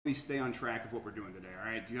Stay on track of what we're doing today,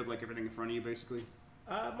 all right? Do you have like everything in front of you, basically?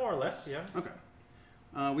 More or less, yeah. Okay.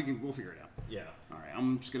 We'll figure it out. Yeah. All right,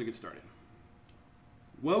 I'm just gonna get started.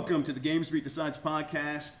 Welcome to the Games Beat Decides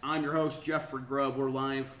podcast. I'm your host, Jeffrey Grubb. We're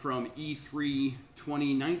live from E3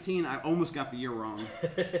 2019. I almost got the year wrong.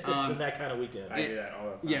 It's been that kind of weekend. I do that all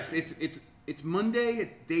the time. Yes, it's Monday.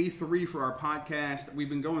 It's day 3 for our podcast. We've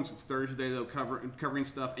been going since Thursday, though, covering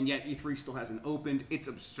stuff, and yet E3 still hasn't opened. It's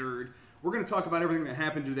absurd. We're going to talk about everything that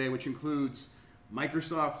happened today, which includes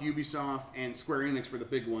Microsoft, Ubisoft, and Square Enix for the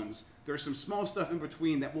big ones. There's some small stuff in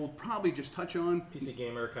between that we'll probably just touch on. PC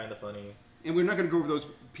Gamer, kind of funny. And we're not going to go over those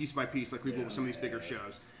piece by piece like we will with some of these bigger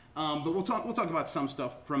shows. But we'll talk about some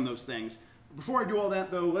stuff from those things. Before I do all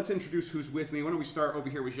that, though, let's introduce who's with me. Why don't we start over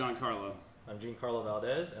here with Giancarlo? I'm Giancarlo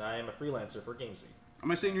Valdez, and I am a freelancer for GamesBeat. Am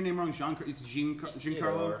I saying your name wrong? It's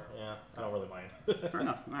Giancarlo? Yeah, I don't really mind. Fair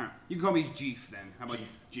enough. All right. You can call me Jeef then. How about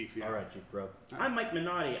Jeef? Yeah. All right, Jeef Grubb. I'm Mike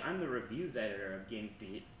Minotti. I'm the reviews editor of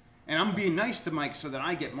GamesBeat. And I'm being nice to Mike so that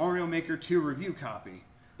I get Mario Maker 2 review copy.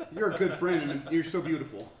 You're a good friend, and you're so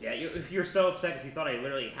beautiful. Yeah, you're so upset because you thought I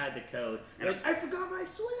literally had the code. And I forgot my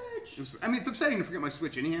Switch! It's upsetting to forget my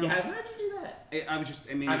Switch anyhow. Yeah, how'd you do that?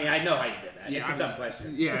 I mean, I know how you did that. It's a dumb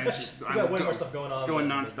question. Yeah, it's just... You got way more stuff going on. Going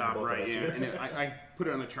nonstop, right, yeah. And I put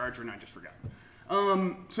it on the charger, and I just forgot.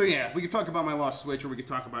 So yeah, we could talk about my lost Switch, or we could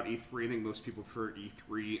talk about E3. I think most people prefer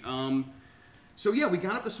E3. So yeah, we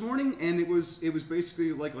got up this morning, and it was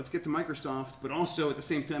basically like, let's get to Microsoft, but also at the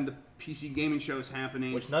same time, the PC gaming show is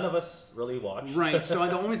happening, which none of us really watched. Right. So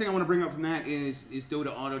the only thing I want to bring up from that is Dota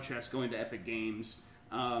Auto Chess going to Epic Games,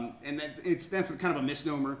 and that's kind of a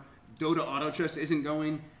misnomer. Dota Auto Chess isn't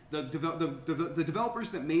going. The developers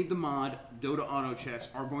that made the mod Dota Auto Chess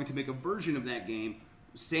are going to make a version of that game,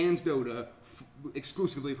 sans Dota,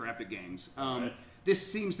 exclusively for Epic Games. Right. This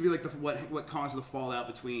seems to be like what caused the fallout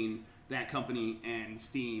between that company and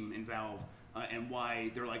Steam and Valve, and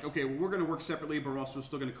why they're like, okay, well, we're going to work separately, but we're also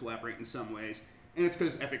still going to collaborate in some ways. And it's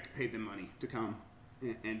because Epic paid them money to come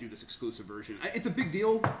and do this exclusive version. It's a big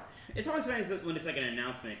deal. It's always funny when it's like an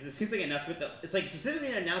announcement, because it seems like an announcement it's like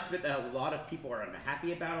specifically an announcement that a lot of people are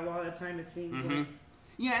unhappy about a lot of the time, it seems like.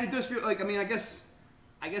 Yeah, and it does feel like,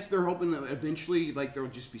 I guess they're hoping that eventually, like, there will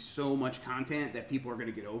just be so much content that people are going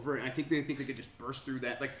to get over it. And I think they could just burst through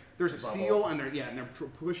that. Like, there's a seal, and they're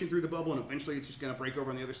pushing through the bubble, and eventually it's just going to break over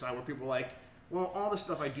on the other side where people are like, well, all the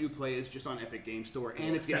stuff I do play is just on Epic Game Store,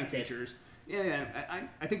 and it's getting features. Yeah,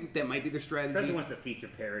 I think that might be their strategy. Especially once the feature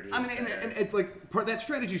parity. I mean, and it's like, that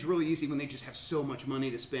strategy is really easy when they just have so much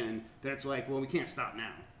money to spend that it's like, well, we can't stop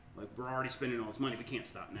now. Like, we're already spending all this money, we can't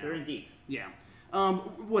stop now. They're in deep. Yeah.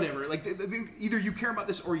 Whatever. Like, either you care about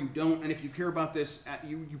this or you don't, and if you care about this,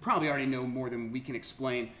 you probably already know more than we can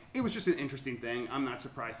explain. It was just an interesting thing. I'm not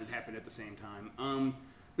surprised it happened at the same time.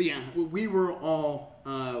 But yeah, we all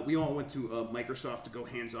went to Microsoft to go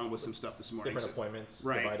hands-on with some stuff this morning. Different appointments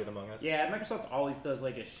divided among us. Yeah, Microsoft always does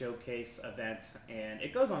like a showcase event, and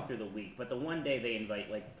it goes on through the week. But the one day they invite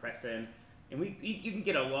like the press in, and you can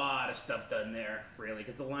get a lot of stuff done there, really,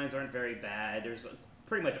 because the lines aren't very bad. There's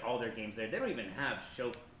pretty much all their games there. They don't even have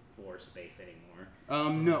show floor space anymore.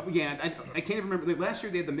 No, yeah, I can't even remember. Last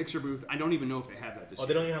year they had the Mixer booth. I don't even know if they have that this year. Oh,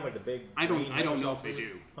 they don't even have like the big. I don't know if they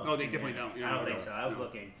do. Huh. No, they definitely don't. I don't think so. I was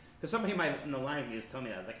looking because somebody in the line was telling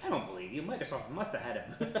me that. I was like, I don't believe you. Microsoft must have had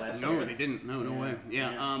a booth last year. No, they didn't. No way.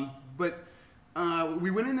 Yeah. But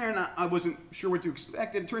we went in there and I wasn't sure what to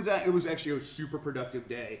expect. It turns out it was actually a super productive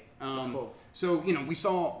day. That's cool. So we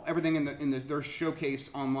saw everything in their showcase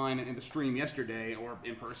online in the stream yesterday, or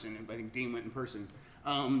in person. I think Dean went in person.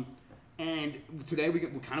 And today we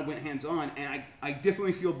kind of went hands-on, and I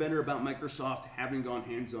definitely feel better about Microsoft having gone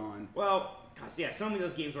hands-on. Well, gosh, yeah, some of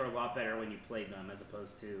those games were a lot better when you played them as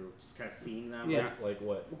opposed to just kind of seeing them. Yeah. Like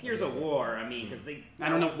what? Well, Gears of War, I mean, because they... I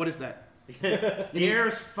don't know. What is that?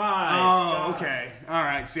 Gears 5. Oh, okay. All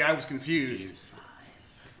right. See, I was confused. Gears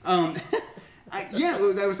 5.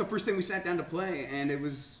 That was the first thing we sat down to play, and it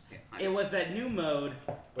was... It was that new mode.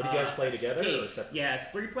 What, do you guys play together or separate? Yeah, it's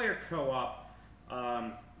 3-player co-op.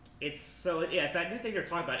 It's that new thing they're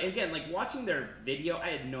talking about. And again, like watching their video, I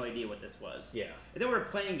had no idea what this was. Yeah. And then we were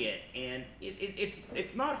playing it, and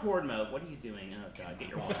it's not horde mode. What are you doing? Oh god, get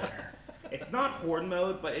your water. It's not horde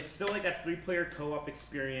mode, but it's still like that 3-player co-op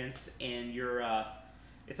experience, and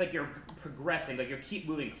it's like you're progressing, like you keep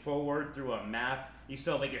moving forward through a map. You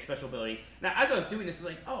still have like your special abilities. Now, as I was doing this, I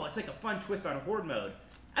was like, oh, it's like a fun twist on horde mode.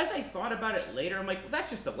 As I thought about it later, I'm like, well, that's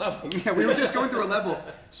just a level. Yeah, we were just going through a level.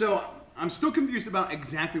 So I'm still confused about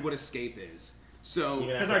exactly what escape is. So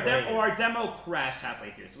because our demo crashed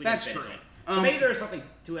halfway through, so we that's didn't finish true. it. So maybe there was something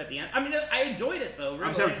to it at the end. I mean, I enjoyed it though. Really. I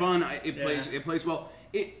was having fun. It plays well.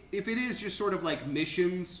 if it is just sort of like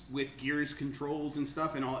missions with Gears controls and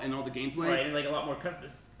stuff and all the gameplay, right, and like a lot more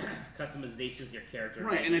customization with your character,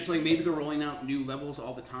 right, and it's like maybe they're rolling out new levels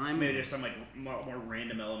all the time. Maybe there's some like more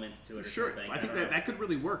random elements to it or sure, something. I think that could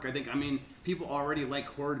really work. I mean, people already like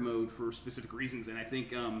horde mode for specific reasons, and I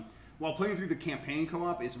think while playing through the campaign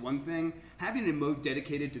co-op is one thing, having a mode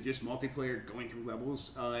dedicated to just multiplayer going through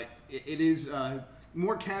levels, it is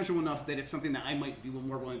more casual enough that it's something that I might be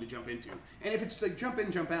more willing to jump into. And if it's like jump in,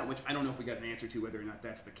 jump out, which I don't know if we got an answer to whether or not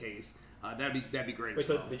that's the case, that'd be great. Wait,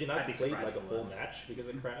 so did you not play like a full match because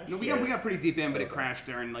it crashed? No, we got pretty deep in, but it crashed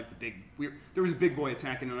during like there was a big boy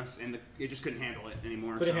attacking us, and it just couldn't handle it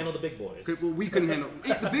anymore. Couldn't handle the big boys. Well, we couldn't handle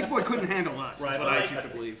the big boy couldn't handle us. Right, is what I choose to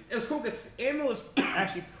believe. It was cool because ammo was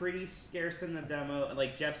actually pretty scarce in the demo. And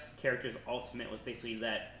like Jeff's character's ultimate was basically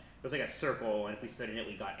that. It was like a circle, and if we stood in it,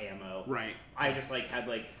 we got ammo. Right. I just like had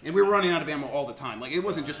like. And we were running out of ammo all the time. Like it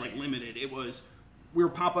wasn't just like limited. It was we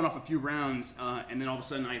were popping off a few rounds, and then all of a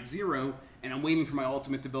sudden I had 0, and I'm waiting for my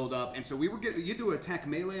ultimate to build up. And so we were you do attack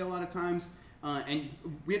melee a lot of times, and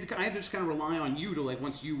I had to just kind of rely on you to like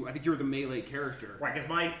I think you were the melee character. Right, because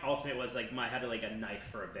my ultimate was like I had like a knife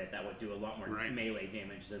for a bit that would do a lot more melee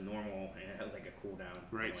damage than normal, and it was like a cooldown.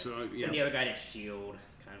 Right. Anyway. So yeah. And the other guy had a shield.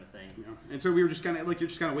 Kind of thing. Yeah. And so we were just kind of like you're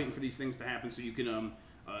just kind of waiting for these things to happen so you can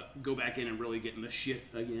go back in and really get in the shit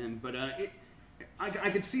again. But I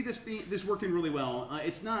could see this working really well.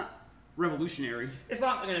 It's not revolutionary. It's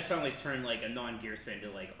not going to suddenly turn like a non-Gears fan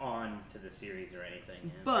to like on to the series or anything.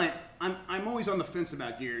 Yeah. But I'm always on the fence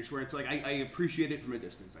about Gears, where it's like I appreciate it from a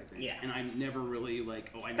distance. I think. Yeah. And I'm never really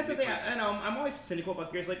like That's the thing. I know. I'm always cynical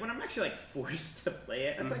about Gears. Like when I'm actually like forced to play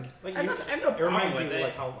it, it's like I have no it problem reminds with you it.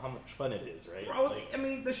 like how much fun it is, right? Well, I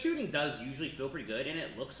mean, the shooting does usually feel pretty good, and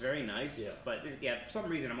it looks very nice. Yeah. But yeah, for some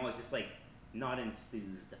reason, I'm always just like not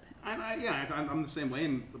enthused about it. I'm the same way.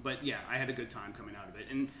 But yeah, I had a good time coming out of it,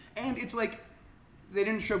 and it's like. They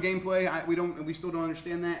didn't show gameplay. We still don't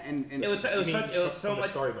understand that. And it was so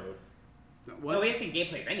much story mode. What? No, we didn't see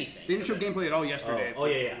gameplay of anything. They didn't show gameplay at all yesterday. Oh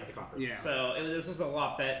yeah, at the conference. Yeah. So this was a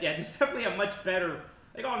lot better. Yeah, there's definitely a much better.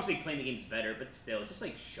 Like obviously playing the game's better, but still, just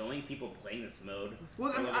like showing people playing this mode.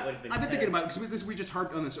 Well, I've been thinking about it because we just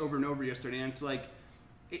harped on this over and over yesterday, and it's like.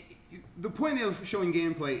 The point of showing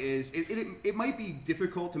gameplay is it might be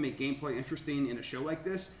difficult to make gameplay interesting in a show like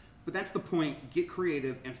this, but that's the point. Get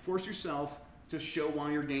creative and force yourself to show why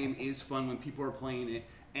your game is fun when people are playing it,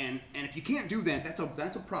 and if you can't do that,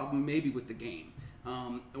 that's a problem maybe with the game,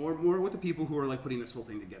 or more with the people who are like putting this whole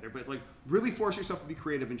thing together. But like really force yourself to be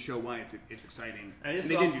creative and show why it's exciting. And they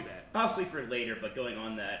didn't do that. Obviously for later, but going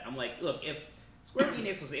on that, I'm like, look, if Square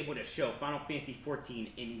Enix was able to show Final Fantasy XIV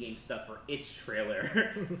in-game stuff for its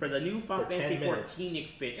trailer for the new Final Fantasy XIV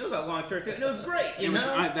expansion. It was a long trailer, and it was great.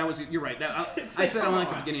 You're right. I said I like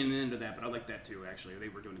the beginning and the end of that, but I like that too. Actually, they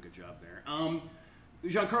were doing a good job there.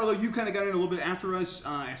 Giancarlo, you kind of got in a little bit after us.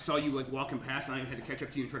 I saw you like walking past, and I had to catch up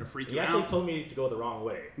to you and try to freak you out. You actually told me to go the wrong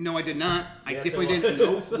way. No, I did not. I definitely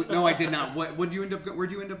didn't. No, I did not. Where'd you end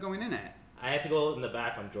up going in at? I had to go in the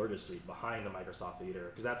back on Georgia Street behind the Microsoft Theater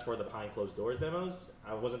because that's for the behind closed doors demos.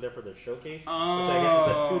 I wasn't there for the showcase, which I guess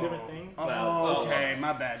is two different things. Okay,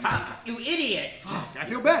 my bad. You idiot! Fuck, I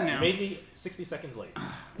feel bad now. You made me 60 seconds late.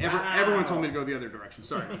 Everyone told me to go the other direction.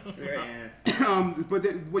 Sorry. But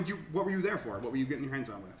what were you there for? What were you getting your hands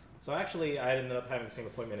on with? So actually, I ended up having the same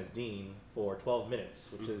appointment as Dean for 12 Minutes,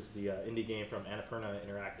 which is the indie game from Annapurna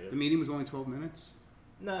Interactive. The meeting was only 12 minutes?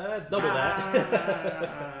 No, double that.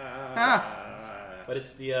 But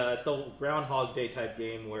it's the Groundhog Day type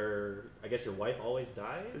game where I guess your wife always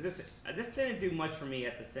dies. This didn't do much for me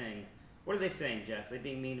at the thing. What are they saying, Jeff? They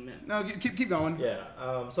being mean to me? No, keep going.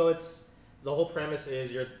 Yeah. So it's the whole premise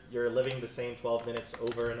is you're living the same 12 minutes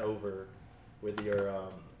over and over with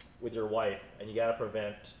your wife, and you gotta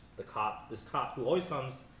prevent this cop who always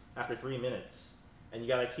comes after 3 minutes. And you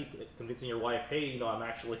gotta keep convincing your wife, hey, I'm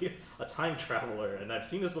actually a time traveler, and I've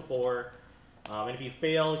seen this before. And if you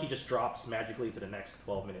fail, he just drops magically to the next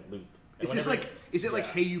 12-minute loop. Is it like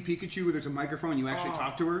Hey You Pikachu, where there's a microphone and you actually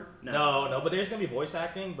talk to her? No, but there's gonna be voice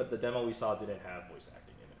acting, but the demo we saw didn't have voice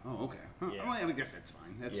acting in it. Oh, okay. Huh. Yeah. Well, I guess that's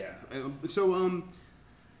fine.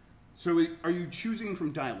 So are you choosing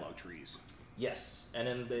from dialogue trees? Yes, and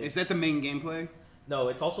then is that the main gameplay? No,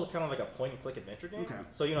 it's also kind of like a point-and-click adventure game. Okay.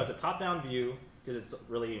 So it's a top-down view because it's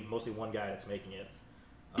really mostly one guy that's making it,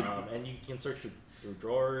 and you can search through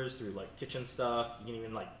drawers, through like kitchen stuff. You can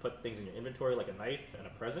even like put things in your inventory, like a knife and a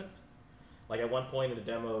present. Like at one point in the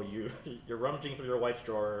demo, you're rummaging through your wife's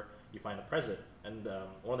drawer, you find a present, and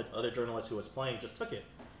one of the other journalists who was playing just took it.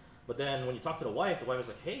 But then when you talk to the wife was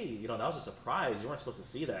like, hey, you know, that was a surprise. You weren't supposed to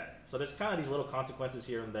see that. So there's kind of these little consequences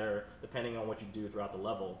here and there depending on what you do throughout the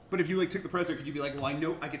level. But if you like took the present, could you be like, well, I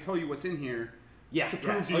know I could tell you what's in here. Yeah, to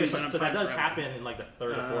prove to you you so that does happen in like the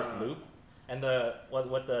third or fourth loop. And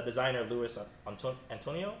what the designer Luis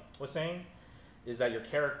Antonio was saying is that your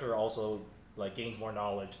character also like gains more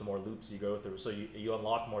knowledge the more loops you go through, so you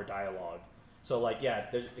unlock more dialogue. So like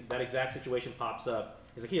that exact situation pops up.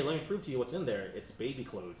 He's like, here, let me prove to you what's in there. It's baby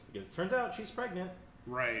clothes, because it turns out she's pregnant.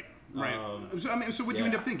 Right. So what do you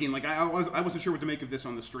end up thinking? Like I wasn't sure what to make of this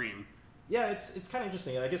on the stream. Yeah, it's kind of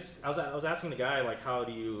interesting. I guess I was asking the guy, like, how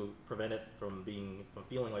do you prevent it from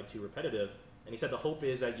feeling like too repetitive? And he said the hope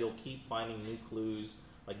is that you'll keep finding new clues,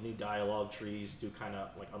 like new dialogue trees to kind of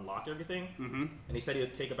like unlock everything. Mm-hmm. And he said it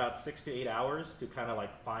would take about 6 to 8 hours to kind of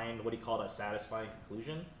like find what he called a satisfying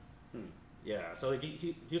conclusion. Yeah, so like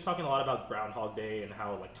he was talking a lot about Groundhog Day and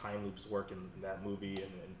how like time loops work in that movie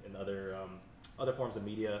and other forms of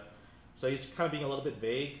media. So he's kind of being a little bit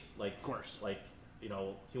vague, like, of course, like, you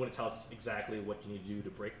know, he wouldn't tell us exactly what you need to do to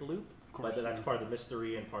break the loop. Of course, but that's part of the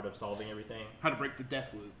mystery and part of solving everything. How to break the death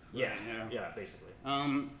loop. Yeah, basically.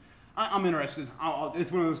 I'm interested.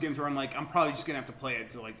 It's one of those games where I'm like, I'm probably just gonna have to play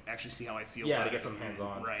it to like actually see how I feel. Yeah, to get some hands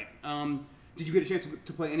on. Right. Did you get a chance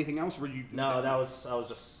to play anything else, or were you? No, I was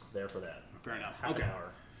just there for that. Fair enough. Half an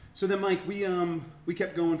hour. So then, Mike, we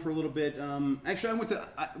kept going for a little bit. Actually, I went to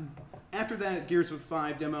after that Gears of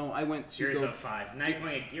 5 demo. I went to Gears of 5. Now you're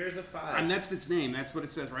playing Gears of 5. And that's its name. That's what it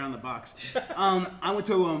says right on the box. I went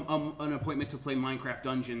to an appointment to play Minecraft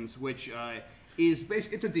Dungeons, which is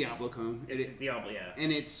basically it's a Diablo clone. It's Diablo, yeah.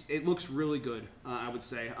 And it looks really good. I would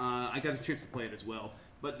say. I got a chance to play it as well.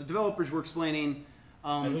 But the developers were explaining.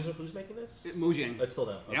 And who's making this? Mojang. It's still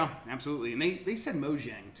them. Okay. Yeah, absolutely. And they said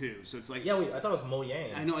Mojang too, so it's like. Yeah, I thought it was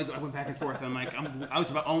Mojang. I know. I went back and forth. I'm like, I was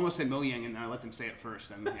about almost say Mojang, and I let them say it first.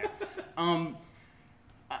 And yeah.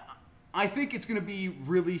 I think it's going to be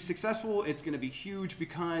really successful. It's going to be huge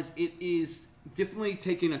because it is definitely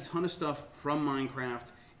taking a ton of stuff from Minecraft,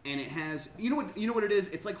 and it has. You know what it is?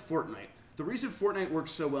 It's like Fortnite. The reason Fortnite works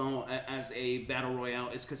so well as a battle royale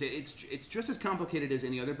is because it's just as complicated as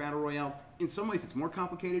any other battle royale. In some ways, it's more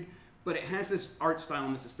complicated, but it has this art style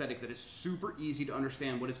and this aesthetic that is super easy to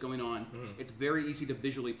understand what is going on. It's very easy to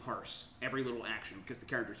visually parse every little action because the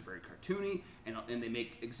characters are very cartoony and they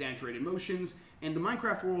make exaggerated motions. And the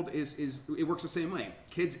Minecraft world it works the same way.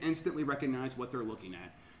 Kids instantly recognize what they're looking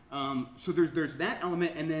at. So there's that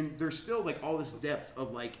element, and then there's still like all this depth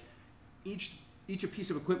of like each piece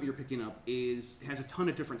of equipment you're picking up has a ton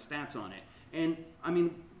of different stats on it. And I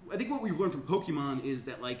mean, I think what we've learned from Pokemon is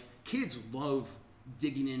that like kids love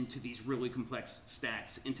digging into these really complex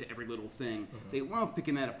stats into every little thing. They love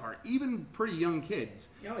picking that apart, even pretty young kids.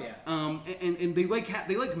 Oh yeah. And they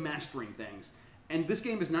like mastering things. And this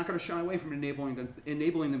game is not going to shy away from enabling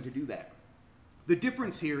them to do that. The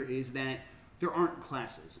difference here is that there aren't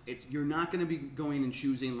classes. You're not going to be going and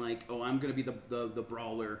choosing like, oh, I'm going to be the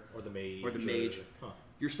brawler or the mage Huh.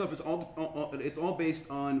 Your stuff is all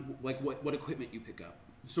based on like what equipment you pick up.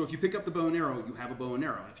 So if you pick up the bow and arrow, you have a bow and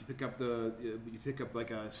arrow. If you pick up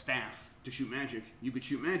like a staff to shoot magic, you could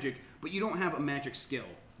shoot magic, but you don't have a magic skill.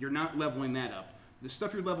 You're not leveling that up. The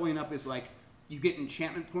stuff you're leveling up is like you get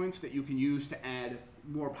enchantment points that you can use to add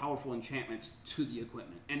more powerful enchantments to the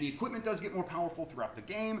equipment. And the equipment does get more powerful throughout the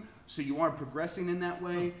game, so you are progressing in that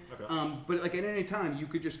way. Okay. But like at any time, you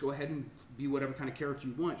could just go ahead and be whatever kind of character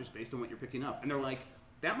you want just based on what you're picking up. And they're like,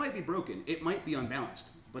 that might be broken. It might be unbalanced,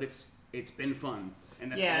 but it's been fun.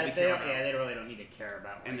 And that's all we care about. Yeah, they really don't need to care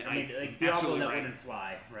about. Like, I mean, like Diablo that wouldn't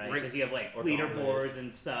fly, right? Because you have like leaderboards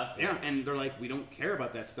and stuff. Yeah, and they're like, we don't care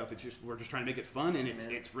about that stuff. It's just we're just trying to make it fun, and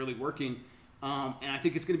it's really working. And I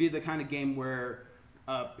think it's going to be the kind of game where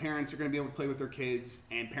parents are going to be able to play with their kids,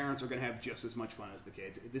 and parents are going to have just as much fun as the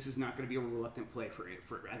kids. This is not going to be a reluctant play for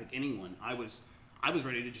I think anyone. I was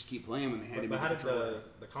ready to just keep playing when they had. But how did the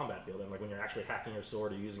combat feel then? Like when you're actually hacking your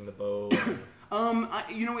sword or using the bow?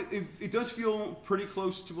 It does feel pretty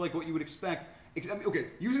close to like what you would expect. Okay,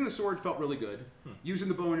 using the sword felt really good. Using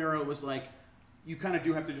the bow and arrow was like you kind of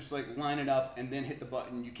do have to just like line it up and then hit the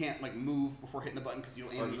button. You can't like move before hitting the button because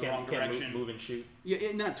you'll aim in the wrong direction. Move and shoot.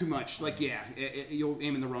 Yeah, not too much. Like you'll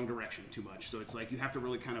aim in the wrong direction too much. So it's like you have to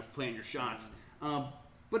really kind of plan your shots.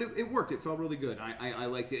 But it worked. It felt really good. I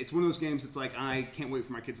liked it. It's one of those games that's like, I can't wait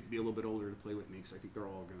for my kids to be a little bit older to play with me because I think they're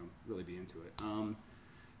all going to really be into it.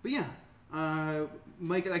 But yeah,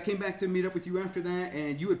 Mike, I came back to meet up with you after that,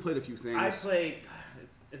 and you had played a few things. I played,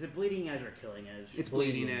 Is it Bleeding Edge or Killing Edge? It's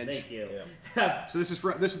Bleeding Edge. Thank you. Yeah. So this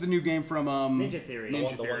is the new game from Ninja Theory. The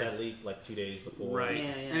one that leaked like 2 days before. Right. Yeah.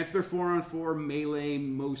 And it's their 4-on-4 melee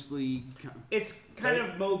mostly. It's kind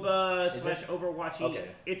of MOBA / Is it? Overwatchy. Okay.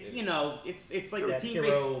 It's it's like the That team-based.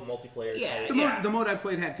 hero multiplayer. Yeah. type. The mode I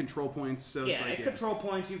played had control points, so Yeah, it's like control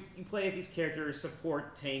points. You play as these characters,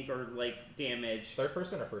 support, tank, or like damage. Third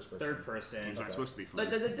person or first person? Third person. It's not Okay. supposed to be fun.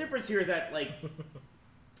 The difference here is that like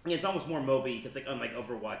it's almost more MOBA because like unlike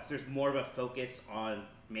Overwatch, there's more of a focus on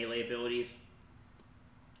melee abilities.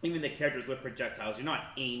 Even the characters with projectiles, you're not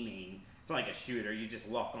aiming. It's not like a shooter. You just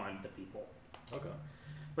lock on to people. Okay.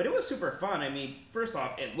 But it was super fun. I mean, first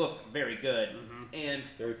off, it looks very good and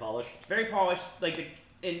Very polished. very polished.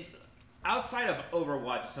 And outside of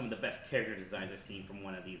Overwatch, some of the best character designs I've seen from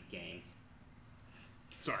one of these games.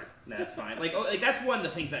 Sorry. That's fine. Like that's one of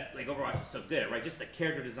the things that like Overwatch is so good at, right? Just the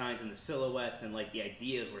character designs and the silhouettes and like the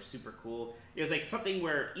ideas were super cool. It was like something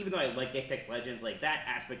where even though I like Apex Legends, like that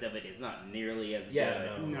aspect of it is not nearly as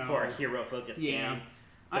good no. for a hero focused Yeah. game.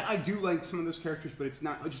 I do like some of those characters, but it's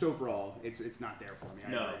not just overall. It's not there for me.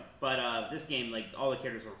 I No, agree. but this game, like all the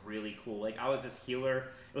characters were really cool. Like I was this healer.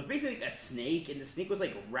 It was basically like a snake, and the snake was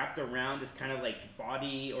like wrapped around this kind of like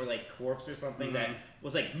body or like corpse or something that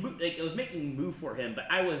was like it was making move for him. But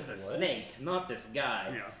I was the snake, not this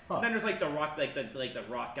guy. Yeah. Huh. And then there's like the rock, like the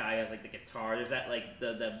rock guy has like the guitar. There's that like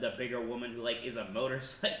the bigger woman who like is a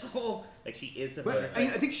motorcycle. Like she is a But motorcycle.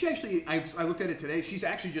 I think she actually. I looked at it today. She's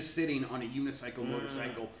actually just sitting on a unicycle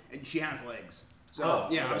motorcycle, and she has legs. So Oh,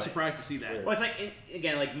 yeah, I was okay. surprised to see that. Well, it's like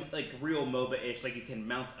again, like real MOBA-ish. Like you can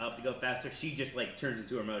mount up to go faster. She just like turns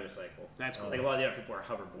into a motorcycle. That's cool. Like a lot of the other people are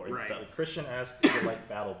hoverboards and Right. stuff. Christian asks if you like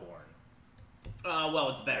Battleborn. Well,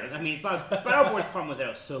 it's better. I mean, it's not. Battleborn's problem was that it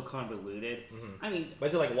was so convoluted. I mean, But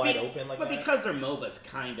is it like wide open like but that? because they're MOBAs,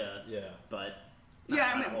 kinda. Yeah. But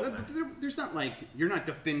Yeah, not the whole I mean, thing. there's not like you're not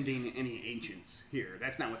defending any ancients here.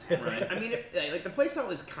 That's not what's happening. Right. I mean, like the playstyle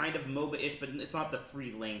is kind of MOBA-ish, but it's not the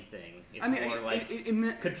 3-lane thing. It's I mean, more like in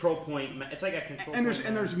the, control point. It's like a control. and point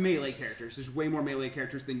there's melee characters. There's way more melee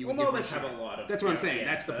characters than you would Well, give MOBAs for a have shot. a lot of. That's what I'm yeah, saying. yeah,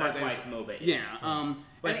 That's the so part that's why that's it's MOBA-ish. Yeah.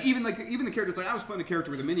 But- And even the characters, like I was playing a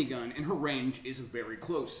character with a minigun, and her range is very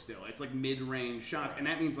close still. It's like mid-range shots, and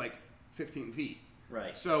that means like 15 feet.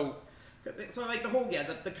 Right. So So like the whole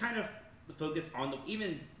the kind of the focus on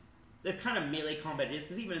the kind of melee combat it is,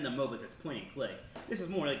 because even in the MOBAs it's point and click. This is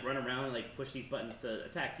more like run around and like push these buttons to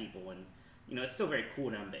attack people, and it's still very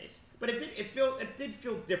cooldown based. But it did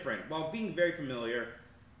feel different while being very familiar,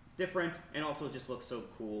 different, and also just looks so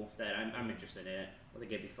cool that I'm interested in it. I think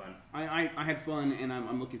it'd be fun. I had fun, and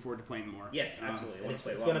I'm looking forward to playing more. Yes, absolutely. I And wanna it's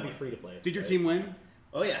play a it's lot going to be more. free to play. Did your right? team win?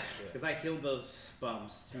 Oh yeah, because I healed those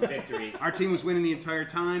bums through victory. Our team was winning the entire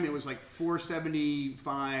time. It was like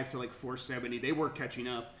 475 to like 470. They were catching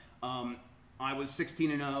up. I was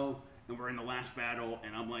 16-0, and we're in the last battle,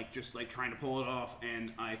 and I'm like just like trying to pull it off,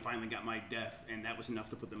 and I finally got my death, and that was enough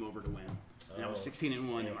to put them over to win. And I was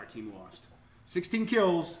 16-1, and our team lost. 16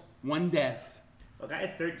 kills, 1 death. Look, I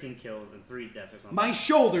had 13 kills and 3 deaths or something. My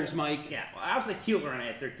shoulders, Mike. Yeah, well, I was the healer and I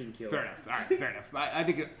had 13 kills. Fair enough. All right, fair enough. I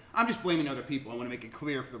think I'm just blaming other people. I want to make it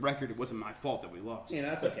clear for the record it wasn't my fault that we lost. Yeah,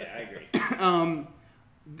 that's okay. I agree.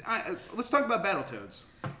 Let's talk about Battletoads.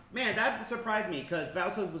 Man, that surprised me because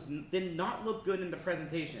Battletoads did not look good in the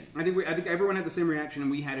presentation. I think everyone had the same reaction,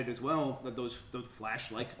 and we had it as well. That those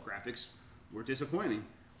Flash-like graphics were disappointing.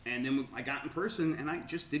 And then I got in person, and I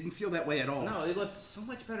just didn't feel that way at all. No, it looked so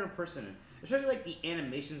much better in person. Especially like the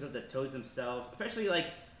animations of the toads themselves. Especially like,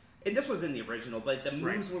 and this was in the original, but the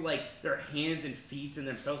moves were like their hands and feet and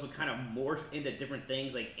themselves would kind of morph into different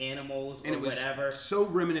things like animals or and it was whatever. so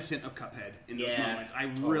reminiscent of Cuphead in those Yeah. moments. I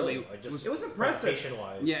really Like just It was impressive.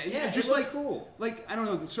 presentation-wise. yeah, just it was like cool. Like I don't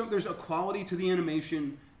know, there's a quality to the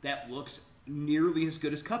animation that looks nearly as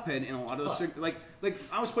good as Cuphead in a lot of those. Like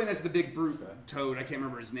I was playing as the big brute toad. I can't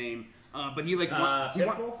remember his name, but he like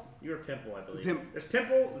Pimple? You were Pimple, I believe. Pimp- There's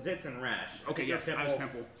Pimple, Zitz, and Rash. Okay, You're yes, I was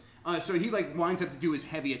Pimple. So he like winds up to do his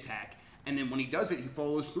heavy attack, and then when he does it, he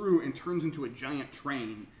follows through and turns into a giant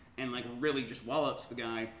train and like really just wallops the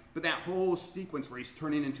guy. But that whole sequence where he's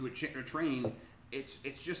turning into a train, it's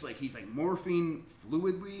just like he's like morphing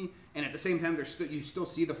fluidly, and at the same time, you still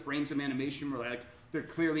see the frames of animation where like they're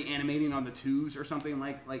clearly animating on the twos or something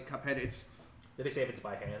like Cuphead. Did they say if it's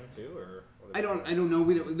by hand too, or? I don't know.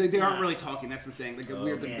 They aren't really talking. That's the thing. Like the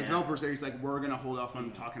yeah. developers there, he's like, we're gonna hold off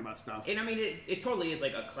on talking about stuff. And I mean, it totally is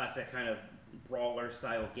like a classic kind of brawler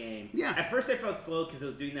style game. Yeah. At first, I felt slow because it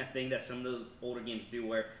was doing that thing that some of those older games do,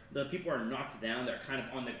 where the people are knocked down, they're kind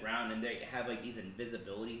of on the ground, and they have like these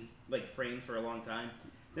invisibility like frames for a long time.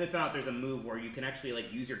 Then I found out there's a move where you can actually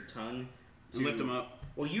like use your tongue and lift them up.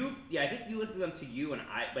 Well, I think you lifted them to you, and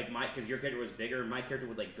I because your character was bigger. My character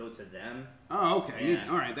would like go to them. Oh, okay.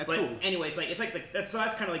 Yeah. All right, that's cool. Anyway, that's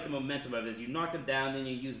kind of like the momentum of it. Is you knock them down, then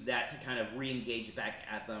you use that to kind of re-engage back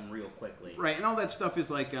at them real quickly. Right, and all that stuff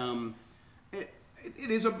is like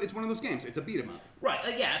it's one of those games. It's a beat 'em up.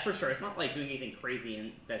 Right. Yeah, for sure. It's not like doing anything crazy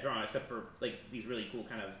in that genre, except for like these really cool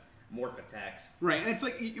kind of morph attacks. Right, and it's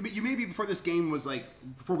like you maybe before this game was like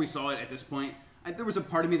before we saw it at this point. There was a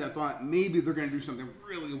part of me that thought maybe they're going to do something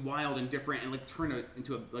really wild and different and like turn it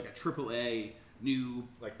into a AAA new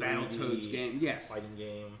like Battletoads game. Yes, fighting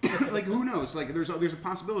game. Like who knows? Like there's a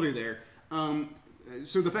possibility there.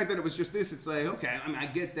 So the fact that it was just this, it's like okay, I mean I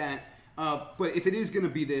get that. But if it is going to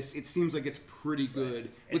be this, it seems like it's pretty good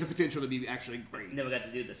with the potential to be actually great. And then we got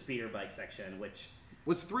to do the speeder bike section, which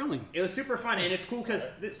was thrilling. It was super fun, and it's cool because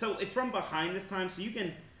so it's from behind this time, so you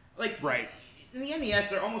can right. In the NES,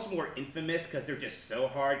 they're almost more infamous because they're just so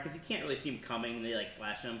hard because you can't really see them coming and they like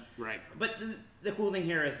flash them. Right. But the cool thing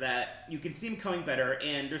here is that you can see them coming better,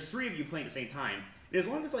 and there's 3 of you playing at the same time. And as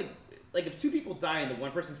long as like if 2 people die and the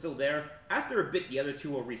one person's still there, after a bit the other 2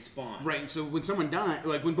 will respawn. Right. So when someone dies,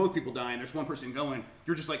 like when both people die and there's one person going,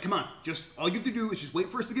 you're just like, come on, just all you have to do is just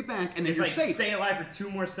wait for us to get back, and then you're safe. Stay alive for 2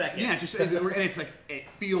 more seconds. Yeah. And it's like it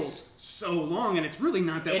feels so long, and it's really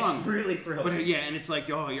not that long. It's really thrilling. But yeah, and it's like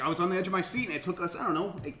I was on the edge of my seat, and it took us I don't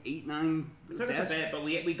know like 8, 9. It took us a bit, but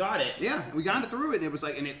we got it. Yeah, we got it through it, and it was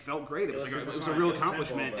like, and it felt great. It was a real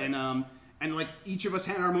accomplishment, simple, and like each of us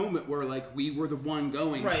had our moment where like we were the one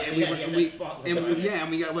going, right? And we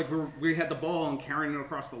got like we had the ball and carrying it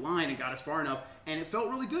across the line and got us far enough, and it felt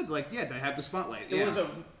really good. Like to have the spotlight. It was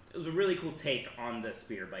a really cool take on the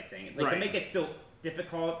speeder bike thing. Like to make it still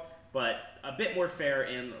difficult, but a bit more fair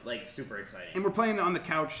and like super exciting. And we're playing on the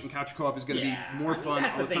couch, and couch co-op is going to be more fun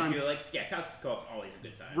that's all the time. Too. Like couch co-op is always a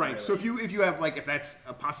good time. Right. Really. So if you have like if that's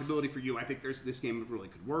a possibility for you, I think this game really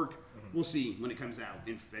could work. Mm-hmm. We'll see when it comes out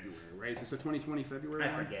in February. Right? Is this a 2020 February?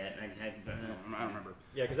 I forget. I don't remember.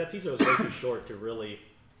 Yeah, because that teaser was way too short to really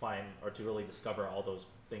find or to really discover all those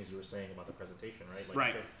things you were saying about the presentation. Right. Like,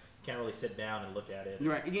 right. You can't really sit down and look at it.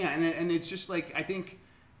 Right. Yeah, and it's just like I think.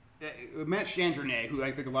 Matt Chandronnet, who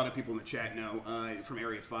I think a lot of people in the chat know from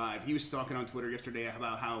Area 5, he was talking on Twitter yesterday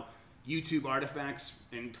about how YouTube artifacts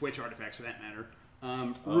and Twitch artifacts, for that matter,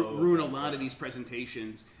 ruin a lot of these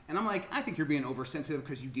presentations. And I'm like, I think you're being oversensitive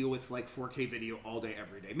because you deal with like 4K video all day,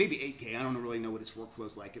 every day. Maybe 8K. I don't really know what his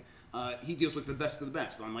workflow's like. He deals with the best of the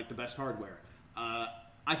best on like the best hardware.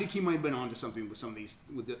 I think he might have been onto something with some of these,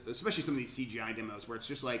 especially some of these CGI demos, where it's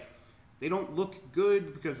just like, they don't look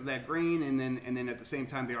good because of that grain, and then at the same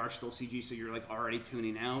time they are still CG, so you're like already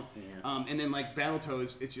tuning out. Yeah. And then like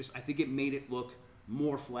Battletoads, it's just I think it made it look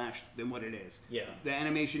more Flash than what it is. Yeah. The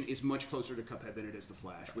animation is much closer to Cuphead than it is to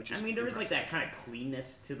Flash, which is. I mean, there is like that kind of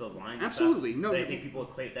cleanness to the lines. Absolutely, no. I think people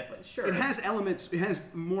equate that, but sure. It has elements. It has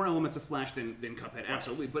more elements of Flash than Cuphead.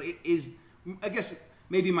 Absolutely, but it is. I guess.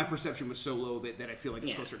 Maybe my perception was so low that I feel like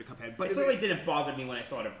it's closer to Cuphead. But it certainly didn't bother me when I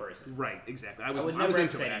saw it in person. Right, exactly. I would never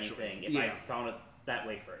have said anything if I saw it that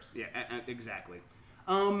way first. Yeah, exactly.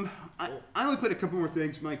 I only played a couple more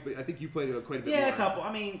things, Mike, but I think you played quite a bit more. Yeah, a couple.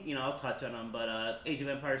 I mean, I'll touch on them, but Age of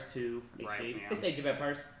Empires 2 HD. Right, yeah. It's Age of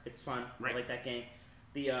Empires. It's fun. Right. I like that game.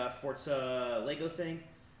 The Forza Lego thing.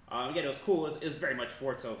 Again, it was cool. It was very much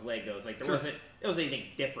Forza of Legos. Like there wasn't anything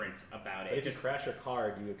different about it. But if you crash your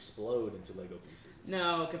car, do you explode into Lego pieces?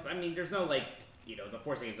 No, because I mean, there's no like the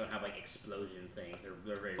Forza games don't have like explosion things.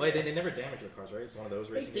 They're very. Well, they never damage the cars, right? It's one of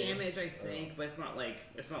those racing games. They damage, I think, but it's not like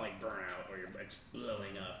Burnout where you're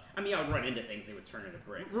blowing up. I mean, I'll run into things they would turn into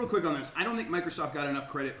bricks. Real quick on this, I don't think Microsoft got enough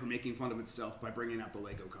credit for making fun of itself by bringing out the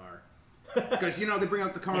Lego car. Because they bring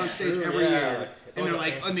out the car on stage every year, and they're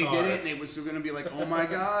like, and they did it, and they was going to be like, oh my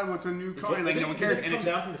god, what's a new car? And like no one cares, and it's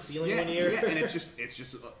down from the ceiling one year. Yeah, and it's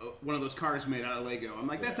just one of those cars made out of Lego. I'm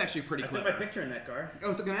like, that's actually pretty clever. I took my picture in that car. I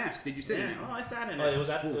was going to ask, did you sit in it? Oh, I sat in it. Oh, it was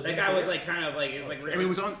that guy was like kind of like it was like. I mean, it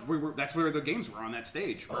was on. That's where the games were on that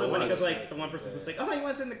stage. So funny because like the one person was like, oh, you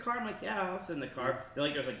want to sit in the car? I'm like, yeah, I'll sit in the car. Then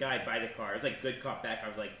like there's a guy by the car. It's like good cop, bad cop. I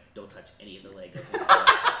was like, don't touch any of the Legos.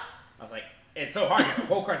 I was like. It's so hard. The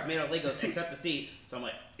whole car's made out of Legos except the seat. So I'm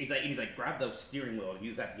like, he's like, grab the steering wheel and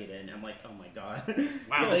use that to get in. I'm like, oh my god.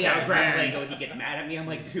 Wow. I'll grab Lego and he get mad at me. I'm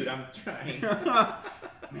like, dude, I'm trying.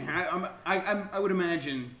 Man, I would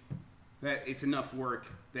imagine that it's enough work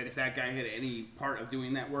that if that guy had any part of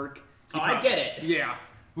doing that work, I get it. Yeah.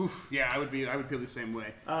 Oof. Yeah, I would feel the same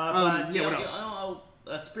way. But, yeah. What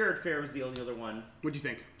else? Spirit Fair was the only other one. What'd you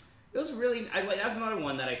think? It was really. That was another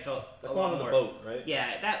one that I felt. That's the one on the boat, right?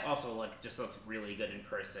 Yeah, that also just looks really good in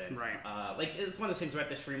person. Right. It's one of those things where at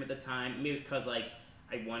the stream at the time. Maybe it's because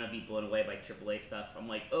I want to be blown away by AAA stuff. I'm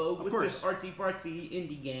like, oh, what's this artsy fartsy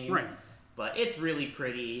indie game? Right. But it's really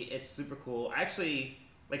pretty. It's super cool. I actually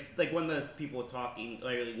like one of the people working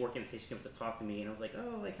at the station came up to talk to me, and I was like,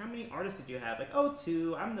 oh, like how many artists did you have? Like, oh,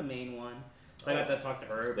 2. I'm the main one. So I got to talk to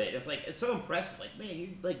her a bit. It was like, it's so impressive. Like, man, you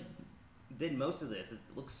like did most of this. It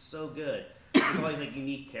looks so good. There's all these like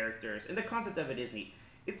unique characters, and the concept of it is neat.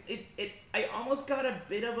 I almost got a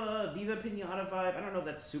bit of a Viva Pinata vibe. I don't know if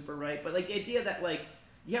that's super right, but like the idea that like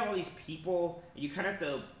you have all these people, and you kind of have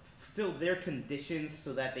to fill their conditions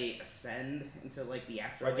so that they ascend into like the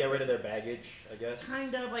afterlife. Or get rid of their baggage, I guess.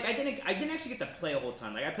 Kind of like I didn't actually get to play a whole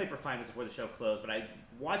ton. Like I played for 5 minutes before the show closed, but I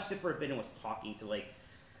watched it for a bit and was talking to like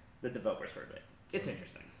the developers for a bit. It's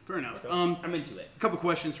interesting. Fair enough. I'm into it. A couple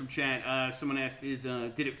questions from chat. Someone asked,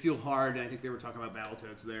 did it feel hard? I think they were talking about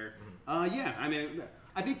Battletoads there. Yeah, I mean,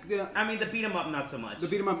 I think the beat 'em up, not so much. The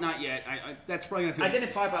beat 'em up, not yet. That's probably gonna feel. I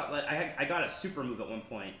didn't talk about. Like, I got a super move at one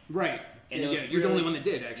point. Right. And you're the only one that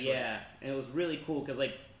did actually. Yeah, and it was really cool because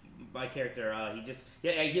like my character,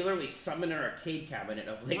 he literally summoned an arcade cabinet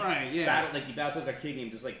of like the Battletoads arcade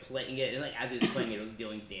game, just like playing it, and like as he was playing it, it was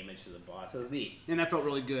dealing damage to the boss. It was neat. And that felt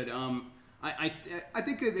really good. I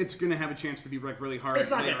think that it's going to have a chance to be like really hard. It's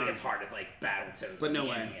not going to be as hard as like Battletoads. But no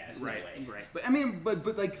way. NES, right. No way. Right. But I mean,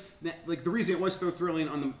 but like the reason it was so thrilling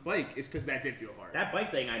on the bike is because that did feel hard. That bike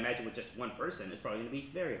thing, I imagine, with just one person is probably going to be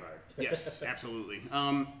very hard. Yes, absolutely.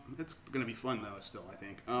 It's going to be fun though. Still, I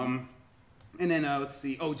think. And then let's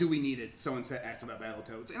see. Oh, do we need it? Someone asked about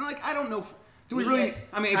Battletoads, and like I don't know. If, do we really?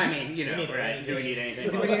 I mean, right? Do we need anything?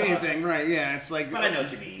 Do we need anything? Right? Yeah. It's like. But I know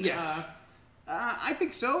what you mean. Yes. I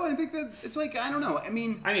think so. I think that it's like I don't know. I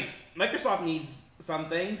mean, Microsoft needs some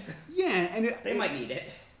things. Yeah, and they might need it.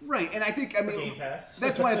 Right, and I think Game Pass.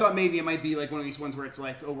 That's why I thought maybe it might be like one of these ones where it's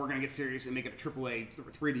like, oh, we're gonna get serious and make it a AAA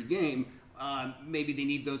 3D game. Maybe they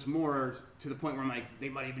need those more to the point where I'm like, they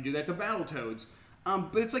might even do that to Battletoads.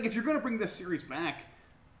 But it's like if you're gonna bring this series back,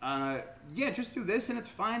 yeah, just do this and it's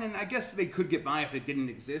fine. And I guess they could get by if it didn't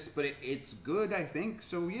exist, but it's good, I think.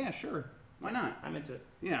 So yeah, sure, why not? I'm into it.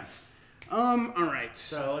 Yeah. All right.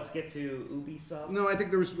 So let's get to Ubisoft. No, I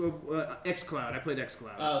think there was xCloud. I played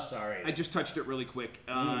xCloud. Oh, sorry. I just touched it really quick.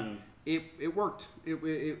 It worked.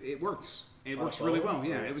 It works. It works really well.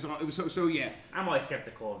 Yeah. It was so yeah. I'm always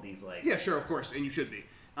skeptical of these like. Yeah, sure, of course, and you should be.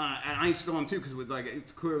 And I still am too because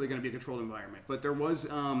it's clearly going to be a controlled environment. But there was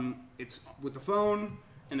it's with the phone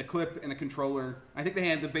and a clip and a controller. I think they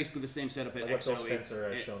had basically the same setup at what Phil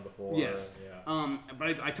Spencer has shown before. Yes. Yeah.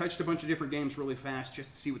 But I touched a bunch of different games really fast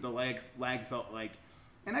just to see what the lag felt like,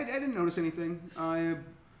 and I didn't notice anything.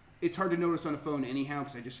 It's hard to notice on a phone anyhow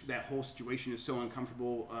because that whole situation is so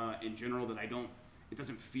uncomfortable in general that it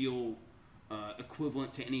doesnn't feel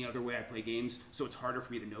equivalent to any other way I play games. So it's harder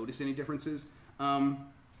for me to notice any differences.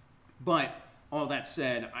 But all that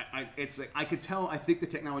said, it's like I could tell. I think the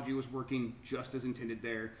technology was working just as intended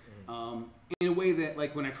there, in a way that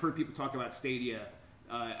like when I've heard people talk about Stadia,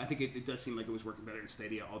 I think it does seem like it was working better in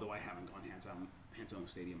Stadia. Although I haven't gone hands-on with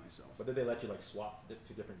Stadia myself. But did they let you like swap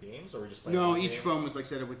to different games, or just playing no? Each phone was like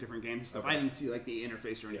set up with different games and stuff. Okay. I didn't see like the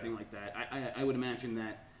interface or anything like that. I would imagine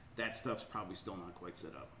that stuff's probably still not quite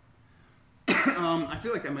set up. I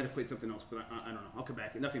feel like I might have played something else, but I don't know. I'll come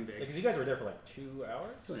back. Nothing big. Because you guys were there for like 2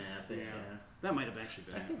 hours? 2.5. Yeah. That might have actually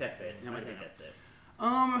been. I think that's it. I think that's it.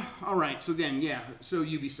 All right. So then, yeah. So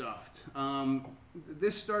Ubisoft.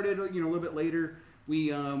 This started, a little bit later. We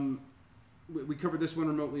covered this one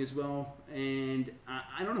remotely as well, and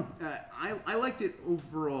I don't know. I liked it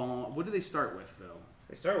overall. What did they start with, though?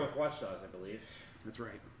 They started with Watch Dogs, I believe. That's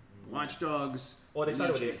right. Watch Dogs. Well, they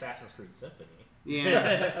started with the Assassin's Creed Symphony.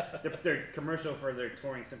 Yeah. their commercial for their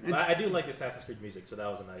touring symphony. I do like Assassin's Creed music, so that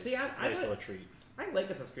was a nice little treat. I like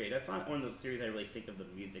Assassin's Creed. That's not one of those series I really think of the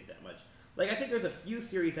music that much. Like, I think there's a few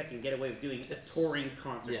series that can get away with doing a touring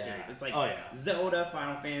concert series. It's like Zelda,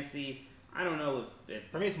 Final Fantasy. I don't know if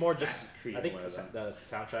for me it's more Assassin's just Creed I think the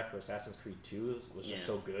soundtrack for Assassin's Creed 2 was just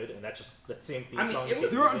so good, and that's just the same theme song.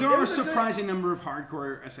 There are a surprising number of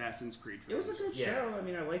hardcore Assassin's Creed fans. It was a good show. I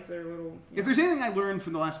mean, I like their little. If there's anything I learned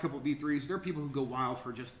from the last couple of E3s, there are people who go wild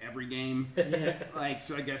for just every game.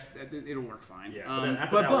 So I guess it'll work fine. Yeah,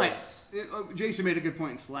 but Jason made a good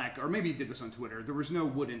point in Slack, or maybe he did this on Twitter. There was no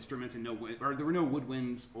wood instruments and there were no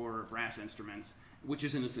woodwinds or brass instruments, which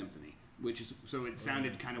isn't a symphony. So it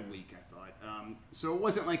sounded kind of weak, I thought. So it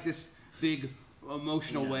wasn't like this big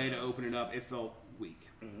emotional way to open it up. It felt weak.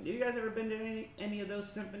 Have you guys ever been to any of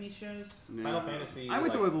those symphony shows? No. Final Fantasy. I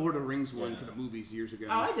went to the Lord of the Rings one for the movies years ago.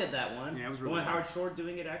 Oh, I did that one. Yeah, it was really cool. Howard Shore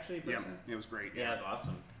doing it actually in person? Yeah, it was great. Yeah, it was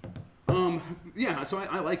awesome. So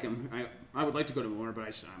I like him. I would like to go to more,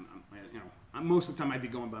 but most of the time I'd be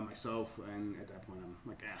going by myself, and at that point I'm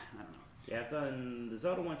like, I don't know. Yeah, I've done the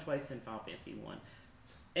Zelda one twice and Final Fantasy 1.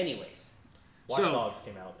 Anyways. Watch Dogs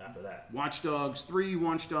came out after that. Watch Dogs 3,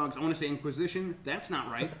 Watch Dogs, I want to say Inquisition. That's not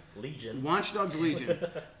right. Legion. Watch Dogs Legion.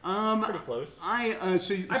 Pretty close. I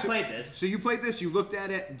played this. So you played this, you looked at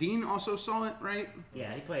it. Dean also saw it, right?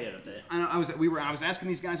 Yeah, he played it a bit. I was asking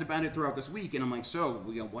these guys about it throughout this week, and I'm like, so,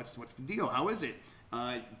 what's the deal? How is it?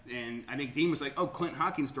 And I think Dean was like, oh, Clint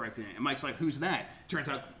Hawkins directing it. And Mike's like, who's that? Turns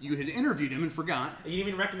out you had interviewed him and forgot. You didn't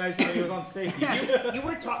even recognize him when he was on stage. When you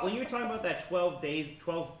were talking about that 12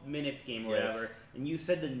 minutes game or whatever, and you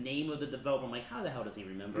said the name of the developer, I'm like, how the hell does he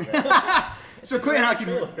remember that? So Clint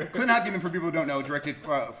Hawkins, for people who don't know, directed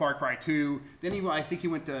Far Cry 2. Then I think he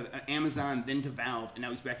went to Amazon, then to Valve, and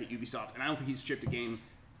now he's back at Ubisoft. And I don't think he's shipped a game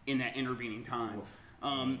in that intervening time.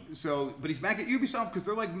 But he's back at Ubisoft because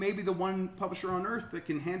they're like maybe the one publisher on earth that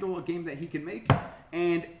can handle a game that he can make.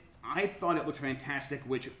 And I thought it looked fantastic,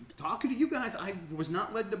 which, talking to you guys, I was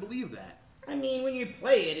not led to believe that. I mean, when you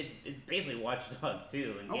play it, it's basically Watch Dogs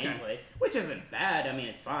 2 in gameplay, which isn't bad. I mean,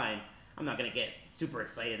 it's fine. I'm not going to get super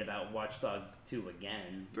excited about Watch Dogs 2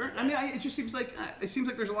 again. I mean, it just seems like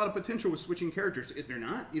there's a lot of potential with switching characters. Is there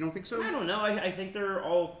not? You don't think so? I don't know. I think they're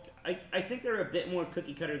all... I think they're a bit more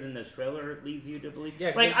cookie cutter than the trailer leads you to believe.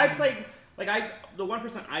 Yeah, the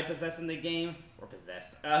 1% I possess in the game, or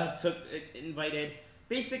possessed, invited.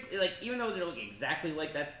 Basically, like, even though they look exactly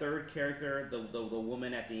like that third character, the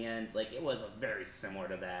woman at the end, like, it was very similar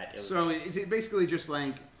to that. So it's basically just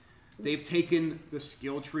like they've taken the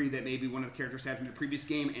skill tree that maybe one of the characters had from the previous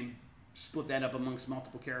game and split that up amongst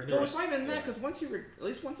multiple characters. No, it's not even that, because once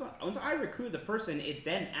I recruit the person, it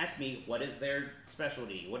then asks me what is their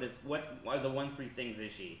specialty, what are the 1-3 things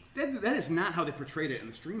is she. That is not how they portrayed it in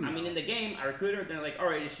the stream. I mean, in the game, I recruit her, they're like, all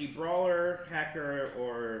right, is she brawler, hacker,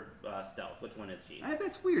 or stealth? Which one is she?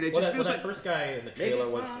 That's weird. It just feels like that first guy in the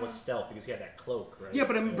trailer was stealth because he had that cloak, right? Yeah,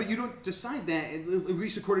 but you don't decide that, at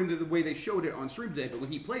least according to the way they showed it on stream today. But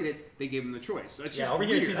when he played it, they gave him the choice. So it's just over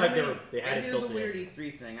weird. Here it seems like they had it built in. It was a weird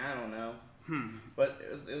E3 thing. I don't know. But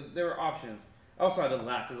there were options. Also, I had to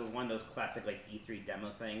laugh because it was one of those classic like E3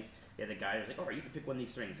 demo things. Yeah, the guy was like, "Oh, you have to pick one of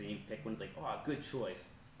these strings," and you pick one. Like, "Oh, good choice."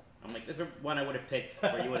 I'm like, "Is there one I would have picked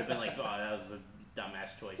where you would have been like, oh, that was a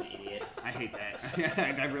dumbass choice, you idiot." I hate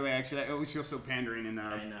that. I really actually. I always feel so pandering and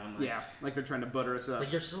I know. Like they're trying to butter us up.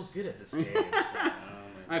 Like, you're so good at this game.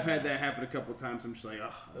 I've had that happen a couple of times. I'm just like,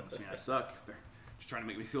 oh, that must mean I suck. They're just trying to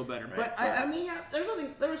make me feel better. Right. But I mean, yeah,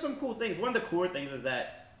 there were some cool things. One of the cooler things is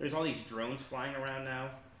that there's all these drones flying around now,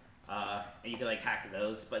 and you can like hack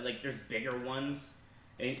those. But like, there's bigger ones,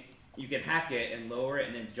 and you can hack it and lower it,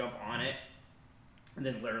 and then jump on it, and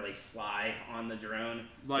then literally fly on the drone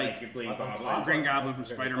like you're Green Goblin. Green Goblin from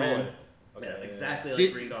Spider-Man. Yeah, exactly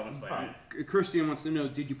like Green Goblin Spider-Man. Christian wants to know: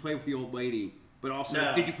 did you play with the old lady? But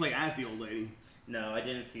also, did you play as the old lady? No, I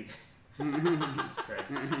didn't see that. Jesus Christ.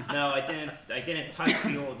 No, I didn't touch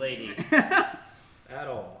the old lady at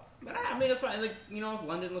all. But I mean, that's fine. Like,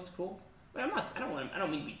 London looks cool. Like, I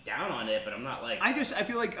don't mean to be down on it, but I'm not like. I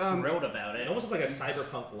feel like thrilled about it. It almost looked like a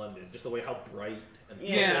cyberpunk London, just the way how bright.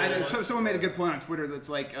 And someone made a good point on Twitter that's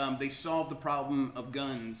like they solved the problem of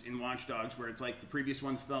guns in Watch Dogs, where it's like the previous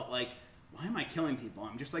ones felt like, why am I killing people?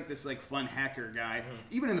 I'm just like this like fun hacker guy.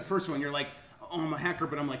 Mm-hmm. Even in the first one, you're like, oh, I'm a hacker,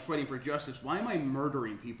 but I'm like fighting for justice. Why am I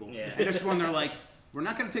murdering people? Yeah. And this one, they're like, we're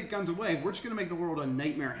not going to take guns away. We're just going to make the world a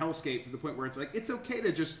nightmare hellscape to the point where it's like, it's okay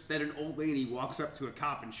to just, that an old lady walks up to a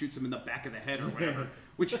cop and shoots him in the back of the head or whatever,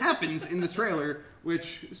 which happens in this trailer,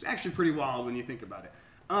 which is actually pretty wild when you think about it.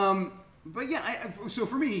 But yeah, so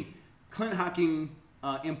for me, Clint Hawking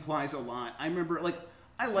implies a lot. I remember, like,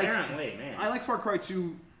 I like Far Cry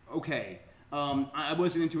 2, okay. I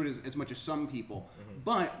wasn't into it as much as some people,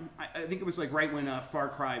 but I think it was like right when Far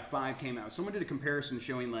Cry 5 came out. Someone did a comparison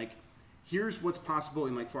showing like, here's what's possible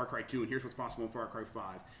in like Far Cry 2 and here's what's possible in Far Cry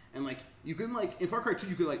 5. And like, you can like, in Far Cry 2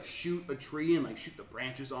 you could like shoot a tree and like shoot the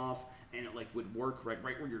branches off and it like would work right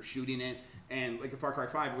where you're shooting it. And like in Far Cry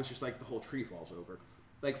 5 it was just like the whole tree falls over.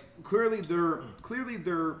 Like clearly their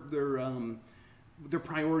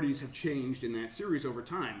priorities have changed in that series over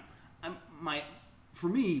time. For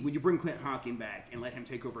me, when you bring Clint Hawking back and let him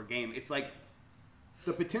take over a game, it's like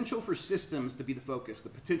the potential for systems to be the focus, the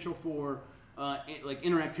potential for like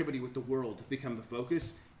interactivity with the world to become the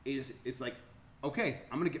focus it's like, okay,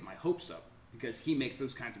 I'm gonna get my hopes up because he makes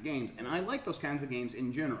those kinds of games, and I like those kinds of games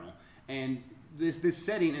in general. And this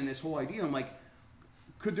setting and this whole idea, I'm like,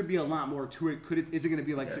 could there be a lot more to it? Is it going to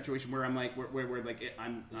be like a situation where I'm like, where like These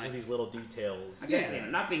are these little details. I guess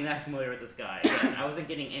not being that familiar with this guy, yeah, I wasn't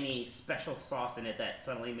getting any special sauce in it that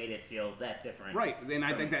suddenly made it feel that different. Right, and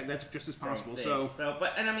I think that's just as possible. So,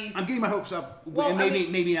 and I mean, I'm getting my hopes up, well, and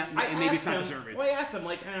maybe not, and maybe it's not deserved. Well, I asked him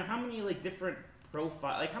like, how many like different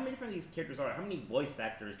profile, like how many different of these characters are? How many voice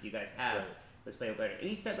actors do you guys have? This playable character, and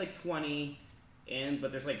he said like 20,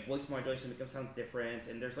 but there's like voice modulation to make them sound different,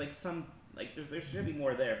 and there's like some like there should be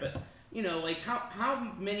more there, but. You know, like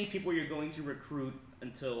how many people you're going to recruit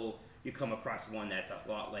until you come across one that's a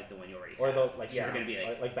lot like the one you already have. Or the, like, is it going to be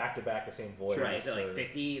like back to back the same voice? Right, is it like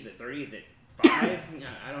 50? Is it 30? Is it 5?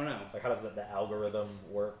 I don't know. Like how does the algorithm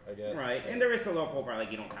work, I guess? Right, and there is the local part,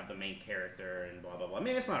 like you don't have the main character and blah, blah, blah. I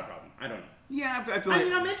mean, it's not a problem. I don't know. Yeah, I feel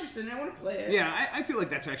like... I'm interested and I want to play it. Yeah, I feel like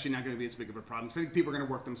that's actually not going to be as big of a problem. Because I think people are going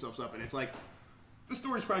to work themselves up, and it's like, the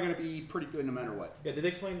story's probably going to be pretty good no matter what. Yeah, did they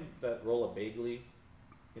explain that role of Bagley?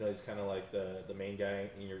 You know, he's kind of like the main guy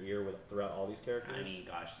in your ear throughout all these characters. I mean,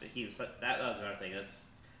 gosh, that was another thing. That's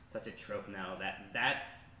such a trope now. That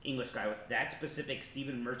English guy with that specific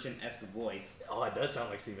Stephen Merchant-esque voice. Oh, it does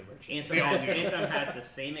sound like Stephen Merchant. Anthem had the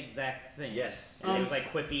same exact thing. Yes. And it was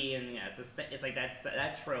like quippy, and yeah, it's like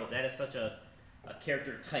that trope. That is such a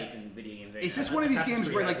character type in video games. Right is this one of these games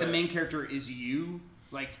where like the main character is you?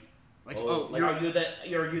 Like are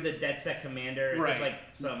you the dead set commander? Is right. this like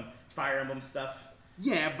some Fire Emblem stuff?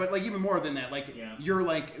 Yeah, but like even more than that, like you're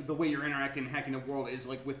like the way you're interacting and hacking the world is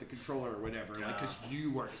like with the controller or whatever, like because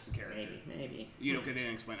you are just the character. Maybe. You know, they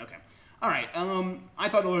didn't explain. Okay, all right. I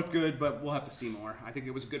thought it looked good, but we'll have to see more. I think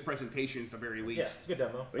it was a good presentation at the very least. Yeah, it's a good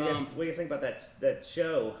demo. What do you think about that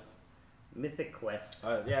show? Mythic Quest.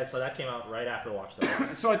 Yeah, so that came out right after Watch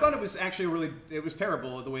Dogs. So I thought it was actually it was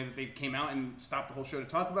terrible the way that they came out and stopped the whole show to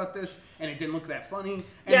talk about this, and it didn't look that funny. And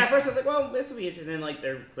yeah, at first I was like, well, this will be interesting. Like,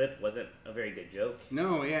 their clip wasn't a very good joke.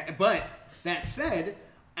 No, yeah, but that said,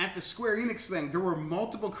 at the Square Enix thing, there were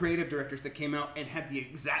multiple creative directors that came out and had the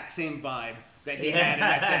exact same vibe that he had in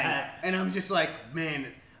that thing. And I'm just like, man,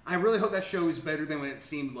 I really hope that show is better than what it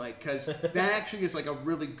seemed like, because that actually is like a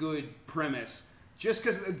really good premise. Just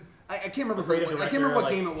because... I can't remember. I can't remember what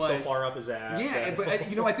game it was. So far up his ass. Yeah, but I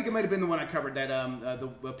think it might have been the one I covered. That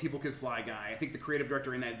the People Could Fly guy. I think the creative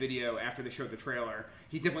director in that video after they showed the trailer,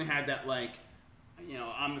 he definitely had that like,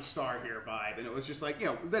 I'm the star here vibe, and it was just like,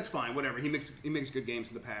 that's fine, whatever. He makes good games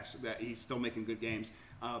in the past. That he's still making good games.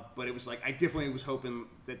 But it was like I definitely was hoping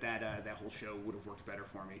that whole show would have worked better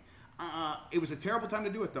for me. It was a terrible time to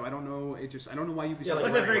do it, though. I don't know. I don't know why Ubisoft. It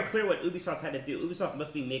wasn't very clear what Ubisoft had to do. Ubisoft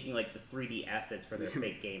must be making like the 3D assets for their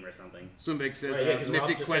fake game or something. Swinbig says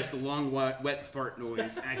Mythic Quest, the long wet fart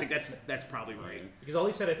noise. And I think that's probably right. Because all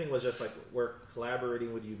he said, I think, was just like we're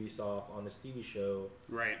collaborating with Ubisoft on this TV show,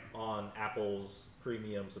 right? On Apple's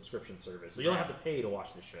premium subscription service, so you don't have to pay to watch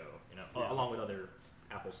the show, along with other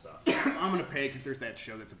Apple stuff. I'm gonna pay because there's that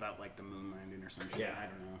show that's about like the moon landing or some shit. Yeah. I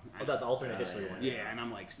don't know. The alternate history one. Yeah, and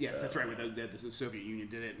I'm like, yes, that's right. With the Soviet Union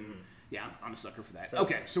did it, and yeah, I'm a sucker for that.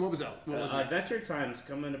 Okay, so what was up? What was Adventure Time's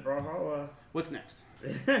coming to Brawlhalla. What's next?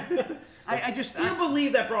 I just do you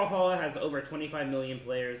believe that Brawlhalla has over 25 million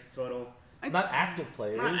players total? Not active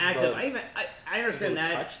players. Not active. I understand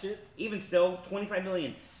that. Touched it. Even still, 25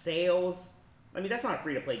 million sales. I mean, that's not a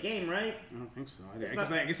free-to-play game, right? I don't think so.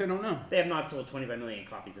 I guess I don't know. They have not sold 25 million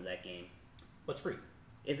copies of that game. What's free?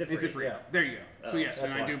 Is it free? Is it free? Yeah. There you go. So yes,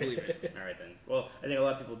 then I do believe it. All right then. Well, I think a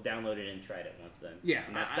lot of people downloaded it and tried it once then. Yeah,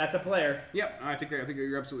 and that's a player. Yep, I think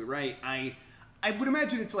you're absolutely right. I would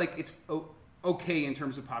imagine it's okay in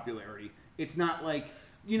terms of popularity. It's not like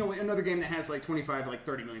another game that has like 25, like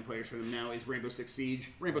 30 million players for them now is Rainbow Six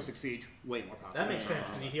Siege. Rainbow Six Siege, way more popular. That makes sense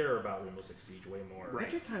because you hear about Rainbow Six Siege way more. Right.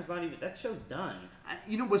 Adventure Time's not even. That show's done.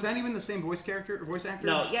 Was that even the same voice actor?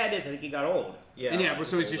 No, yeah, it is. I think he got old. Yeah, and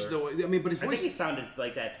so it's just but his voice. I think he sounded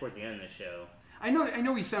like that towards the end of the show. I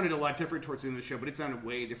know he sounded a lot different towards the end of the show, but it sounded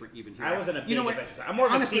way different even here. I wasn't a big Adventure Time. I'm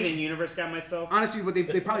more of a Steven Universe guy myself. Honestly, but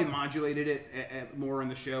they probably modulated it more in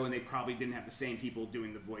the show, and they probably didn't have the same people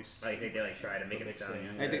doing the voice. I think they tried to make it sound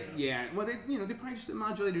younger. I think, yeah. Well, they probably just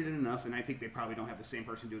modulated it enough, and I think they probably don't have the same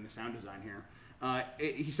person doing the sound design here.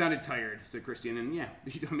 He sounded tired, said Christian, and yeah,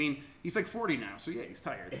 I mean, he's like 40 now, so yeah, he's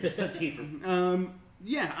tired. Jesus.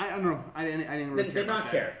 Yeah, I don't know. I didn't really care. They not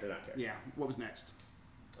care. Yeah. What was next?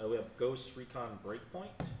 We have Ghost Recon Breakpoint.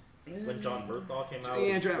 When John Bernthal came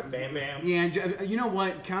out, Bam Bam. Yeah, you know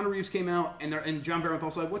what? Keanu Reeves came out, and John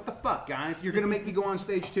Bernthal said, "What the fuck, guys? You're gonna make me go on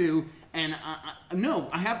stage too?" And no,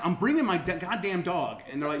 I'm bringing my goddamn dog.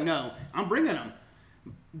 And they're like, "No, I'm bringing him."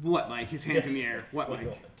 What, Mike? His hands in the air. What,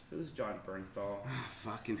 Mike? Who's John Bernthal?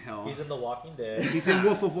 Fucking hell. He's in The Walking Dead. He's in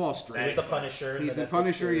Wolf of Wall Street. He's the Punisher. He's the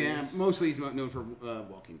Punisher, yeah. Mostly he's known for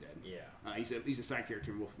Walking Dead. Yeah. He's a side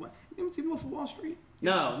character in Wolf. What? You haven't seen Wolf of Wall Street?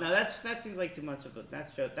 No, that seems like too much of a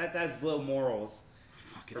that's low morals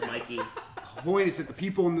for Mikey. The point is that the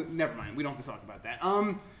people never mind. We don't have to talk about that.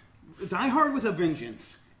 Die Hard with a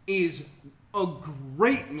Vengeance is a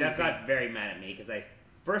great movie. Jeff got very mad at me because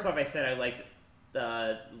first off I said I liked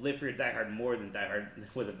Live Free or Die Hard more than Die Hard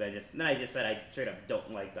with a Vengeance. And then I just said I straight up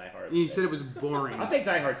don't like Die Hard. You said it was boring. I'll take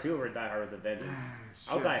Die Hard 2 over Die Hard with a Vengeance.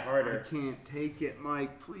 I'll die harder. I can't take it,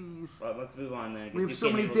 Mike. Please. Well, let's move on then. We have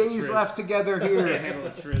so many days left together here. Can't handle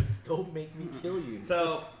the truth. Don't make me kill you.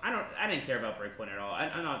 So I didn't care about Breakpoint at all.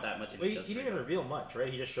 I'm not that much. He didn't even reveal much,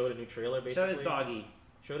 right? He just showed a new trailer, basically. Showed his doggy.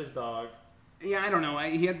 Showed his dog. Yeah, I don't know.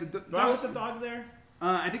 He had the dog. Was the dog there?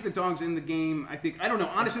 I think the dog's in the game. I don't know.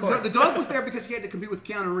 Honestly, the dog was there because he had to compete with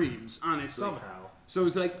Keanu Reeves, honestly. Somehow. So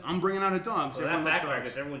it's like, I'm bringing out a dog. So that backfired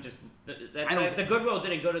because everyone just... The goodwill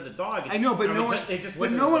didn't go to the dog. I know, but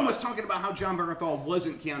no one was talking about how John Bernthal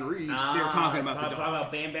wasn't Keanu Reeves. They were talking about the dog. Talking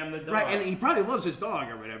about Bam Bam the dog. Right, and he probably loves his dog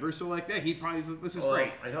or whatever. So like that, he probably... This is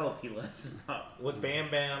great. I hope he loves his dog. Was Bam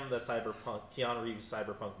Bam the Keanu Reeves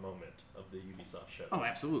cyberpunk moment of the Ubisoft show? Oh,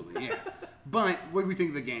 absolutely, yeah. But what do we think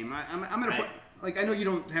of the game? I'm going to put... Like, I know you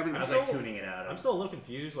don't have... I was like tuning it out. I'm still a little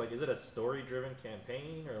confused. Like, is it a story-driven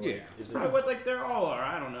campaign? Or like, it's probably what like they all are.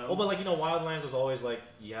 I don't know. Well, but like, Wildlands was always like,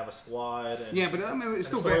 you have a squad. And, yeah, but I mean, it's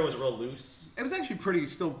still the story was real loose. It was actually pretty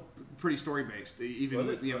story-based, even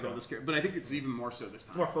with all this character. But I think it's even more so this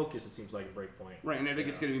time. It's more focused, it seems like, in Breakpoint. Right, and I think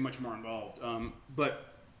it's going to be much more involved.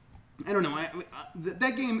 But, I don't know.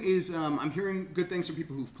 That game is... I'm hearing good things from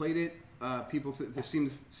people who've played it. People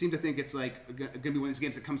seem to think it's like going to be one of these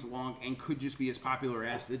games that comes along and could just be as popular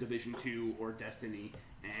as The Division 2 or Destiny,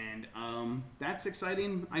 and that's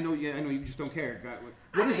exciting. I know you just don't care.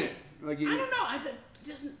 What is it? Like I don't know.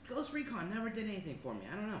 Just Ghost Recon never did anything for me.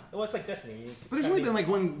 I don't know. Well, it's like Destiny. But there's only been like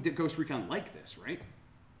one Ghost Recon like this, right?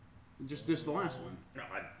 Just this the last one. No,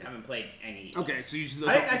 I haven't played any. Okay, so you just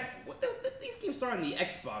these games start on the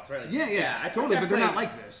Xbox, right? Like, yeah, totally, but they're not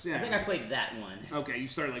like this. Yeah. I think I played that one. Okay, you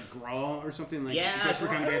started like Grawl or something like. Yeah, Ghost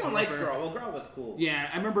Recon everyone likes Grawl. Well, Grawl was cool. Yeah,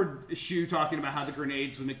 I remember Shu talking about how the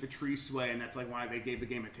grenades would make the tree sway, and that's like why they gave the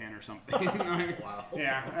game a 10 or something. Wow.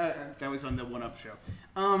 Yeah, that was on the One Up show.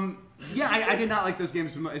 I did not like those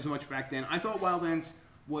games as much back then. I thought Wildlands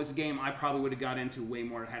was a game I probably would have got into way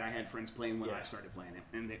more had I had friends playing when I started playing it,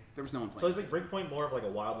 and there was no one playing. So is like Breakpoint more of like a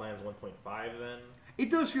Wildlands 1.5 then? It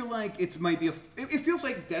does feel like it might be it feels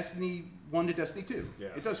like Destiny 1 to Destiny 2. Yeah.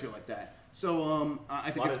 It does feel like that. So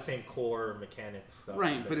I think it's the same core mechanics stuff.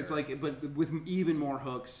 Right, but it's like with even more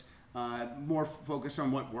hooks, more focus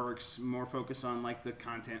on what works, more focus on like the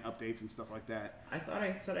content updates and stuff like that. I thought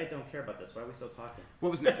I said I don't care about this. Why are we still talking?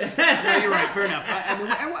 What was next? Yeah, you're right. Fair enough. I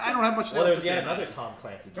don't have much else to say. Another Tom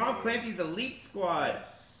Clancy. Tom Clancy's Elite Squad.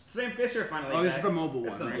 Yes. Sam Fisher finally. Oh, this is the mobile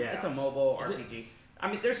one, right? It's a mobile RPG. I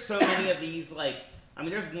mean, there's so many of these. Like, I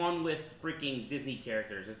mean, there's one with freaking Disney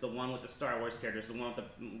characters. There's the one with the Star Wars characters. The one with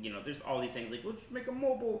the there's all these things. Like, let's make a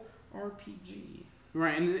mobile RPG.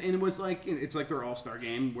 Right, and it was like it's like their all-star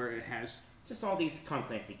game where it has just all these Tom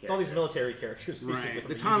Clancy characters. It's all these military characters, basically. Right,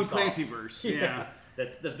 the Tom Clancy verse. Yeah.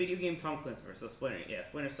 The video game Tom Clancy verse. So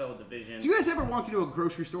Splinter Cell, Division. Do you guys ever walk into a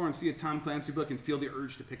grocery store and see a Tom Clancy book and feel the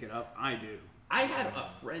urge to pick it up? I do. I had a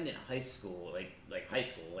friend in high school, like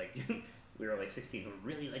we were like 16, who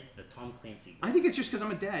really liked the Tom Clancy books. I think it's just because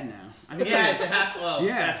I'm a dad now. I think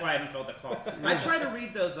that's why I haven't felt the call. I tried to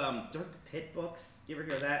read those Dirk Pitt books. You ever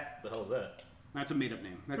hear that? The hell is that? That's a made-up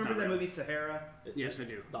name. Remember that movie Sahara? Yes, I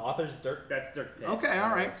do. The author's Dirk. That's Dirk Pitt. Okay,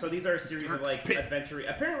 all right. So these are a series of like adventure.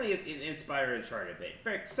 Apparently, it inspired Uncharted.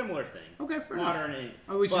 Very similar thing. Okay, fair Modern enough.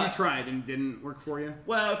 Oh, so you tried and didn't work for you?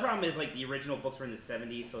 Well, the problem is like the original books were in the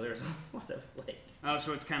 70s, so there's a lot of like. Oh,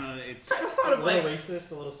 so it's kind of a lot of a little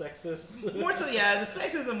racist, a little sexist. More so, yeah. The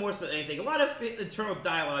sexism more so than anything. A lot of internal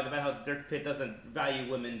dialogue about how Dirk Pitt doesn't value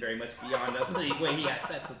women very much beyond the way he has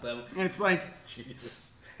sex with them. And it's like Jesus.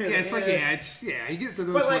 Yeah, it's like you get to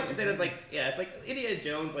those. But like then it's like it's like Indiana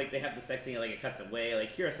Jones, like they have the sex scene, like it cuts away.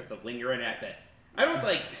 Like here's such a lingering act that I don't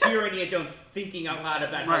like hear Indiana Jones thinking out loud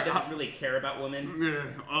about how he doesn't really care about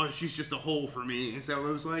women. Oh, she's just a hole for me. Is that what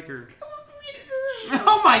it was like, or?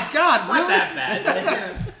 Oh my God! Really? Not that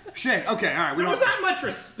bad. Shit. Okay. All right. There was not much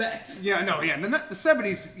respect. Yeah. No. Yeah. The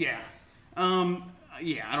 70s. Yeah.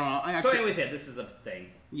 Yeah. I don't know. So anyways, yeah, this is a thing.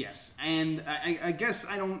 Yes, and I guess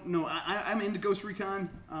I don't know. I'm into Ghost Recon,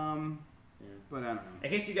 but I don't know. In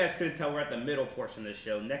case you guys couldn't tell, we're at the middle portion of the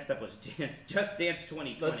show. Next up was Just Dance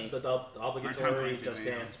 2020. The obligatory Just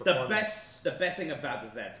Dance performance. The best thing about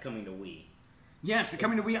this is that it's coming to Wii. Yes,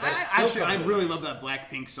 coming to Wii. I really love that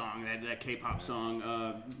Blackpink song, that K-pop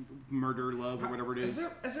song, "Murder Love" or whatever it is.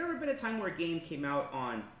 Has there ever been a time where a game came out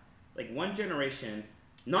on like one generation,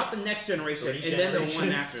 not the next generation, and then the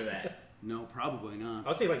one after that? No, probably not. I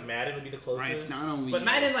would say like Madden would be the closest. Right, it's not on Wii U. But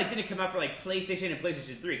Madden didn't come out for like PlayStation and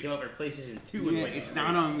PlayStation 3. It came out for PlayStation 2 and PlayStation 3. It's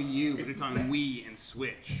not on Wii U, but it's on Wii and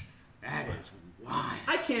Switch. That is wild.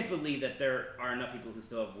 I can't believe that there are enough people who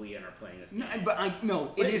still have Wii and are playing this game.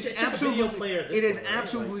 It is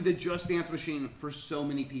absolutely the Just Dance machine for so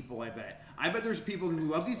many people. I bet there's people who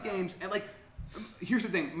love these games and like. Here's the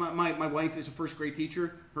thing. My wife is a first grade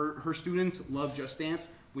teacher. Her students love Just Dance.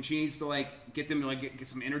 When she needs to like get them to like get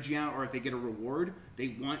some energy out, or if they get a reward,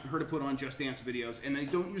 they want her to put on Just Dance videos, and they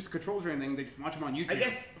don't use the controls or anything. They just watch them on YouTube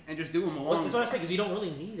and just do them along. Well, that's what I say, because you don't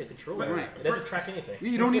really need a controller. Right. It doesn't track anything.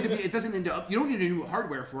 You don't need to be. It doesn't end up. You don't need a new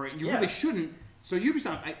hardware for it. You really shouldn't. So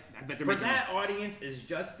Ubisoft, I bet they're for that audience. Is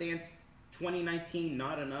Just Dance 2019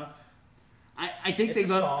 not enough? I think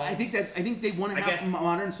they want to have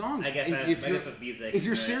modern songs. I guess with music. If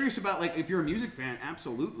you're serious about like if you're a music fan,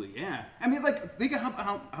 absolutely, yeah. I mean, like think about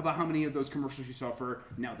how many of those commercials you saw for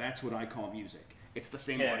now. That's what I call music. It's the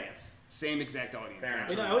same audience, same exact audience.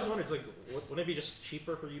 You know, I always wondered, it's like, wouldn't it be just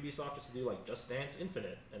cheaper for Ubisoft just to do like Just Dance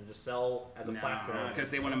Infinite and just sell as a platform?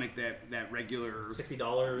 Because they want to make that regular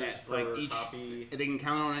 $60 per copy. They can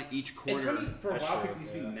count on it each quarter. It's funny, for a while people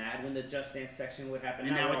used to be mad when the Just Dance section would happen.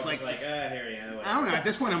 And now it's like here you go. I don't know. At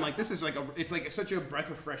this point, I'm like, this is like it's like such a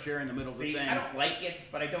breath of fresh air in the middle of the thing. I don't like it,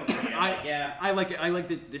 but I don't. I like it. I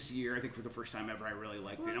liked it this year. I think for the first time ever, I really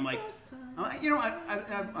liked it. I'm like,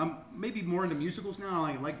 I'm maybe more into musicals now.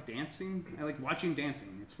 I like dancing. I like watching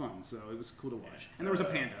dancing. It's fun, so it was cool to watch. And there was a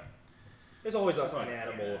panda. There's always an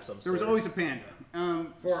animal of some sort. There was always a panda.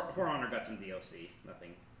 For Honor got some DLC.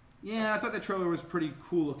 Nothing. Yeah, I thought that trailer was pretty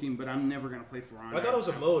cool looking, but I'm never gonna play For Honor. I thought it was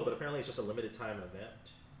a mode, but apparently it's just a limited time event.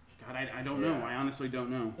 God, I don't know. I honestly don't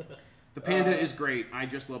know. The panda is great. I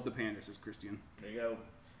just love the panda, says Christian. There you go.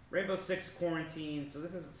 Rainbow Six Quarantine. So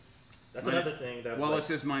this is... That's another thing. Wallace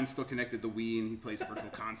says mine's still connected to Wii, and he plays virtual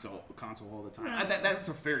console all the time. That's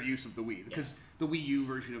a fair use of the Wii, because the Wii U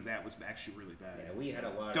version of that was actually really bad. Yeah, we had a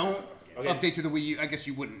lot. Don't update to the Wii U. I guess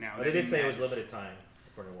you wouldn't now. But they did say it was limited time,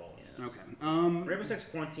 according to Wallace. Yeah. Okay. Rainbow Six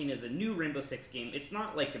Quarantine is a new Rainbow Six game. It's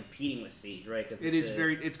not like competing with Siege, right?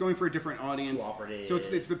 It's going for a different audience. Cooperative. So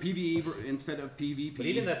it's the PvE instead of PvP. But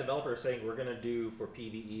even that developer is saying we're gonna do for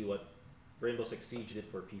PvE what Rainbow Six Siege did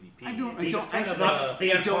for PvP.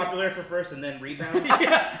 Be unpopular for first and then rebound.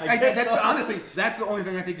 Honestly, that's the only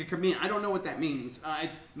thing I think it could mean. I don't know what that means.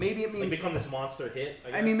 Maybe it means become this monster hit.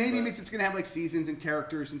 Maybe it means it's gonna have like seasons and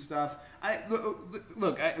characters and stuff.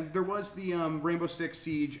 There was the Rainbow Six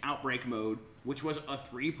Siege Outbreak mode, which was a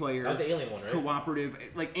 3-player. That was the alien one, right? Cooperative,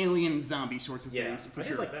 like alien zombie sorts of things. For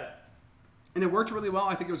sure. Like that. And it worked really well.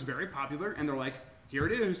 I think it was very popular. And they're like, here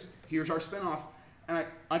it is. Here's our spinoff. And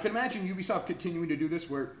I can imagine Ubisoft continuing to do this,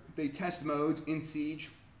 where they test modes in Siege,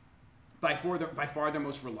 by far their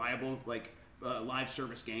most reliable live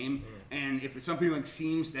service game. And if it's something like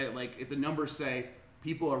seems that like if the numbers say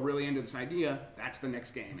people are really into this idea, that's the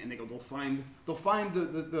next game, and they'll find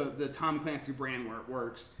the Tom Clancy brand where it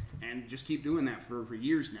works, and just keep doing that for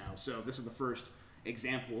years now. So this is the first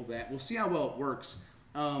example of that. We'll see how well it works.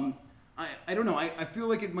 I don't know. I feel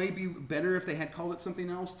like it might be better if they had called it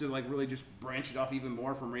something else to like really just branch it off even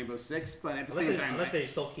more from Rainbow Six. But at the same time, unless they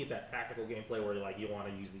still keep that tactical gameplay where like you want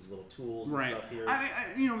to use these little tools and stuff here.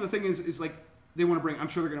 The thing is like they want to bring. I'm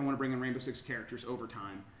sure they're going to want to bring in Rainbow Six characters over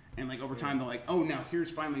time, and like over time they're like, oh, now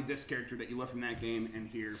here's finally this character that you love from that game, and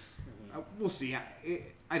here. We'll see.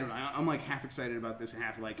 I don't know. I'm like half excited about this, and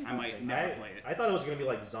half like I might never play it. I thought it was going to be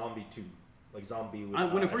like Zombie 2, like Zombie.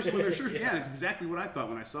 With, when they're sure, that's exactly what I thought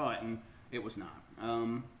when I saw it, and it was not.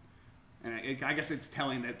 And I guess it's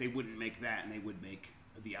telling that they wouldn't make that, and they would make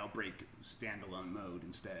the Outbreak standalone mode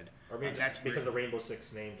instead. Or maybe that's because the Rainbow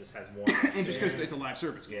Six name just has more. And just because it's a live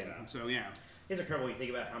service game. Yeah. So yeah. It's incredible when you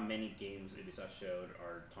think about how many games Ubisoft showed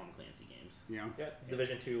are Tom Clancy games. Yeah.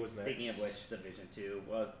 Division 2 was next. Speaking of which, Division 2,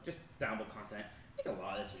 well, just download content. I think a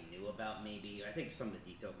lot of this we knew about, maybe. I think some of the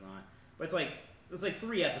details not. But it's like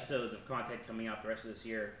 3 episodes of content coming out the rest of this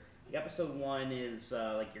year. Episode 1 is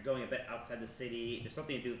like you're going a bit outside the city. There's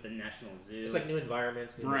something to do with the National Zoo. It's like new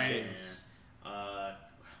environments, new missions. Yeah.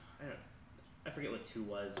 I forget what 2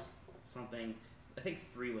 was. Something. I think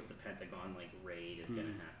 3 was the Pentagon raid is going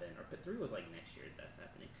to happen, or 3 was like next year that's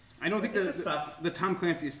happening. I don't think the Tom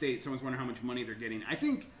Clancy estate. Someone's wondering how much money they're getting. I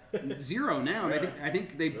think 0 now. Really? I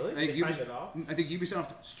think they. Really? I think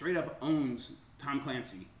Ubisoft straight up owns Tom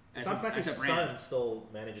Clancy. Tom Clancy's son still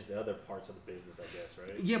manages the other parts of the business, I guess,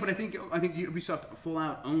 right? Yeah, but I think Ubisoft full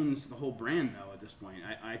out owns the whole brand though at this point.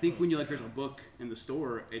 I think when there's a book in the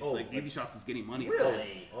store, it's Ubisoft is getting money.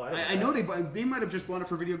 Really? I know they might have just bought it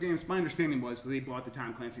for video games. My understanding was they bought the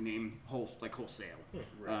Tom Clancy name wholesale.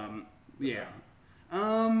 Right.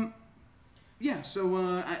 Yeah. So,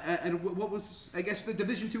 what was? I guess the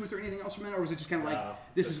Division 2. Was there anything else from that, or was it just kind of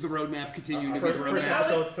like this is the roadmap continuing? First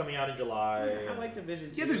episode's coming out in July. I like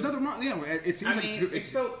Division 2. Yeah, there's another. Yeah, it seems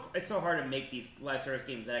it's so hard to make these live service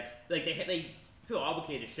games that they feel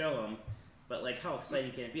obligated to show them, but like how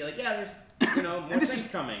exciting can it be? Like there's more things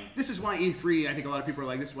coming. This is why E3. I think a lot of people are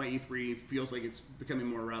like, this is why E3 feels like it's becoming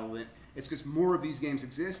more relevant. It's because more of these games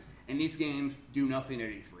exist, and these games do nothing at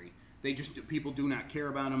E3. People do not care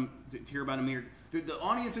about them. To hear about them here, the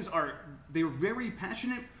audiences they're very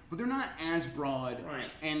passionate, but they're not as broad. Right.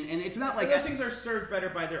 And it's not like those things are served better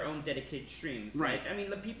by their own dedicated streams. Right. Like, I mean,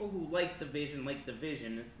 the people who like the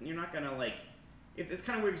Division. You're not gonna like. It's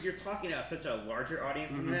kind of weird because you're talking about such a larger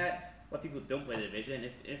audience than that. A lot of people who don't play the Division.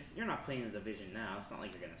 If you're not playing the Division now, it's not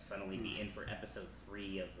like you're gonna suddenly be in for episode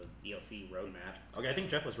 3 of the DLC roadmap. Okay, I think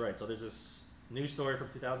Jeff was right. So there's this news story from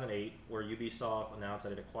 2008 where Ubisoft announced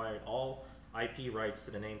that it acquired all IP rights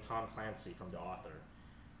to the name Tom Clancy from the author.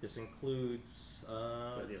 This includes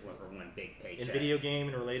so they just went for one big paycheck. in video game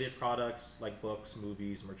and related products like books,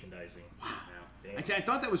 movies, merchandising. Wow. I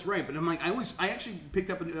thought that was right, but I'm like, I actually picked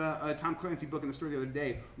up a Tom Clancy book in the store the other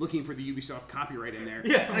day looking for the Ubisoft copyright in there.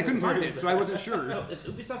 Yeah, and I couldn't find it, so I wasn't sure. So is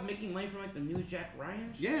Ubisoft making money from like the new Jack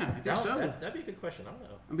Ryan? Yeah, I think so. That'd be a good question. I don't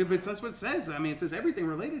know. I mean, but that's what it says. I mean, it says everything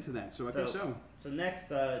related to that, so I think so. So next,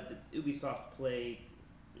 Ubisoft Plus,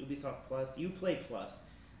 Uplay Plus.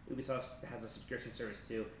 Ubisoft has a subscription service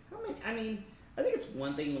too. I think it's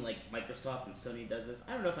one thing when like Microsoft and Sony does this.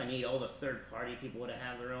 I don't know if I need all the third-party people to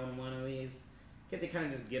have their own one of these. Can't they kind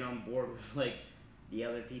of just get on board with like the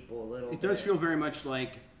other people a little? It does feel very much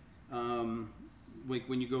like when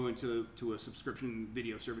you go into a subscription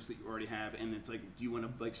video service that you already have, and it's like, do you want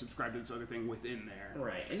to like subscribe to this other thing within there?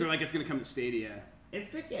 Right. So like it's going to come to Stadia. It's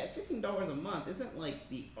 $15 a month. Isn't like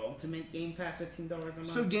the ultimate Game Pass $15 a month?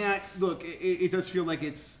 So yeah, look, it does feel like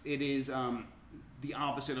it is the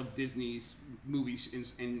opposite of Disney's movies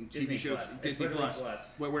and Disney TV shows. Plus. Disney Plus,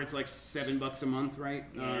 where it's like $7 a month, right?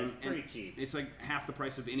 Yeah, it's pretty cheap. It's like half the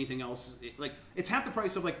price of anything else. It's half the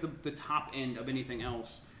price of like the top end of anything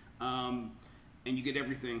else. And you get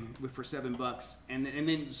everything for $7, and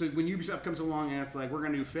then so when Ubisoft comes along and it's like, we're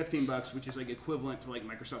gonna do $15, which is like equivalent to like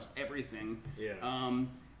Microsoft's everything. Yeah.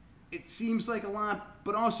 It seems like a lot,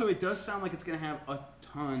 but also it does sound like it's gonna have a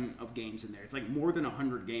ton of games in there. It's like more than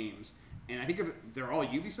 100 games, and I think if they're all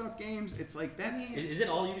Ubisoft games, it's like that's. Is it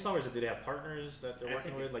all Ubisoft, or do they have partners that they're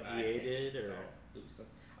working with, like EA did, or?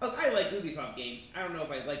 Look, I like Ubisoft games. I don't know if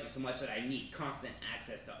I like them so much that I need constant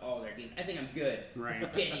access to all their games. I think I'm good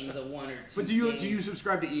getting the one or two. But do you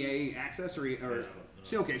subscribe to EA Access or No.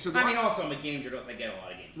 See, okay, so also I'm a game journalist. I get a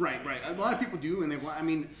lot of games. Right. A lot of people do, and I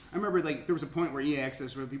remember like there was a point where EA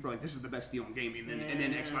Access where people were like, "This is the best deal in gaming," and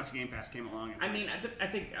then Xbox Game Pass came along. And I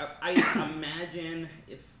think I imagine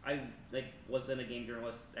if I was in a game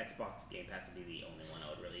journalist, Xbox Game Pass would be the only one I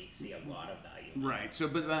would really see a lot of value in. Right. So,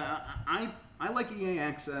 but I like EA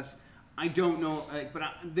Access. I don't know, but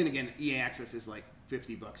then again, EA Access is like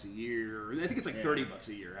 $50 a year. I think it's like $30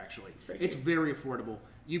 a year actually. It's very affordable.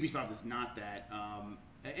 Ubisoft is not that.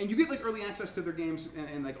 And you get like early access to their games,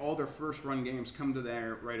 and like all their first run games come to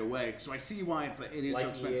there right away. So I see why it is so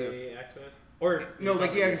expensive. EA Access? Or no,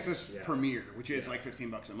 like EA Access Premier, which is like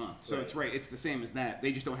 $15 a month. So it's right. It's the same as that.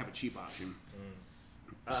 They just don't have a cheap option.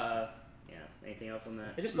 Anything else on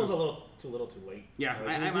that? It just feels a little too late. Yeah,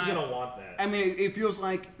 who's gonna want that? I mean, it feels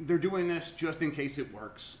like they're doing this just in case it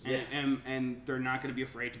works, and they're not going to be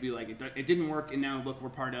afraid to be like, it didn't work, and now look,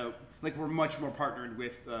 we're much more partnered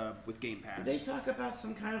with Game Pass. Did they talk about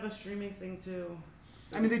some kind of a streaming thing too?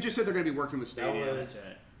 I mean, they just said they're going to be working with Stadia. That was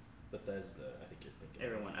Bethesda. I think you're thinking.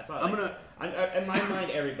 Everyone, I thought. In my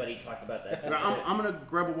mind, everybody talked about that. I'm gonna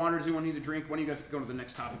grab a water. Does anyone need a drink? Why don't you guys go to the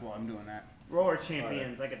next topic while I'm doing that? Roller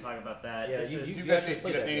Champions, I could talk about that. Yeah, you guys need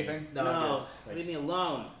anything? No, leave me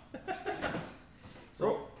alone.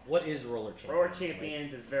 So, what is Roller Champions? Roller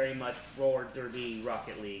Champions is very much roller derby,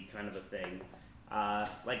 Rocket League kind of a thing. I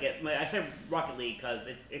said Rocket League because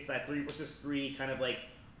it's that 3 versus 3 kind of like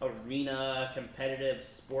arena competitive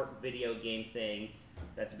sport video game thing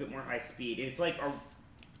that's a bit more high speed. And it's like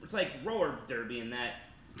roller derby in that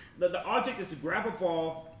the object is to grab a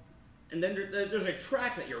ball, and then there's a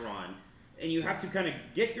track that you're on. And you have to kind of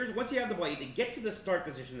get yours. Once you have the ball, you have to get to the start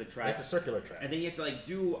position of the track. It's a circular track. And then you have to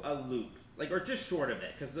do a loop, or just short of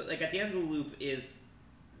it, because at the end of the loop is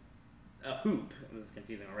a hoop. This is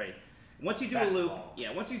confusing already. Once you do Basketball.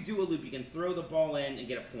 once you do a loop, you can throw the ball in and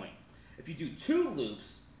get a point. If you do 2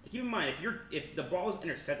 loops, keep in mind if the ball is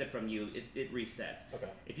intercepted from you, it resets. Okay.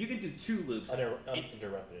 If you can do 2 loops,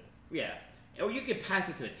 uninterrupted. yeah. Or you can pass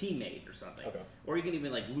it to a teammate or something. Okay. Or you can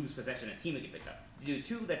even like lose possession and a teammate can pick up. You do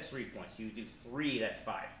 2, that's 3 points. You do 3, that's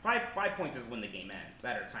 5. 5 points is when the game ends.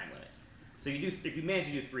 That or time limit. So if you manage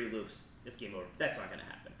to do 3 loops, it's game over. That's not going to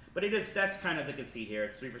happen. But that's kind of the conceit here.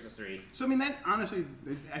 It's 3 versus 3. So I mean, that honestly,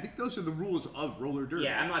 I think those are the rules of roller derby.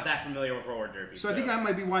 Yeah, I'm not that familiar with roller derby. So I think that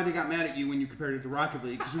might be why they got mad at you when you compared it to Rocket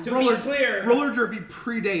League. Because To be clear, roller derby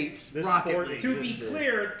predates This Rocket sport League. To be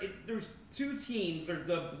clear, there's 2 teams. They're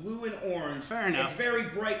the blue and orange. Fair enough. It's very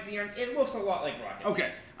bright. It looks a lot like Rocket League.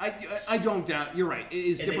 Okay, I don't doubt. You're right. It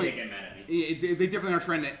is And definitely. they get mad at me. They definitely are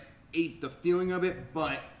trying to ape the feeling of it,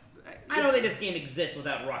 but I don't think this game exists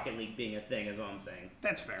without Rocket League being a thing, is all I'm saying.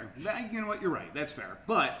 that's fair. You know what? You're right. That's fair.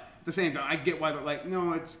 But at the same time, I get why they're like,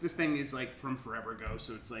 no, this thing is like from forever ago,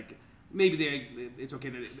 so it's like maybe it's okay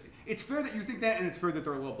that it's fair that you think that, and it's fair that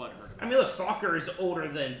they're a little butthurt about it. I mean, look, soccer is older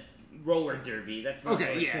than roller derby. That's not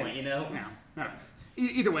Okay, the yeah. point, you know? No.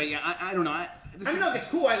 Either way, yeah, I don't know. I mean, look, it's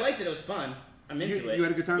cool. I liked it. It was fun. I'm into it. You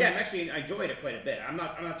had a good time? Yeah, I enjoyed it quite a bit. I'm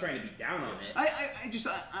not trying to be down on it.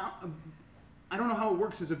 I don't know how it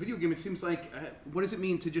works as a video game. It seems like, what does it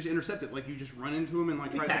mean to just intercept it? Like you just run into them and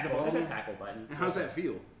like try to hit the ball? There's a tackle button. And how's that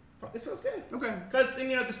feel? It feels good. Okay. Because,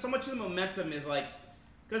 there's so much of the momentum is like,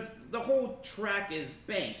 because the whole track is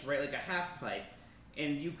banked, right? Like a half pipe.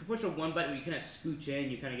 And you can push a 1 button where you kind of scooch in,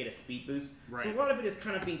 you kind of get a speed boost. Right. So a lot of it is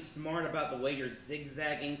kind of being smart about the way you're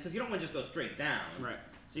zigzagging, because you don't want to just go straight down. Right.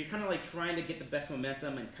 So you're kind of like trying to get the best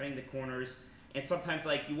momentum and cutting the corners. And sometimes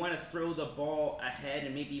like you want to throw the ball ahead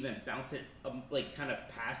and maybe even bounce it like kind of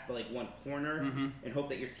past the like one corner and hope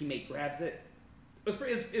that your teammate grabs it.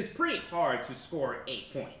 It's pretty hard to score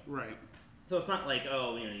 8 points. Right. So it's not like,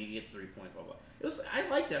 you get 3 points, blah blah. I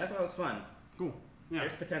liked it. I thought it was fun. Cool. Yeah.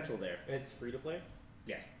 There's potential there. And it's free to play?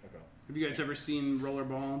 Yes. Okay. Have you guys ever seen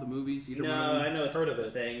Rollerball, the movies? Either one of No, them? I know it's Heard of a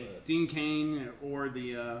it. thing. Dean Cain or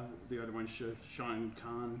the other one, Sean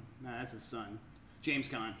Conn. Nah, that's his son. James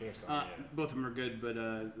Conn. James Conn, yeah. Both of them are good, but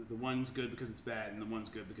the one's good because it's bad, and the one's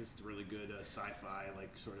good because it's a really good sci-fi, like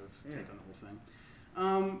sort of take on the whole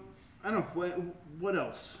thing. I don't know what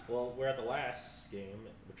else. Well, we're at the last game,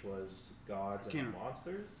 which was Gods and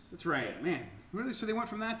Monsters. That's right, man. Really? So they went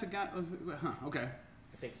from that to God? Okay.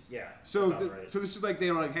 I think, yeah. So, that sounds right. so this is like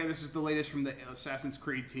they were like, hey, this is the latest from the Assassin's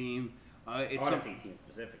Creed team. It's Odyssey team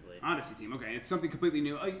specifically. Odyssey team. Okay, it's something completely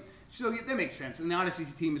new. So yeah, that makes sense. And the Odyssey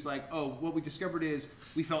team is like, oh, what we discovered is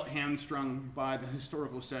we felt hamstrung by the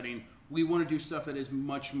historical setting. We want to do stuff that is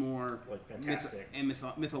much more Like fantastic. and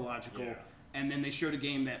mythological. Yeah. And then they showed a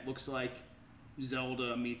game that looks like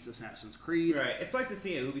Zelda meets Assassin's Creed. Right. It's nice to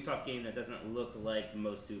see a Ubisoft game that doesn't look like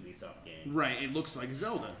most Ubisoft games. Right. It looks like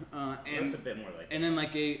Zelda. It looks a bit more like that. And then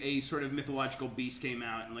like a sort of mythological beast came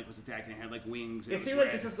out and like was attacking. It had like wings. It seems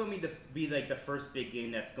like this is going to be like the first big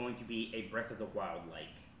game that's going to be a Breath of the Wild like.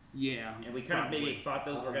 Yeah. And we kind of maybe thought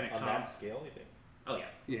those were going to on come. that scale, you think? Oh yeah.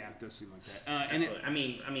 Yeah, it does seem like that. And I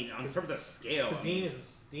mean, in terms of scale.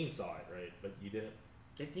 Because Dean saw it, right? But you didn't.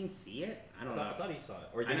 Did Dean see it? I don't know. I thought he saw it.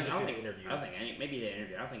 Or did he just do the interview? I don't think maybe the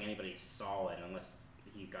interview. I don't think anybody saw it unless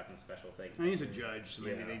he got some special thing. I mean, he's a judge, so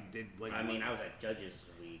maybe Yeah. they did like. I mean, I was at Judges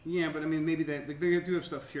Week. Yeah, but I mean, maybe they do have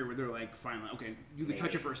stuff here where they're like, finally, okay, you can touch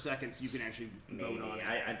Maybe. it for a second, so you can actually Maybe. vote on it.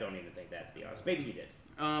 I don't even think that, to be honest. Maybe he did.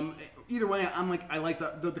 Either way, I like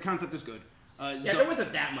the concept is good. Yeah, there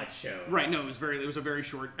wasn't that much show. Right. No, it was a very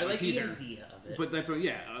short I like teaser. the idea of it. But that's what,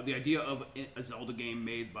 the idea of a Zelda game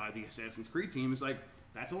made by the Assassin's Creed team is like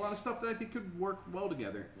that's a lot of stuff that I think could work well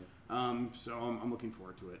together. So I'm looking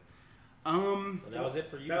forward to it. And that was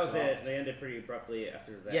it for you. That was it. They ended pretty abruptly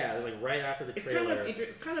after that. Yeah, it was like right after the It's trailer.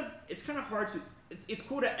 it's kind of hard to. It's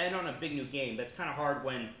cool to end on a big new game, but it's kind of hard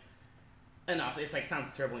when. And obviously, it's like sounds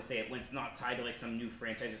terrible when you say it when it's not tied to like some new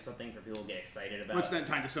franchise or something for people to get excited about. Well, it's not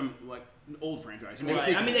tied to some like old franchise.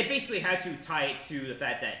 Right. I mean, they basically had to tie it to the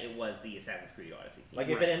fact that it was the Assassin's Creed Odyssey team. Like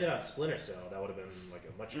if it ended on Splinter Cell, that would have been like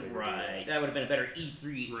a much bigger Right. deal. That would have been a better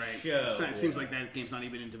E3 show. So it seems like that game's not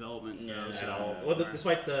even in development. No, At so- all. Well,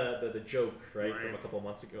 despite the joke, right, Right. from a couple of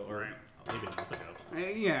months ago, or Right. maybe a month ago.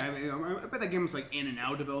 Yeah, I mean, I bet that game was like in and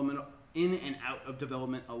out of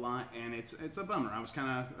development a lot, and it's a bummer.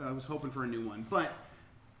 I was hoping for a new one, but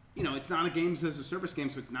you know, it's not a games as a service game,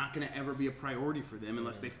 so it's not going to ever be a priority for them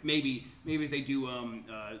unless they maybe if they do Well,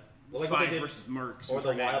 like what Spies they did- versus Mercs Or and the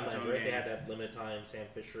turn that into its Wildlands, own right? They game. had that limited time Sam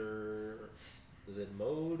Fisher. Was it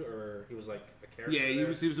mode or he was like a character? Yeah, he there?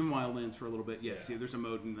 was in Wildlands for a little bit. Yes, Yeah. yeah, there's a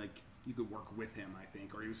mode in like you could work with him, I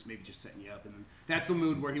think, or he was maybe just setting you up. And then that's the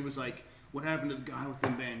mood where he was like, "What happened to the guy with the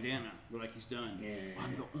bandana?" They're like, "He's done. Yeah.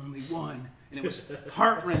 I'm the only one," and it was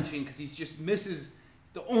heart wrenching because he just misses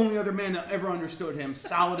the only other man that ever understood him,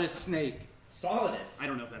 Solidus Snake. Solidus. I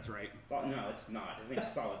don't know if that's right. No, it's not. His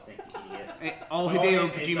name's Solid Snake, you idiot. All Solidus Hideo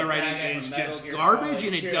is the Kojima bad writing guy is from Metal just Gear garbage, Solid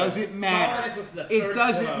and it 2. doesn't matter. Solidus was the It third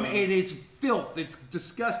doesn't. clone. It is filth. It's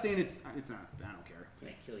disgusting. It's not. I don't care. He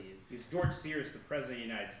might kill you. He's George Sears, the president of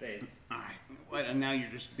the United States. All right. What? And now you're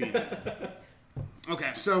just being.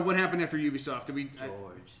 Okay. So what happened after Ubisoft? Did we?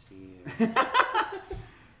 George Sears.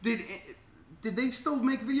 Did they still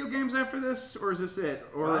make video games after this, or is this it?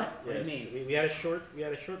 Or What? What do you Yes, mean? we had a short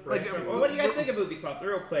break. Like, Well, what do you guys think of Ubisoft?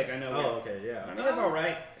 Real quick, I know. Oh, okay, yeah. I mean, it's all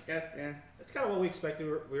right. I guess, yeah. It's kind of what we expected.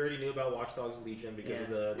 We already knew about Watch Dogs Legion because of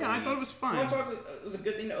the. Yeah, I thought it was fine. Watch Dogs was a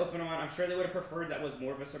good thing to open on. I'm sure they would have preferred that was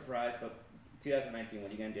more of a surprise, but 2019, what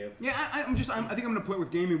are you gonna do? Yeah, I think I'm at a point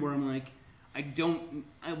with gaming where I'm like, a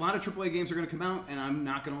lot of AAA games are going to come out, and I'm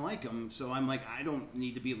not going to like them. So I'm like, I don't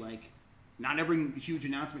need to be like, not every huge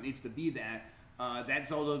announcement needs to be that. That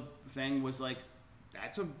Zelda thing was like,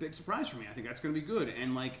 that's a big surprise for me. I think that's going to be good.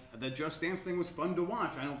 And like, the Just Dance thing was fun to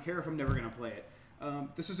watch. I don't care if I'm never going to play it.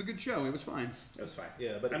 This is a good show. It was fine. It was fine.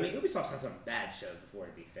 Yeah, but I mean, Ubisoft has some bad shows before,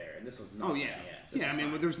 to be fair, and this was not. Oh yeah, This yeah. I was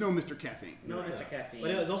mean, fine. there's no Mr. Caffeine. No, Yeah. Mr. Caffeine.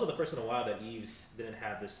 But it was also the first in a while that Eves didn't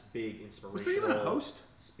have this big inspirational. Was there even a host?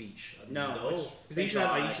 Speech? No, which- because they used to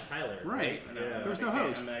have Aisha Tyler. Right. I know, Yeah. I'm There's not a no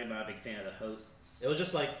big host. I'm not a big fan of the hosts. It was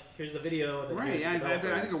just like, here's the video. And then Right. here's Yeah, the I think it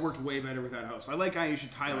developers. worked way better without host. I like Aisha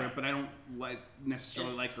Tyler, Right. but I don't necessarily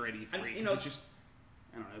And- like her at E3 and, you because know- it's just,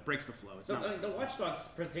 I don't know, it breaks the flow. It's So, not. the Watch Dogs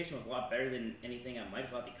presentation was a lot better than anything at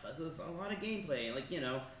Microsoft because it was a lot of gameplay. Like,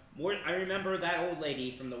 more. I remember that old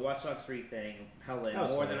lady from the Watch Dogs 3 thing, Helen, That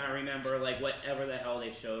was more funny. than I remember like whatever the hell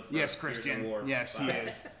they showed. For Yes, Gears of Christian. War Yes, he 5.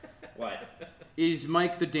 is. What? Is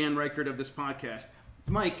Mike the Dan Reichert of this podcast?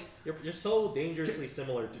 Mike, You're so dangerously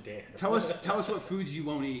similar to Dan. tell us what foods you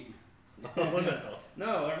won't eat. Oh, no.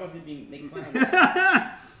 No, everyone's gonna be making fun of me.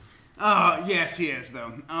 Yes, he is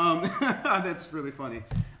though. That's really funny.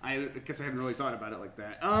 I guess I haven't really thought about it like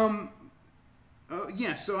that.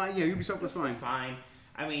 Yeah. So Ubisoft was This was fine. fine.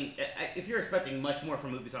 I mean, if you're expecting much more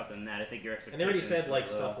from Ubisoft than that, I think your expectations. And they already said like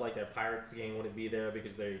are low. stuff like their Pirates game wouldn't be there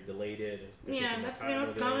because they delayed it. And Yeah, that's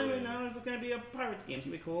it's coming. We know there's going to be a Pirates game. It's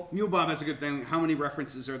going to be cool. Mule Bob, that's a good thing. How many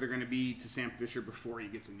references are there going to be to Sam Fisher before he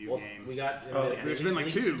gets a new Well, game? we got. There's been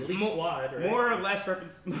like two. Elite Squad, right? More or less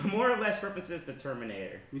references to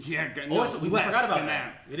Terminator. Yeah, We less forgot about than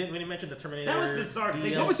that. We didn't mention the Terminator. That was bizarre, 'cause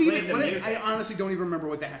they DLC. What was Played even? the What music. I honestly don't even remember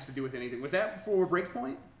what that has to do with anything. Was that for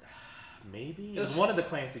Breakpoint? Maybe It was- it was one of the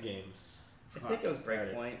Clancy games. I think it was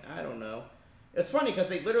Breakpoint. I don't know. It's funny because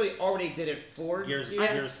they literally already did it for Gears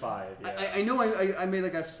 5. Yeah. I know I made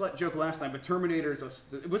like a slut joke last time, but Terminator is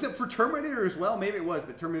was it for Terminator as well? Maybe it was.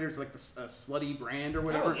 The Terminator's like the slutty brand or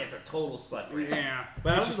whatever. Oh, yeah, it's a total slut. Yeah,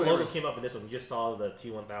 But I It's don't think just the logo whatever. came up in this one. We just saw the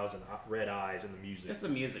T1000 red eyes and the music. Just the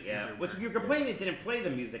music, yeah. Everywhere. Which you're complaining they didn't play the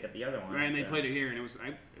music at the other one. Right, and they so. played it here, and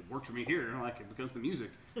it worked for me here. I like it because of the music.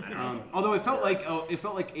 I know. Although it felt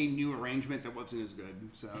like a new arrangement that wasn't as good.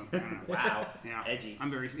 So I don't know. Wow. Yeah, Edgy. I'm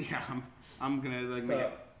gonna like make So-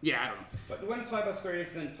 it. Yeah, I don't know. But we want to talk about Square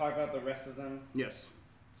Enix and then talk about the rest of them. Yes.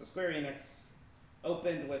 So Square Enix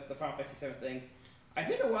opened with the Final Fantasy VII thing. I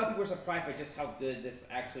think a lot of people were surprised by just how good this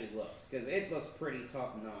actually looks because it looks pretty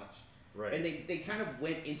top notch. Right. And they kind of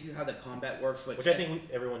went into how the combat works, which I think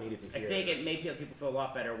everyone needed to I hear. think it made people feel a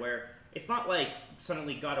lot better. Where it's not like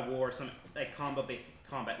suddenly God of War, some like combo based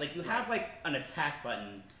combat. Like you have like an attack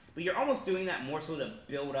button, but you're almost doing that more so to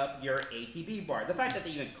build up your ATB bar. The fact that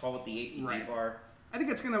they even call it the ATB Right. bar. I think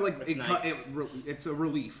it's gonna like That's nice. it's a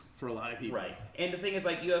relief for a lot of people. Right, and the thing is,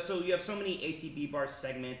 like you have so many ATB bar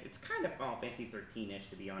segments. It's kind of Final Fantasy 13ish,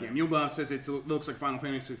 to be Yeah, honest. Mule Bob says it looks like Final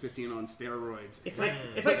Fantasy 15 on steroids. It's like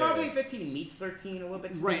Final Fantasy 15 meets 13 a little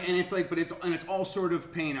bit. Right, and it's like, but it's all sort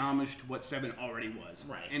of paying homage to what 7 already was.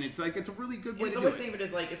 Right. and it's like it's a really good way And to the do only thing it. of it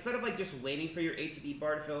is like instead of like just waiting for your ATB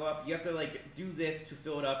bar to fill up, you have to like do this to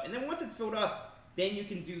fill it up, and then once it's filled up, then you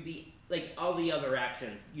can do the like all the other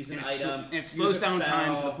actions. Use an And item. it slows use a down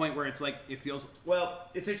time to spell. the point where it's like it feels. Well,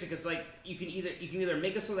 essentially, because like you can either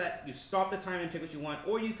make it so that you stop the time and pick what you want,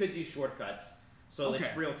 or you could do shortcuts. So Okay.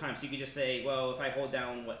 it's real time. So you could just say, well, if I hold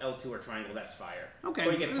down L2 or triangle, that's fire. Okay,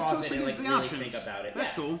 Or you can that's pause also it and like the really options. think about it.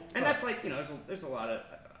 That's Yeah. cool. And that's like there's a lot of.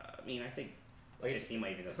 I mean, I think Like, this team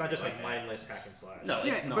might even. It's not just like that. mindless hack and slash. No,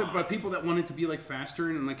 Yeah, it's not. but people that want it to be like faster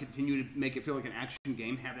and like continue to make it feel like an action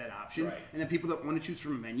game have that option, Right. and then people that want to choose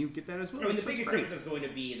from a menu get that as well. I mean, the So it's biggest great. difference is going to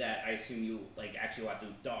be that I assume you like actually will have to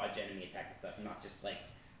dodge enemy attacks and stuff, not just like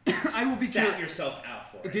I will be stat curious. yourself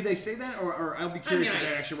out for it. Did they say that, or I'll be curious mean, if I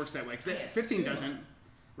that actually works that way? Because I 15 assume. doesn't,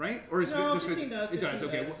 right? Or is No, it, 15 does. It does. 15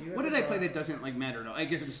 Okay. does. You What have did I to play draw. that doesn't like matter at all? I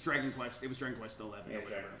guess it was Dragon Quest. It was Dragon Quest 11. Yeah, or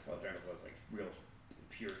whatever. Dragon Quest was like real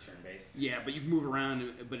pure turn-based. Yeah, but you can move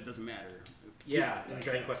around, but it doesn't matter. Yeah,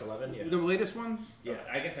 Dragon Quest 11. Yeah. The latest one? Yeah,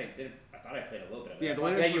 I guess I did. I thought I played a little bit of it. Yeah, the I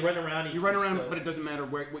thought- latest Yeah, you run around. And You run around, still- but it doesn't matter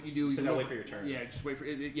what you do. You still You gotta go- wait for your turn. Yeah, just wait for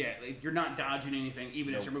it. Yeah, like, you're not dodging anything,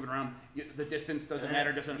 even as Nope. you're moving around. The distance doesn't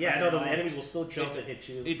matter. Doesn't Yeah, affect no, it the at all. enemies will still jump and hit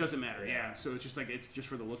you. It doesn't matter. Yeah, so it's just like it's just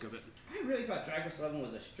for the look of it. I really thought Dragon Quest 11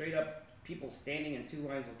 was a straight up people standing in two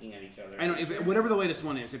lines looking at each other. I don't. If whatever the latest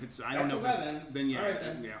one is, if it's I don't That's know. If 11. it's, then yeah, Alright,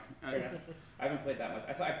 then. yeah. Fair enough. I haven't played that much.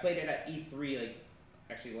 I thought I played it at E3 like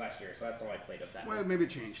actually last year, so that's all I played of that. Well, one. maybe it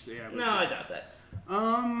changed. Yeah. But, No, I doubt that.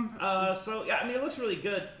 So yeah, I mean it looks really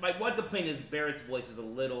good. My one complaint is Barrett's voice is a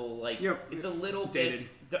little like it's a little dated.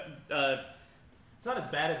 bit. It's not as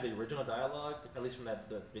bad as the original dialogue, at least from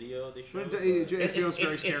the video they showed. But it feels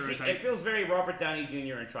very stereotyped. It feels very Robert Downey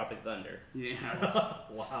Jr. in Tropic Thunder. Yeah.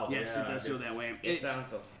 Wow. Yes, yeah, it does feel that way. It sounds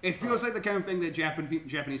so. It feels like the kind of thing that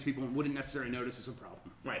Japanese people wouldn't necessarily notice as a problem.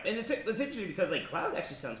 Right, and it's interesting because like Cloud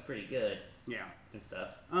actually sounds pretty good Yeah. and stuff.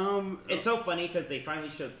 Um. It's so funny because they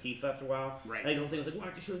finally showed Tifa after a while. Right. Like the whole thing was like, why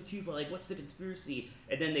aren't they showing Tifa? Like, what's the conspiracy?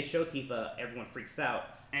 And then they show Tifa, everyone freaks out.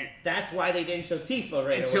 And That's why they didn't show Tifa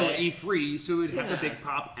right until away. E3, so it'd have the Yeah. big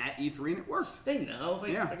pop at E3, and it worked. They know.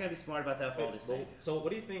 Yeah. They're gonna be smart about that for all these things. So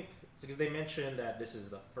what do you think? Because they mentioned that this is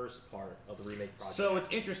the first part of the remake project. So it's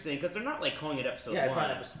interesting because they're not like calling it episode yeah, it's one.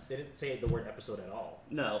 not episode. They didn't say the word episode at all.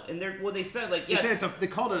 No, and they said like They yeah. said they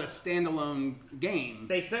called it a standalone game.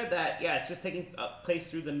 They said that it's just taking place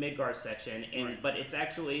through the Midgard section, and Right. but it's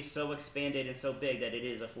actually so expanded and so big that it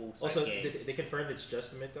is a full size Also, game. they confirmed it's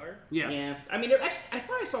just Midgard. Yeah. Yeah, I mean, it actually, I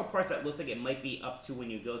thought I saw parts that looked like it might be up to when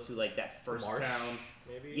you go to like that first Marsh, town.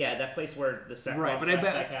 Maybe. Yeah, that place where the Sephiroth Right, but I flashback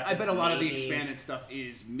bet happens, a lot of the maybe. expanded stuff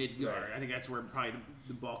is Midgard. Right. I think that's where probably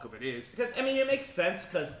the bulk of it is. Because I mean, it makes sense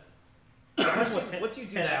because once you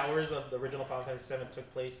do 10 that, hours of the original Final Fantasy VII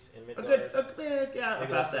took place in a Midgard. bit, yeah, Maybe about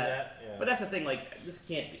less than that. Yeah. But that's the thing, like this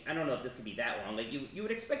can't be. I don't know if this could be that long. Like you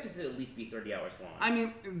would expect it to at least be 30 hours long. I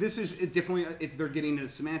mean, this is definitely. They're getting into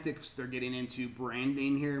semantics. They're getting into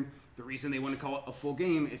branding here. The reason they want to call it a full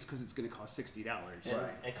game is because it's going to cost $60. And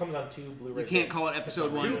it comes on 2 Blu-ray. You can't discs call it for episode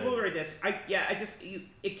some one. Two reason. Blu-ray discs.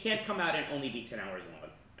 It can't come out and only be 10 hours long.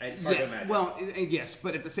 It's hard to imagine. Well, yes,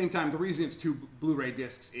 but at the same time, the reason it's 2 Blu-ray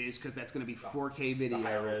discs is because that's going to be 4K video, The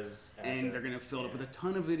high-res and they're going to assets, fill it up yeah. with a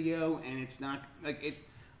ton of video, and it's not like it.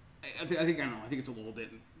 I think I don't know. I think it's a little bit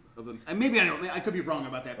of a. And maybe I don't. I could be wrong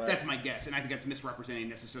about that. But that's my guess, and I think that's misrepresenting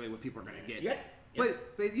necessarily what people are going to get. Yeah. But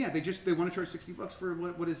yeah, they want to charge $60 for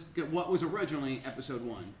what was originally episode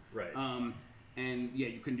 1. Right. And yeah,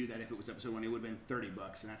 you couldn't do that if it was episode 1. It would have been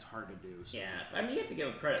 $30, and that's hard to do. So. Yeah, I mean, you have to give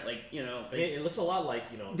them credit. Like, you know, I mean, it looks a lot like,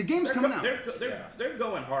 The game's coming out. They're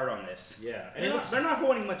going hard on this. Yeah. And they're not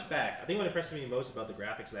holding much back. I think what impressed me most about the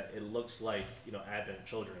graphics is that it looks like, Advent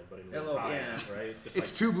Children, but in real Hello, time, yeah. right? Just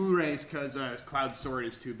It's like, 2 Blu-rays because Cloud's sword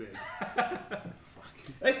is too big.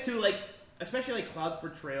 That's too, like, especially like Cloud's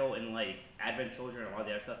portrayal in like Advent Children and all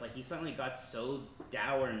the other stuff. Like he suddenly got so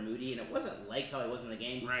dour and moody, and it wasn't like how it was in the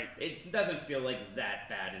game. Right. It doesn't feel like that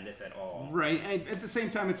bad in this at all. Right, and at the same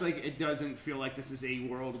time, it's like it doesn't feel like this is a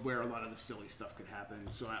world where a lot of the silly stuff could happen.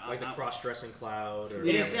 So like the cross-dressing Cloud, or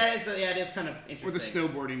It is. It is kind of interesting. or the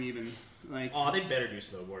snowboarding even. Like, oh, they better do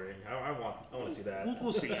snowboarding. I want to see that.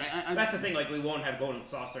 we'll see. That's the thing. Like we won't have golden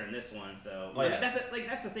saucer in this one, so Oh, yeah.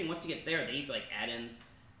 that's the thing. Once you get there, they need to like add in.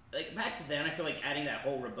 Like back then, I feel like adding that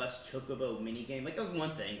whole robust chocobo mini game, like that was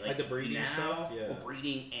one thing. Like the breeding now, stuff? Yeah. well,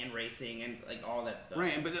 breeding and racing and like all that stuff.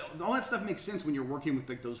 right, but all that stuff makes sense when you're working with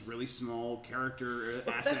like those really small character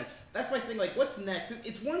But assets. that's my thing. Like, what's next?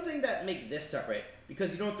 It's one thing that make this separate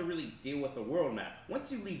because you don't have to really deal with the world map.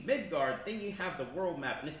 Once you leave Midgard, then you have the world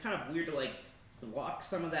map, and it's kind of weird to like block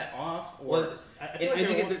some of that off. Or Well, I feel like I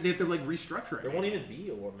think they have to like restructure it. there won't even be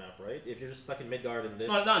a world map, right? If you're just stuck in Midgard in this.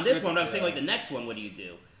 no, not in this That's- one. But I'm saying yeah. like the next one. What do you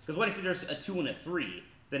do? Because what if there's a 2 and a 3?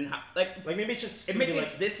 Then how, like maybe it's just maybe like,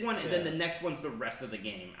 it's this one, and then yeah. the next one's the rest of the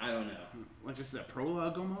game. I don't know. Like this is a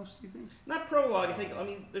prologue almost. You think? Not prologue. I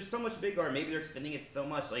mean, there's so much Midgard. Maybe they're extending it so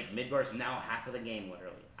much. Like Midgard's now half of the game,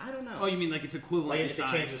 literally. I don't know. Oh, you mean like it's equivalent Like, in if they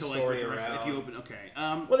change size the to like story with the rest? If you around. open,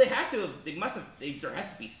 okay. Well, they have to. They must have. There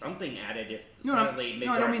has to be something added if suddenly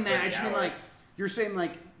no, I don't mean that. I Midgard's just mean 30 like hours. you're saying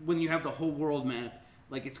like when you have the whole world map.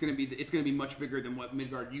 Like it's gonna be much bigger than what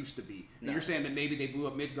Midgard used to be. And No. you're saying that maybe they blew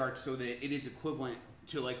up Midgard so that it is equivalent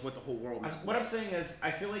to like what the whole world is. What I'm saying is,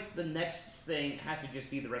 I feel like the next thing has to just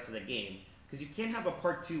be the rest of the game because you can't have a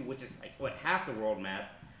part 2, which is like what half the world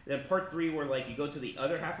map. Then part 3, where like you go to the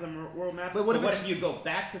other half of the world map. But what if you go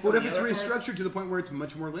back to? What if it's other restructured to the point where it's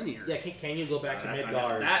much more linear? Yeah, can you go back to that's not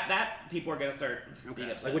Midgard? that people are gonna start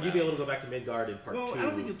being upset. Like, would you be able to go back to Midgard in part 2? Well, I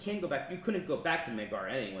don't think you can go back. You couldn't go back to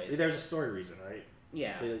Midgard anyways. There's a story reason, right?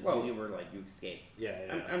 Yeah. You escaped. Yeah.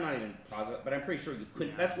 I'm not even positive, but I'm pretty sure you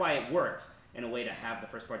couldn't. Yeah. That's why it works in a way to have the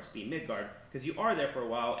first part just be Midgard, because you are there for a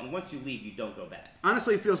while, and once you leave, you don't go back.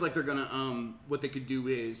 Honestly, it feels like they're gonna what they could do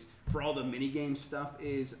is, for all the mini game stuff,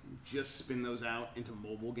 is just spin those out into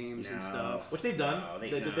mobile games and stuff, which they've done. No,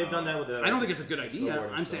 they've done that with the. I don't think it's a good idea.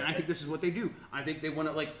 I'm saying I think this is what they do. I think they want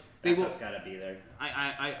to like they will. That's gotta be there.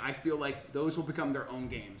 I feel like those will become their own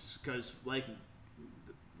games because like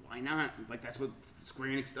why not? Like that's what Square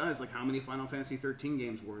Enix does. Like how many Final Fantasy 13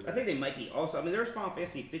 games were there? I think they might be also. I mean, there's Final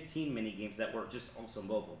Fantasy 15 mini games that were just also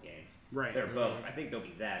mobile games. Right. They're both. I think they'll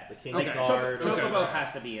be that. The King's Guard. Chocobo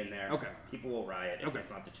has to be in there. Okay. People will riot if it's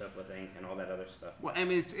not the Chocobo thing and all that other stuff. Well, I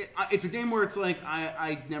mean, it's a game where it's like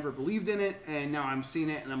I never believed in it, and now I'm seeing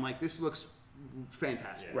it, and I'm like, this looks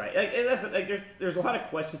fantastic. Yeah. Right. Like there's a lot of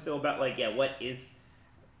questions still about like what is.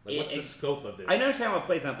 Like, what's the scope of this? I understand how it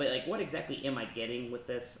plays out, but like, what exactly am I getting with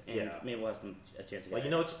this? And maybe we'll have a chance to get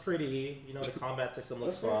it. It's pretty. The combat system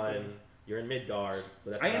looks fun. You're in Midgard,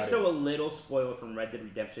 but that's I am still a little spoiled from Red Dead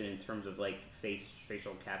Redemption in terms of like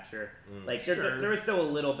facial capture. Like there is still a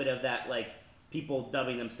little bit of that, like people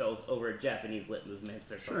dubbing themselves over Japanese lip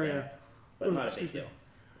movements or something. Sure, yeah. But not a big deal.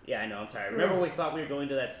 Yeah, I know. I'm tired. Remember we thought we were going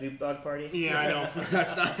to that Snoop Dogg party? Yeah, I know.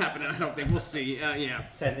 That's not happening. I don't think we'll see. Yeah.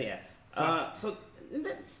 It's 10. Yeah.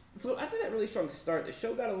 So after that really strong start, the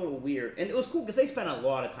show got a little weird, and it was cool because they spent a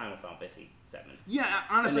lot of time with Final Fantasy VII. Yeah,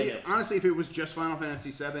 honestly, if it was just Final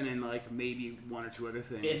Fantasy VII and like maybe one or two other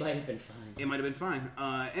things, it might have been fine. It might have been fine.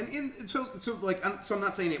 So I'm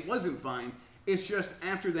not saying it wasn't fine. It's just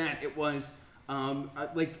after that it was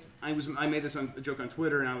I made this a joke on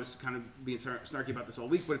Twitter, and I was kind of being snarky about this all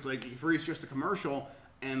week, but it's like E3 is just a commercial.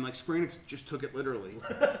 And like Square Enix just took it literally.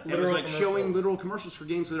 It was like showing literal commercials for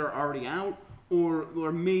games that are already out,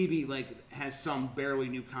 or maybe like has some barely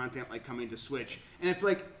new content like coming to Switch. And it's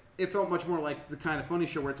like it felt much more like the Kind of Funny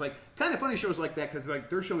show, where it's like Kind of Funny shows like that because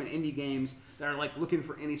like they're showing indie games that are like looking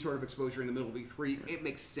for any sort of exposure in the middle of E3. It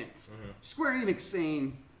makes sense. Square Enix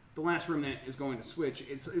saying The Last Remnant is going to Switch.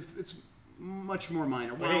 It's much more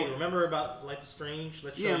minor. Well, hey, remember about Life is Strange?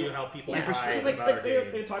 Let's show you how people They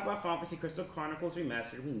talk about Final Fantasy Crystal Chronicles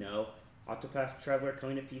Remastered. We know. Octopath Traveler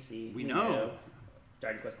coming to PC. We know.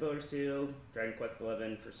 Dragon Quest Builders 2, Dragon Quest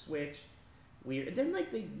 11 for Switch. And then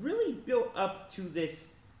like they really built up to this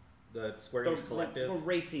the Square Enix Collective, the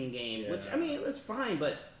racing game, which I mean it's fine,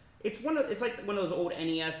 but it's like one of those old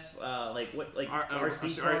NES RC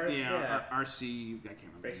cars. RC. I can't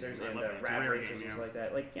remember. Racers and Rad Racers and like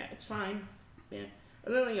that. Like it's fine, man.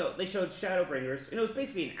 And then they showed Shadowbringers, and it was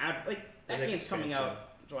basically that game's coming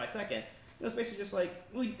out July 2nd. It was basically just like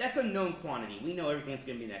that's a known quantity. We know everything's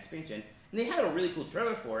going to be an expansion. And they had a really cool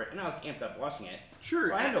trailer for it, and I was amped up watching it. Sure,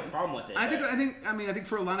 so I had no problem with it. I think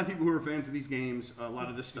for a lot of people who are fans of these games, a lot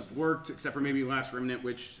of this stuff worked, except for maybe Last Remnant,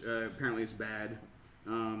 which apparently is bad,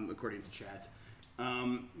 according to chat.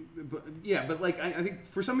 But I think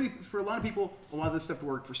for a lot of people, a lot of this stuff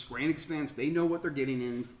worked. For Square Enix fans, they know what they're getting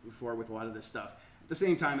in for with a lot of this stuff. At the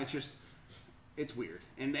same time, it's weird,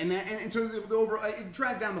 and so it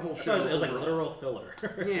dragged down the whole show. It was like literal filler.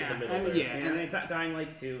 And Dying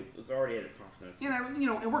Light 2 was already at a conference.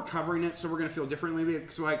 And we're covering it, so we're gonna feel differently.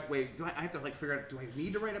 So wait, do I have to figure out? Do I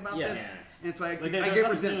need to write about this? And it's like I get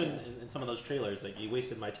resentful in some of those trailers. Like you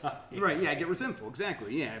wasted my time. Right? Yeah, I get resentful.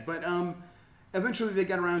 Exactly. Yeah, but eventually they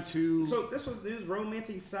got around to. So this was news.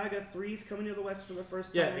 Romancing Saga 3's coming to the West for the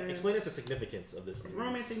first time. Yeah, explain us the significance of this news.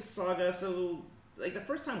 Romancing Saga. So. Like the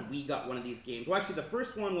first time we got one of these games, well, actually the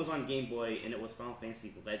first one was on Game Boy, and it was Final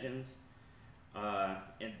Fantasy Legends.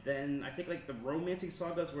 And then I think like the Romancing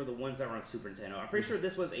Sagas were the ones that were on Super Nintendo. I'm pretty sure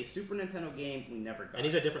this was a Super Nintendo game we never got. And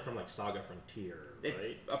these are different from like Saga Frontier, right? It's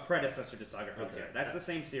a predecessor to Saga Frontier. Okay. That's the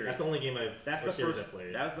same series. That's the only game That's the first. I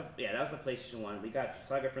played. That was the PlayStation 1. We got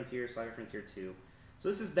Saga Frontier 2. So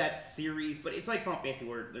this is that series, but it's like Final Fantasy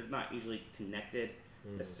where they're not usually connected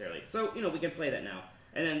necessarily. So we can play that now.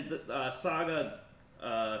 And then the Saga.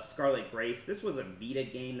 Scarlet Grace. This was a Vita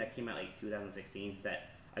game that came out like 2016 that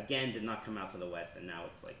again did not come out to the West, and now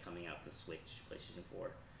it's like coming out to Switch, PlayStation 4.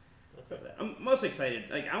 So I'm most excited.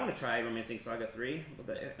 Like I want to try Romancing Saga 3.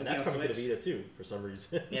 And that's coming to the Vita too for some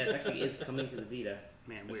reason. Yeah, it actually is coming to the Vita.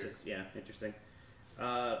 Man, weird. Interesting.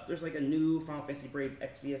 There's like a new Final Fantasy Brave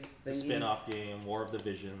Exvius thing. Spin-off game, War of the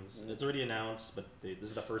Visions. It's already announced, but this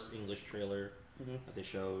is the first English trailer that they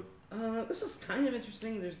showed. This is kind of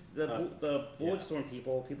interesting. There's the Bulletstorm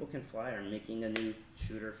people can fly are making a new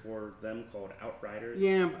shooter for them called Outriders.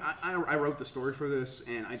 Yeah, I wrote the story for this,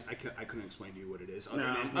 and I couldn't explain to you what it is.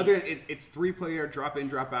 Other than it's 3-player drop in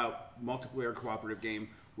drop out multiplayer cooperative game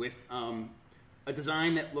with a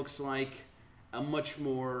design that looks like a much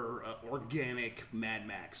more organic Mad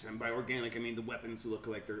Max, and by organic I mean the weapons look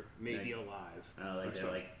like they're maybe alive. They're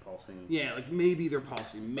like pulsing. Yeah, like maybe they're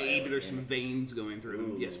pulsing. Maybe there's some veins going through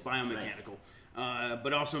them. Yes, biomechanical. Nice.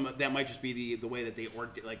 But also that might just be the way that they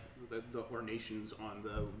the ornations on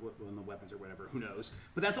the weapons or whatever. Who knows?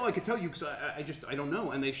 But that's all I could tell you because I don't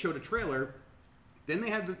know. And they showed a trailer. Then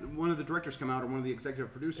they had one of the directors come out, or one of the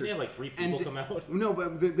executive producers. They had like 3 people come out. No,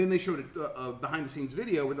 but then they showed a behind-the-scenes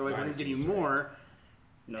video where they're like, "We're going to give you more."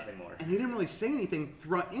 Nothing more. And they didn't really say anything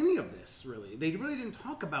throughout any of this. Really, they really didn't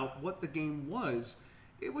talk about what the game was.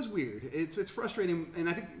 It was weird. It's frustrating, and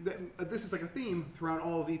I think that this is like a theme throughout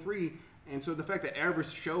all of E3. And so the fact that every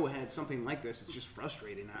show had something like this, it's just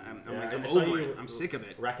frustrating. I'm over it. I'm sick of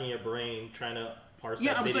it. Racking your brain trying to parse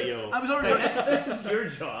that video. I was already. This is your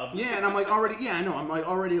job. Yeah, and I'm like already. Yeah, I know. I'm like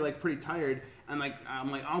already like pretty tired, and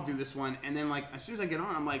I'm like I'll do this one, and then like as soon as I get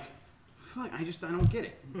on, I'm like, fuck, I don't get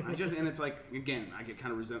it. And it's like again, I get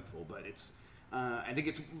kind of resentful, but it's. I think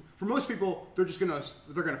it's for most people, they're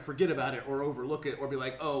gonna forget about it or overlook it or be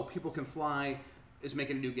like, oh, people can fly is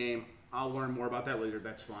making a new game. I'll learn more about that later.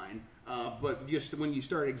 That's fine. But just when you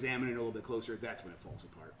start examining it a little bit closer, that's when it falls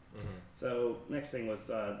apart. Mm-hmm. So next thing was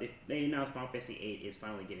they announced Final Fantasy VIII is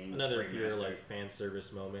finally getting another pure like fan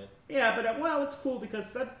service moment. Yeah, but it's cool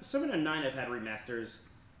because 7 and 9 have had remasters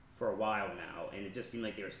for a while now, and it just seemed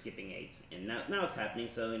like they were skipping 8, and now it's happening.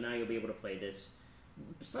 So now you'll be able to play this.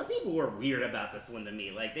 Some people were weird about this one to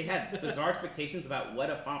me. Like they had bizarre expectations about what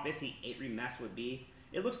a Final Fantasy VIII remaster would be.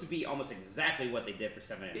 It looks to be almost exactly what they did for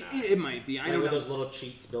 7 and 9. It might be. I don't know. With those little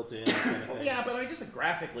cheats built in. Kind of yeah, but just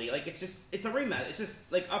graphically, like it's a remaster. It's just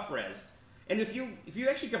like up-resed. And if you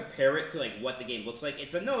actually compare it to like what the game looks like,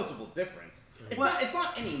 it's a noticeable difference. It's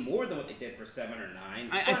not any more than what they did for 7 or 9.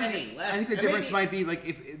 It's not any less. I think the difference might be like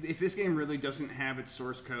if this game really doesn't have its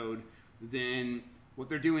source code, then what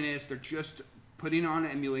they're doing is they're just putting on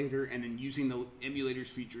an emulator and then using the emulator's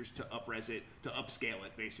features to up-res it, to upscale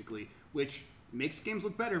it, basically, which makes games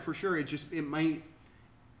look better for sure. It might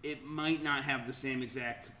not have the same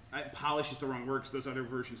exact polish is the wrong word because those other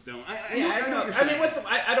versions don't. I know.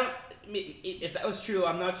 If that was true,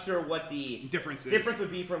 I'm not sure what the difference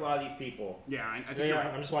would be for a lot of these people. Yeah, I think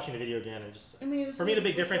I'm just watching the video again and for me the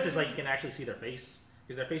big difference is like you can actually see their face.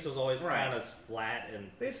 Because their face was always kind of flat and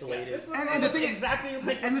pixelated. And the thing exactly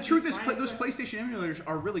like and the truth is, those PlayStation emulators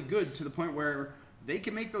are really good to the point where they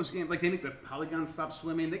can make those games, like they make the polygons stop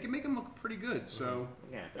swimming, they can make them look pretty good. So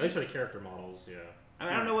at least for the character models, yeah. I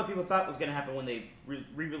mean, I don't know what people thought was going to happen when they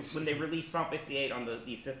released Final Fantasy VIII on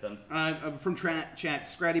these systems. From chat,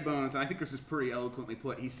 Scratty Bones, and I think this is pretty eloquently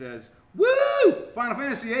put. He says, "Woo! Final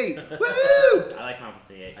Fantasy VIII! Woo!" I like Final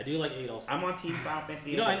Fantasy VIII. I do like 8 also. I'm on Team Final Fantasy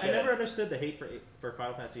VIII. You know, I never understood the hate for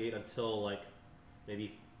Final Fantasy VIII until like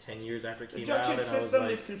maybe 10 years after it came out. The junction system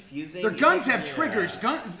is confusing. Their guns have triggers.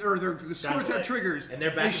 The swords have triggers. And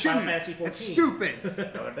they're back in Final Fantasy 14. It's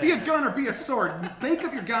stupid. Be a gun or be a sword. Make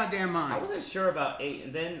up your goddamn mind. I wasn't sure about 8,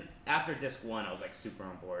 and then after Disc 1, I was like super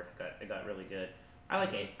on board. It got really good. I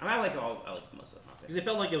like 8. I like most of the content. Because it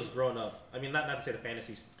felt like it was grown up. I mean, not to say the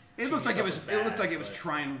fantasies. It looked like it was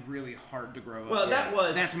trying really hard to grow up.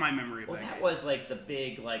 Well, that's my memory. Well, that was like the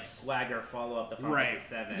big like swagger follow up to Final Fantasy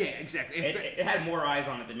 7. Yeah, exactly. It had more eyes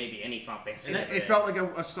on it than maybe any Final Fantasy. It felt like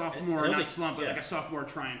a sophomore, not slump, but like a sophomore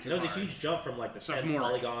trying to. It was a huge jump from like the 10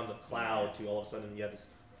 polygons of Cloud to all of a sudden you have this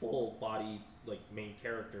full bodied like main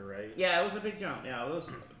character, right? Yeah, it was a big jump. Yeah, it was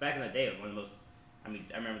back in the day. It was one of the most. I mean,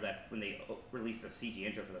 I remember that when they released the CG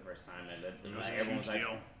intro for the first time, and everyone was like,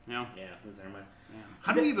 "Yeah, losing their minds." Yeah.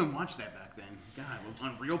 How did we even watch that back then? God,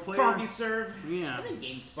 on Real Player? CompuServe. Yeah. I think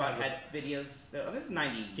GameSpot had videos. This is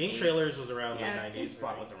 90. Game Trailers was around the 90s.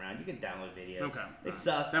 GameSpot was around. You can download videos. Okay. They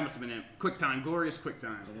suck. That must have been it. QuickTime. Glorious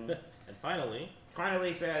QuickTime. And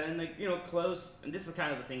finally, so then close. And this is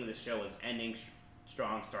kind of the thing with this show is ending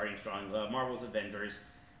strong, starting strong. Marvel's Avengers,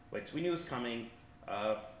 which we knew was coming.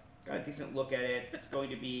 Got a decent look at it. It's going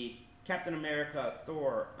to be Captain America,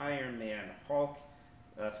 Thor, Iron Man, Hulk,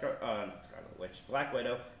 not Scarlet Witch, Black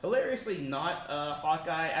Widow. Hilariously, not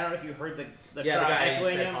Hawkeye. I don't know if you heard the crowd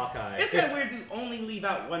echoing him. Hawkeye. It's kind of weird to only leave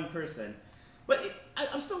out one person. But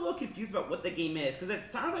I'm still a little confused about what the game is because it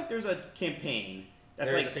sounds like there's a campaign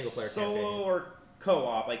that's like a single player solo campaign. or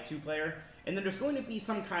co-op, like 2-player. And then there's going to be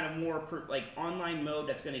some kind of more like online mode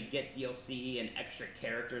that's going to get DLC and extra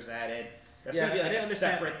characters added. That's Yeah, gonna be I like didn't a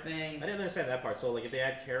understand- separate thing. I didn't understand that part. So like, if they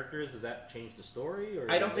add characters, does that change the story? Or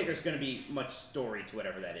I don't think there's going to be much story to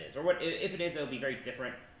whatever that is, or what if it is, it'll be very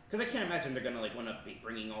different. Because I can't imagine they're going to like want to be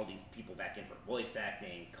bringing all these people back in for voice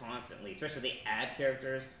acting constantly, especially if they add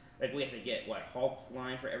characters. Like we have to get Hulk's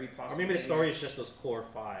line for every possible. Or maybe the thing. story is just those core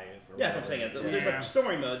 5. Or Yeah, that's what I'm saying. whatever. There's like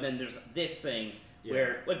story mode, then there's this thing Yeah.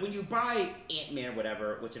 where like when you buy Ant-Man or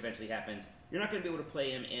whatever, which eventually happens, you're not going to be able to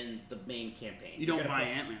play him in the main campaign. You don't buy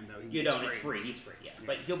Ant-Man though. You don't. It's free. He's free. Yeah,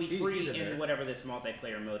 but he'll be free He's in in there. whatever this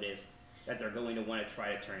multiplayer mode is that they're going to want to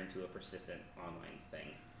try to turn into a persistent online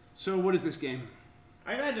thing. So what is this game?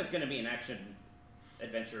 I imagine it's going to be an action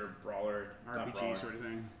adventure brawler, not RPG brawler. sort of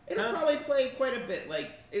thing. It'll probably play quite a bit.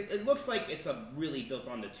 Like it looks like it's a really built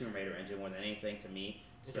on the Tomb Raider engine more than anything to me.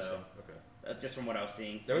 Interesting. So Okay. just from what I was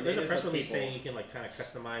seeing, There's a press some release people- saying you can like kind of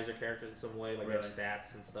customize your characters in some way, like they have Really?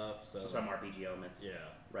 stats and stuff. So some RPG elements. yeah.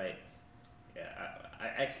 Right. Yeah,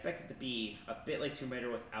 I expect it to be a bit like Tomb Raider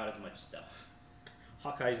without as much stuff.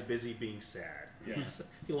 Hawkeye's busy being sad. Yeah.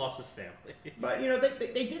 He lost his family. But you know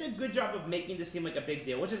they did a good job of making this seem like a big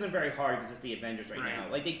deal, which isn't very hard because it's the Avengers right now.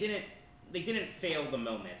 Like they didn't fail the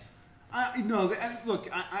moment. No, look,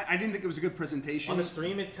 I didn't think it was a good presentation. On the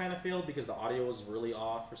stream, it kind of failed because the audio was really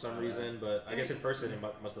off for some reason. But I guess in person, it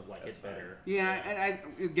must have like hit better. Yeah, and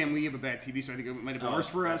again, we have a bad TV, so I think it might have been worse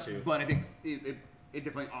for us. But I think it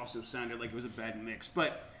definitely also sounded like it was a bad mix.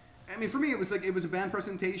 But I mean, for me, it was a bad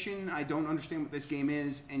presentation. I don't understand what this game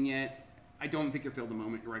is, and yet I don't think it failed the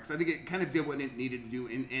moment, right? Because I think it kind of did what it needed to do,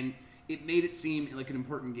 and it made it seem like an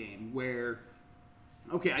important game where,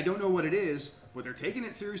 okay, I don't know what it is, but they're taking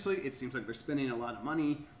it seriously. It seems like they're spending a lot of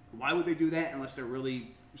money. Why would they do that unless they're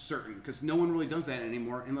really certain? Because no one really does that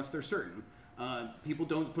anymore unless they're certain. People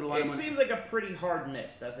don't put a lot of money. It seems like a pretty hard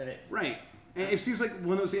miss, doesn't it? Right. And it seems like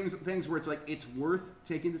one of those things where it's like it's worth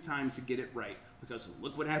taking the time to get it right because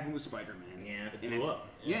look what happened with Spider-Man. Yeah. It blew up.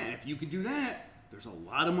 Yeah, if you could do that, there's a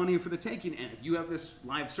lot of money for the taking. And if you have this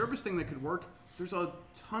live service thing that could work, there's a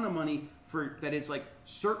ton of money for that is like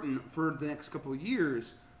certain for the next couple of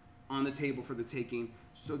years on the table for the taking.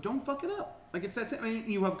 So don't fuck it up. Like it's that. I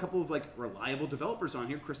mean, you have a couple of like reliable developers on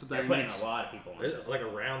here. Crystal They're putting Dynamics. a lot of people on this. Like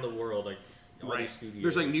around the world, like all these studios.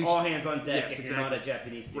 There's like new all hands on deck Yes, if you're not exactly. a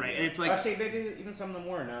Japanese studio. Right, and it's like- actually maybe even some of them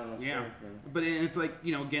were now. I'm not Yeah, sure. but it's like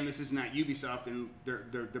again, this is not Ubisoft, and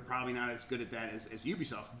they're probably not as good at that as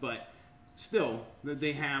Ubisoft. But still,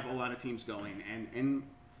 they have a lot of teams going, and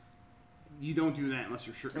you don't do that unless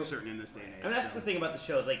you're certain in this day and age. I mean, that's so. the thing about the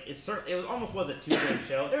show. Is like it almost was a 2-game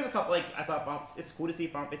show. There was a couple like I thought it's cool to see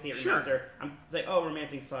Final Fantasy Sure. remaster. It's like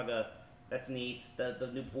Romancing Saga, that's neat. The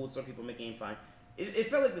new Bulletstorm people make game fine.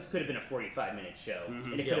 It felt like this could have been a 45-minute show,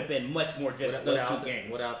 and it could have been much more just those two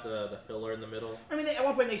games. Without the filler in the middle. I mean, at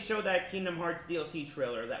one point they showed that Kingdom Hearts DLC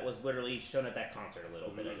trailer that was literally shown at that concert a little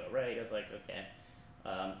bit ago, right? It was like, okay,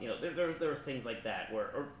 there were things like that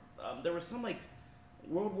where, there was some like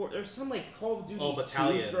there's some like Call of Duty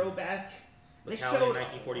 2 throwback. They Battalion showed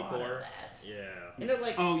 1944. a lot of that. Yeah. You know,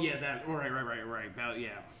 like Oh yeah, that right. About yeah,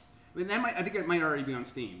 but I think it might already be on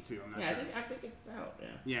Steam too. I'm not sure. I think it's out. Yeah.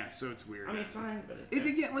 Yeah, so it's weird. I mean, it's fine, but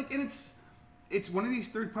It's one of these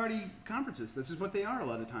third-party conferences. This is what they are a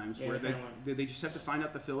lot of times, Yeah, where they they just have to find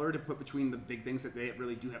out the filler to put between the big things that they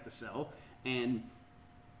really do have to sell, and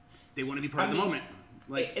they want to be part of the moment.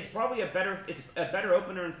 Like it's probably a better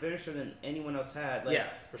opener and finisher than anyone else had. Like, Yeah,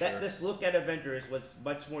 for sure. This look at Avengers was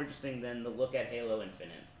much more interesting than the look at Halo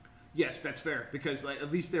Infinite. yes, that's fair because like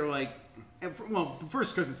at least they're like, well,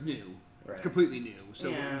 first because it's new, Right. it's completely new, so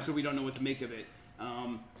Yeah. so we don't know what to make of it.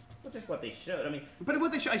 Well, just what they showed. I mean, But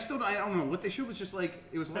what they showed, I don't know. What they showed was just like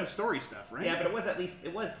it was a lot of story stuff, right? yeah, but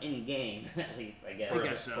it was in game at least, I guess. I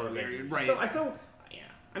guess so. For Yeah, Avengers. right. Yeah.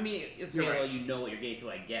 I mean, it's You're Halo, right. you know what you're getting to,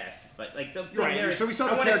 I guess. But like the thing Right, there is, so we saw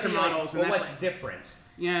the I wanna character see, like, models, and well, that's what's like- different.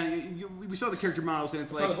 Yeah, we saw the character models, and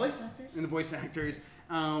it's So like the voice actors. and the voice actors,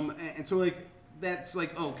 and so like that's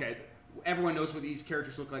like okay, everyone knows what these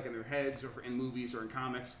characters look like in their heads, or in movies, or in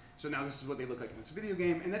comics. So now this is what they look like in this video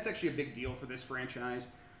game, and that's actually a big deal for this franchise.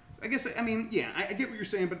 I guess I mean yeah, I get what you're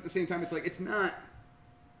saying, but at the same time, it's like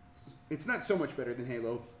it's not so much better than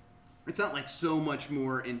Halo. It's not like so much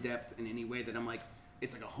more in depth in any way that I'm like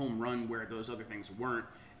it's like a home run where those other things weren't.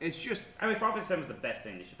 It's just I mean, Final Fantasy 7 is the best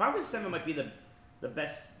thing. Final Fantasy 7 might be the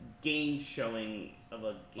best game showing of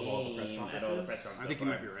a game all the press at all the conferences? press conferences. I think so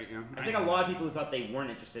you far. might be right. Yeah, I think a lot of people who thought they weren't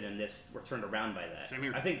interested in this were turned around by that. Same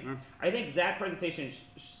here. I Yeah. think that presentation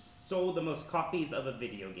sold the most copies of a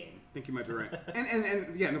video game. I think you might be right.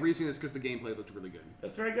 and yeah, and the reason is because the gameplay looked really good.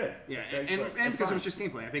 It's very good. Yeah, Very and slick. because it fun. was just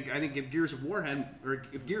gameplay. I think if Gears of War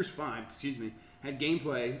if Gears 5, excuse me, had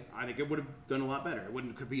gameplay, I think it would have done a lot better. It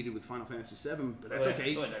wouldn't have competed with Final Fantasy VII, but that's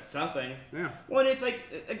okay. But that's something. Yeah. Well, and it's like,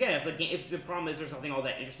 again, if the problem is there's nothing all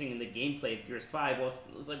that interesting in the gameplay of Gears 5, well,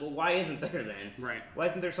 it's like, well, why isn't there then? Right. Why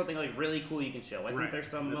isn't there something like really cool you can show? Why isn't there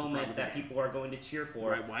some That's moment that people are going to cheer for?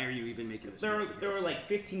 Right. Why are you even making this? There were like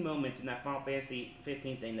 15 moments in that Final Fantasy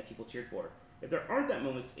 15 thing that people cheered for. If there aren't that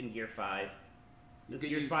moments in Gear 5, is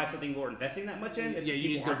Gears 5 something we're investing that much in? Yeah, you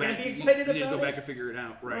need to go back. You need to go back and figure it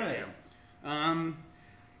out. Right.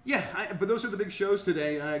 Yeah. But those are the big shows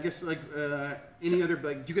today. I guess like any other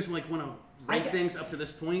like. Do you guys like want to rank things up to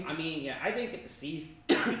this point? I mean, yeah, I didn't get to see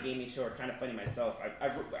PC gaming show are kind of funny myself.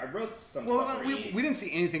 I wrote some stuff. Well, we didn't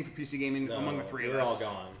see anything for PC gaming among the three of us. We were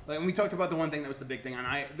all gone. Like when we talked about the one thing that was the big thing,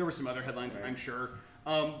 and there were some other headlines, I'm sure.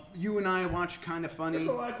 You and I watched Kind of Funny. There's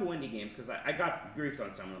a lot of cool indie games because I got briefed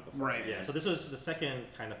on some of them before. Right. Yeah. So this was the second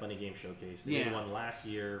Kind of Funny game showcase. They did one last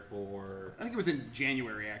year for. I think it was in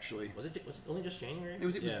January actually. Was it only just January? It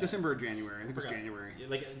was December or January. I think it was January.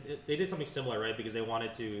 Like they did something similar, right? Because they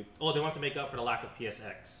wanted to. Oh, they wanted to make up for the lack of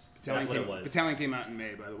PSX. That's what it was. Battalion came out in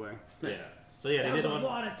May, by the way. Yeah. So yeah, that was a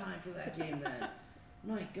lot of time for that game then.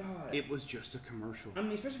 My God. It was just a commercial. I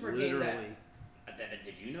mean, especially for a game that.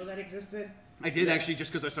 Did you know that existed? I did actually,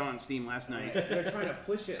 just because I saw it on Steam last night. They're trying to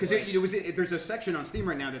push it. Because there's a section on Steam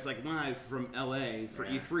right now that's like live from LA for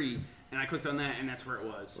E3, and I clicked on that, and that's where it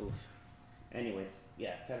was. Oof. Anyways,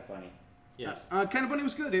 yeah, Kind of Funny. Yes. Kind of Funny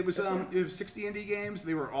was good. It was 60 indie games.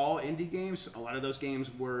 They were all indie games. A lot of those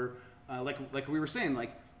games were like we were saying,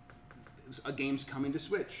 like a game's coming to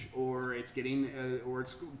Switch, or it's getting a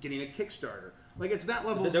Kickstarter. Like it's that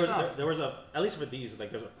level of stuff. There was at least for these,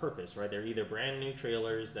 like there's a purpose, right? They're either brand new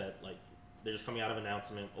trailers that like they're just coming out of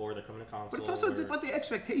announcement, or they're coming to console. But it's also about the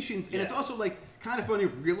expectations, and it's also like Kind of Funny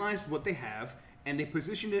realized what they have, and they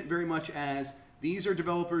positioned it very much as these are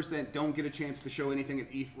developers that don't get a chance to show anything at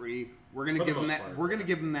E3. We're going to give them that. We're going to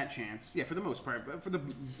give them that chance. Yeah, for the most part, but for the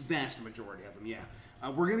vast majority of them, yeah,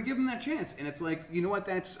 we're going to give them that chance. And it's like, you know what?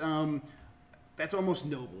 That's almost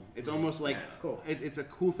noble. It's almost like it's cool. It's a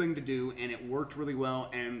cool thing to do, and it worked really well.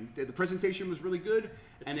 And the presentation was really good.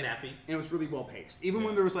 It's snappy. And it was really well paced. Even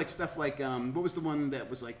when there was like stuff like what was the one that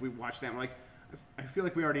was like we watched that and we're like, I feel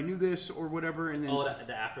like we already knew this or whatever. And then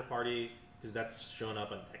the after party. Because that's showing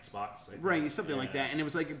up on Xbox. Right, something like that. And it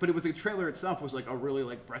was like, but it was the trailer itself was like a really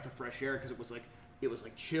like breath of fresh air because it was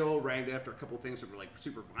like chill right after a couple of things that were like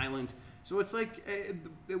super violent. So it's like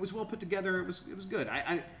it was well put together. It was good.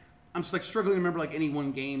 I'm just like struggling to remember like any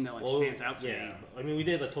one game that like stands out to me. I mean, we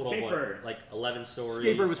did a total of like 11 stories.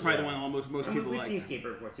 Skatebird was probably the one most people liked. We've seen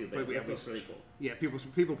Skatebird before too, but it was really cool. Yeah,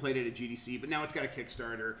 people played it at GDC, but now it's got a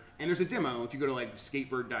Kickstarter and there's a demo if you go to like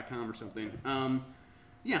skatebird.com or something.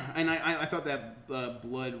 Yeah, and I thought that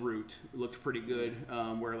blood route looked pretty good,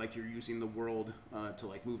 where like you're using the world to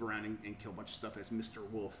like move around and kill a bunch of stuff as Mr.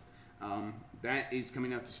 Wolf. That is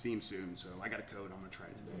coming out to Steam soon, so I got a code. I'm gonna try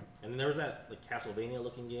it today. And then there was that like Castlevania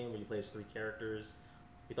looking game where you play as 3 characters.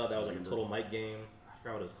 We thought that was like a Total Mic game. I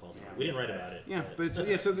forgot what it was called. Yeah, we didn't write about it. Yeah, but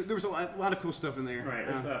it's so there was a lot of cool stuff in there. Right,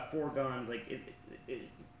 there's 4 guns. Like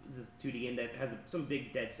this is a 2D game that has some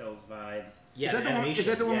big Dead Cells vibes. Yeah, is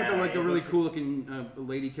that the one with the really cool looking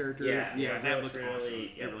lady character? Yeah, that looked awesome.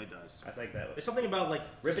 It really does. I like that. There's something about like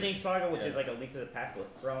Riveting Saga, which is like a Link to the Past with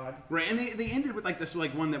Frog. Right, and they ended with like this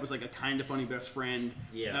like one that was like a Kind of Funny best friend.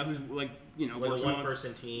 Yeah, who's like like a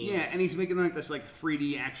one-person team. Yeah, and he's making like this like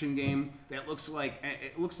 3D action game that looks like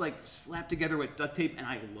slapped together with duct tape, and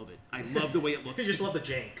I love it. I love the way it looks. You just love the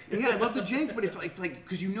jank. Yeah, I love the jank, but it's like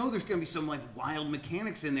because there's gonna be some like wild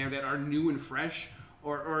mechanics in there that are new and fresh.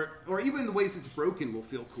 Or even the ways it's broken will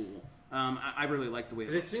feel cool. I really like the way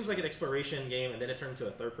it seems like an exploration game, and then it turned into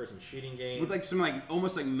a third-person shooting game with like some like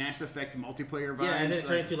almost like Mass Effect multiplayer vibes. Yeah, and then it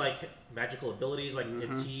turned into like magical abilities, like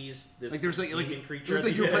it teased this like there's like creature. It was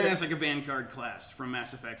like you were playing as like a Vanguard class from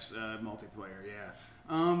Mass Effect's multiplayer. Yeah.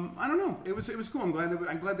 I don't know. It was cool. I'm glad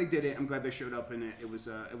they did it. I'm glad they showed up in it. It was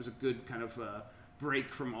a good kind of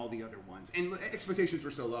break from all the other ones. And expectations were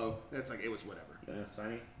so low that it's like it was whatever. You know what's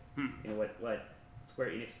funny? You know what?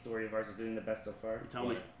 Square Enix story of ours is doing the best so far. Tell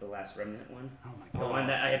me. The Last Remnant one. Oh my god. The one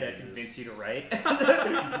that I had to convince you to write.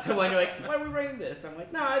 The one you're like, why are we writing this? I'm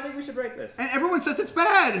like, no, I think we should write this. And everyone says it's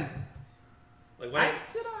bad. Like I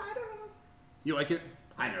don't know. You like it?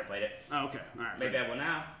 I never played it. Oh, okay. All right. Maybe I will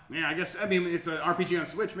now. Yeah, I guess. I mean, it's an RPG on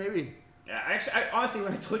Switch, maybe. Yeah, I honestly,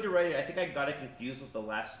 when I told you to write it, I think I got it confused with the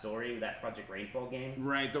last story, that Project Rainfall game.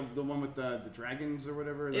 Right, the one with the dragons or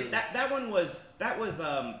whatever. That was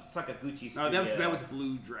Sakaguchi Studio. Oh, that was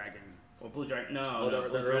Blue Dragon. Well, Blue Dragon. No, the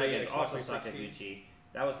Blue early Dragon is Xbox also 360. Sakaguchi.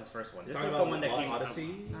 That was his first one. This Talking is the about one that Lost came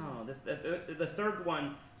Odyssey? No, the third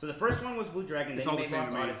one. So the first one was Blue Dragon. It's Then all he the made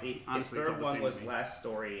same Lost to me. Odyssey. Honestly, His it's all third the one same was to me. Last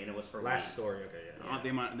Story, and it was for Last Wii. Story, okay, yeah.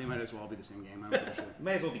 They might as well be the same game. I don't give a shit. You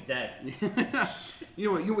may as well be dead. You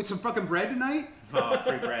know what? You want some fucking bread tonight? Oh,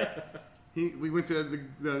 free bread. We went to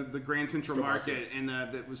the Grand Central Market and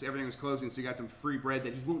everything was closing, so he got some free bread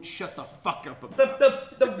that he won't shut the fuck up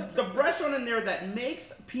about. The restaurant in there that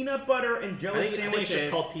makes peanut butter and jelly I think it's sandwiches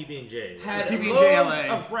just called PB&J. had PB&J loaves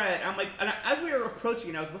LA. of bread. I'm like, and as we were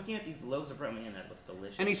approaching, I was looking at these loaves of bread. Man, that looks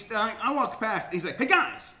delicious. And I walked past. And he's like, "Hey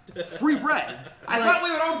guys, free bread." I thought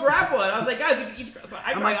we would all grab one. I was like, guys, we can each. So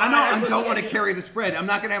I'm like, I know I don't want to carry this bread. I'm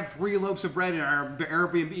not gonna have 3 loaves of bread in our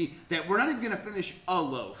Airbnb that we're not even gonna finish a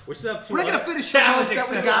loaf. We still have 2 We're not gonna other- finish the loaf that we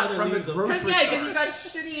except got other from the leaves of- grocery Because store. you got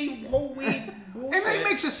shitty whole wheat bullshit. And then he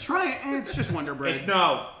makes us try it, and it's just Wonder Bread.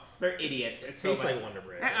 No, they're idiots. It's so Tastes much. like Wonder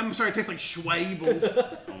Bread. I'm sorry, it tastes like Schwabels.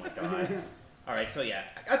 Oh my god. All right, so yeah,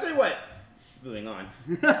 I'll tell you what. Moving on.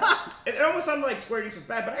 It almost sounded like Square Enix was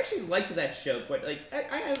bad, but I actually liked that show quite. Like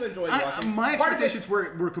I have enjoyed watching. My Part of it- expectations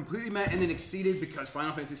were completely met and then exceeded because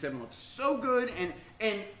Final Fantasy VII looked so good,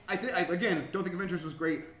 and I again don't think Avengers was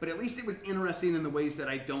great, but at least it was interesting in the ways that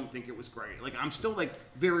I don't think it was great. Like I'm still like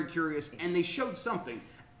very curious, and they showed something.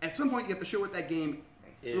 At some point, you have to show what that game.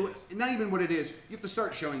 Not even what it is. You have to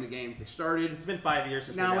start showing the game. They started. It's been 5 years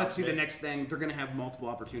since Now the let's see the announcement. next thing. They're going to have multiple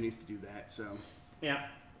opportunities to do that. So Yeah.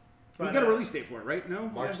 we But, got a release date for it, right? No,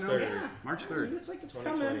 March You guys know? 3rd. Yeah. March I mean, 3rd. it's like it's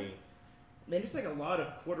 2020. coming. Man, it's like a lot of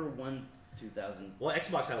Q1 2000. Well,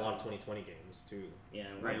 Xbox had a lot of 2020 games too. Yeah,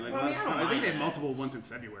 Right. Like, well, I mean, I don't mind think they had that. multiple ones in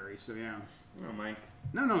February. So yeah. I don't mind.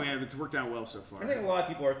 No, yeah, it's worked out well so far. I think a lot of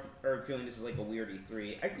people are feeling this is like a weird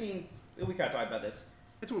E3. I mean, we kind of talked about this.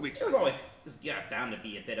 It's what we It expect. was always bound to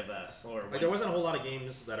be a bit of a slower one. Like there wasn't a whole lot of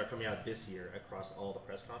games that are coming out this year across all the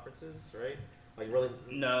press conferences, right? Like really,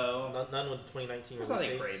 No. none with 2019 It's release nothing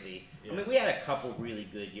dates. crazy. Yeah. I mean, we had a couple really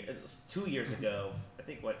good years. 2 years ago, I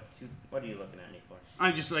think. What are you looking at me for?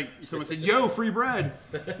 I'm just like someone said, "Yo, free bread."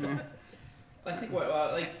 I think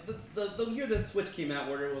like the year the Switch came out,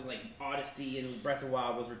 where it was like Odyssey and Breath of the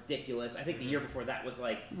Wild was ridiculous. I think the year before that was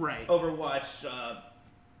like Right. Overwatch,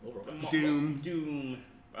 Overwatch. Doom.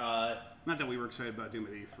 uh, Not that we were excited about Doom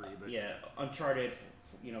at E3, but yeah, Uncharted,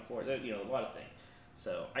 for a lot of things.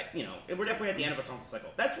 So we're definitely at the end of a console cycle.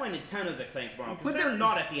 That's why Nintendo's exciting tomorrow, because But they're they're-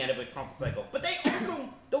 not at the end of a console cycle. But they also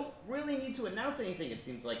don't really need to announce anything. It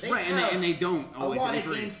seems like they right, have and they don't a always lot at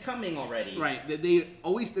of E3. games coming already. Right,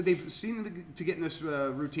 they've seen to get in this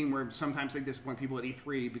routine where sometimes they disappoint people at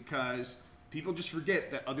E3 because people just forget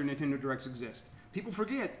that other Nintendo Directs exist. People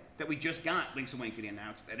forget that we just got Link's Awakening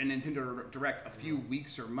announced at a Nintendo Direct a few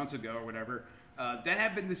weeks or months ago or whatever. That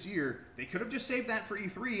happened this year. They could have just saved that for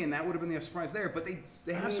E3, and that would have been the surprise there. But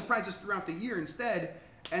they have surprises throughout the year instead,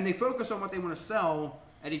 and they focus on what they want to sell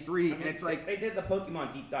at E3. And it's like they did the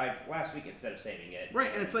Pokemon deep dive last week instead of saving it.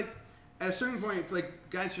 right, and it's like at a certain point, it's like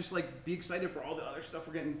guys just like be excited for all the other stuff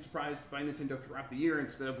we're getting surprised by Nintendo throughout the year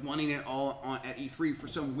instead of wanting it all on at E3 for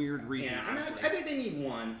some weird reason. Yeah, I think they need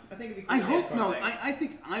one. I think it'd be cool I to hope get no. something. I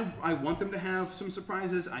think I want them to have some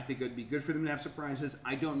surprises. I think it'd be good for them to have surprises.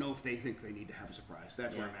 I don't know if they think they need to have a surprise.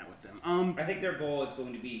 That's where I'm at with them. I think their goal is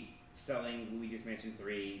going to be selling Luigi's Mansion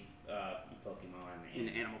 3, Pokemon, and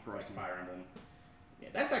Animal Crossing. Fire Emblem. Yeah,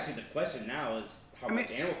 that's actually the question now: is how much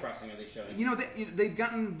Animal Crossing are they showing? You know, they've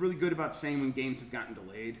gotten really good about saying when games have gotten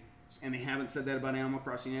delayed, and they haven't said that about Animal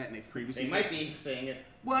Crossing yet. And they've previously they said, might be saying it.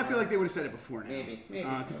 well, I feel like they would have said it before now. Maybe,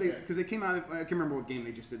 because okay. they came out. I can't remember what game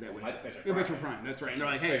they just did that with. Metro Prime. That's right. And they're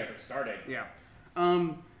like, hey, started. yeah.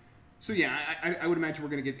 So yeah, I would imagine we're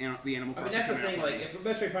gonna get the Animal I mean, Crossing. that's the coming thing. out Like, if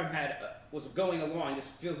Metroid Prime was going along, this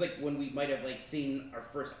feels like when we might have like seen our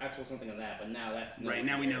first actual something of that. But now that's right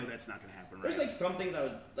now we know that's not gonna happen. Right? There's like some things I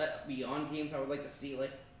would beyond games I would like to see, like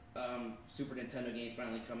Super Nintendo games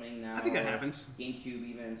finally coming now. I think that happens. GameCube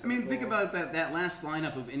even. I mean, think about that last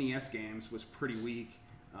lineup of NES games was pretty weak.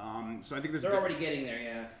 So I think they're already getting there.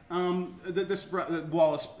 Yeah.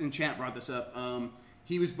 Wallace in chat brought this up.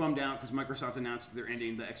 He was bummed out because Microsoft announced they're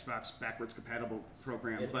ending the Xbox backwards compatible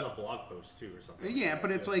program. In but a blog post too, or something. Yeah,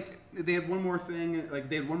 but it's like they had one more thing. Like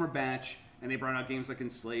they had one more batch, and they brought out games like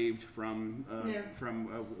Enslaved from again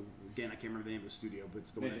I can't remember the name of the studio, but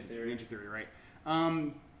it's the Ninja Theory. Ninja Theory, right?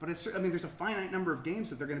 But there's a finite number of games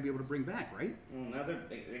that they're going to be able to bring back, right? Well, now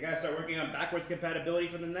they gotta start working on backwards compatibility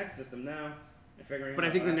for the next system now. But I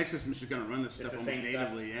think the next system is just going to run this stuff the almost same stuff.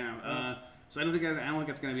 natively. Yeah. So I don't think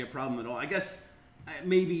that's going to be a problem at all. I guess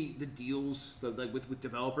maybe the deals with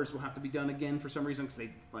developers will have to be done again for some reason because they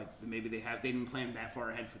didn't plan that far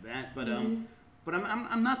ahead for that. But but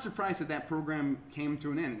I'm not surprised that program came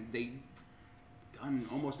to an end. They done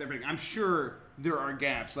almost everything. I'm sure there are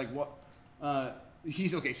gaps. Like what?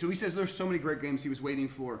 He's okay. So he says there's so many great games he was waiting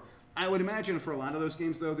for. I would imagine for a lot of those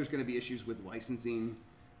games, though, there's going to be issues with licensing,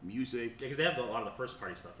 music. Yeah, because they have a lot of the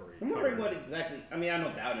first-party stuff already. I'm wondering what exactly. I mean, I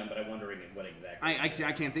don't doubt him, but I'm wondering what exactly.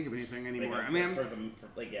 I can't think of anything anymore. Like, I mean,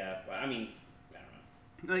 yeah. I mean, I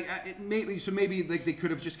don't know. Like maybe like they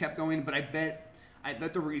could have just kept going, but I bet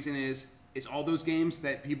the reason is it's all those games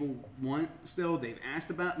that people want still. They've asked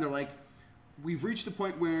about, and they're like, we've reached the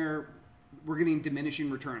point where we're getting diminishing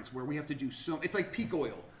returns, where we have to do so. It's like peak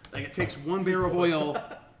oil. Like it takes one barrel of oil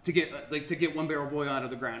to get 1 barrel of oil out of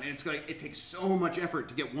the ground, and it's like it takes so much effort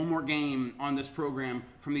to get one more game on this program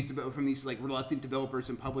from these like reluctant developers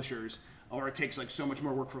and publishers, or it takes like so much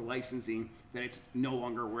more work for licensing that it's no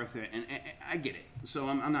longer worth it. And I get it, so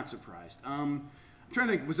I'm not surprised. I'm trying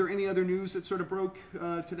to think. Was there any other news that sort of broke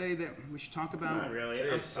today that we should talk about? Not really.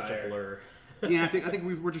 It is such a blur. Yeah, I think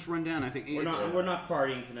we're just run down. I think we're not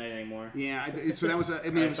partying tonight anymore. Yeah, so that was.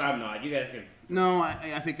 I'm not. You guys can. No,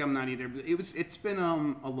 I think I'm not either. It's been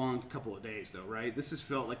a long couple of days though, right? This has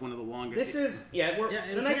felt like one of the longest. This is and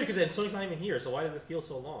it's weird because Sony's not even here. So why does it feel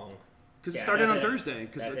so long? Because it started on Thursday.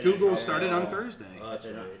 Because Google started on Thursday. Oh, that's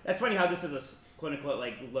right. That's funny how this is a quote unquote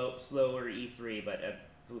like slower E3, but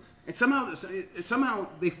oof. And somehow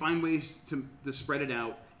they find ways to spread it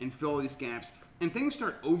out and fill these gaps. And things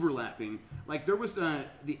start overlapping. Like there was the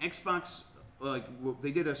Xbox,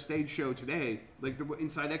 they did a stage show today, like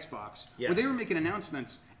inside Xbox, where they were making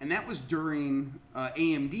announcements, and that was during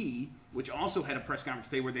AMD, which also had a press conference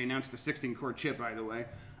today where they announced a 16-core chip, by the way.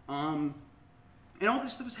 And all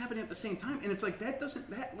this stuff was happening at the same time, and it's like that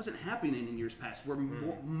wasn't happening in years past, where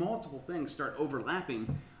multiple things start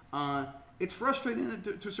overlapping. It's frustrating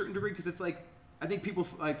to a certain degree because it's like. I think people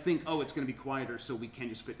think, oh, it's going to be quieter, so we can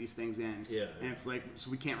just fit these things in. Yeah. And it's like, so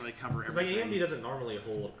we can't really cover everything. Like AMD doesn't normally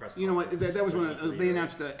hold a press conference. You know what? That was one of they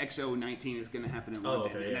announced the XO19 is going to happen in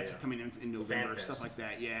London, and that's coming in November, stuff like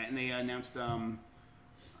that. Yeah, and they announced, I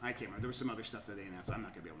can't remember. There was some other stuff that they announced. I'm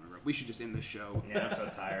not going to be able to remember. We should just end this show. Yeah, I'm so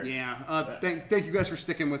tired. Yeah. Thank you guys for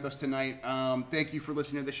sticking with us tonight. Thank you for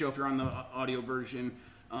listening to the show if you're on the audio version.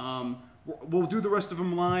 We'll do the rest of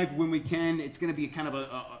them live when we can. It's going to be kind of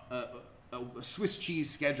a Swiss cheese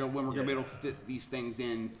schedule when we're going to be able to fit these things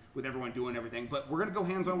in with everyone doing everything. But we're going to go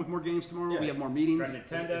hands-on with more games tomorrow. We have more meetings. Is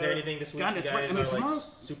there anything this week you guys are like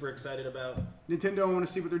super excited about? Nintendo, I want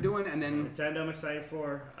to see what they're doing, and then... Nintendo I'm excited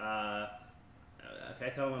for. Can I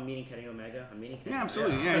tell them I'm meeting Kenny Omega? I'm meeting Kenny Omega.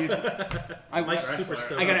 Absolutely. Yeah, super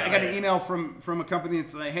stoked. I got an email from a company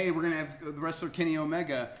that's like, hey, we're going to have the wrestler Kenny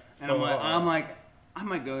Omega. And I'm like, I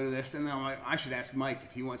might go to this, and then I'm like, I should ask Mike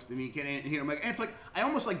if he wants to meet Kenny. And it's like I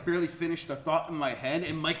almost like barely finished the thought in my head,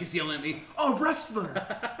 and Mike is yelling at me, "Oh, wrestler!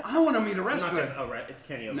 I want to meet a wrestler." It's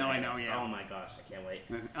Kenny Omega. No, I know. Yeah. Oh my gosh, I can't wait.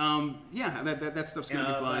 Yeah, that stuff's gonna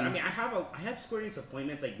be fun. I mean, I have Square Enix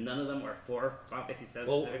appointments. Like none of them are for Final Fantasy VII.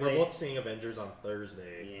 Well, we're both seeing Avengers on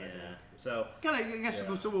Thursday. Yeah. I think. So. I guess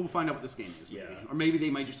so we'll find out what this game is. Maybe. Or maybe they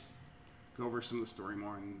might just go over some of the story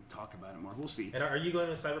more and talk about it more. We'll see. And are you going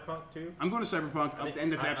to Cyberpunk too? I'm going to Cyberpunk,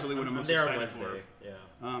 and that's absolutely what I'm most excited for. Yeah.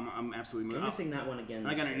 I'm absolutely. I'm missing that one again.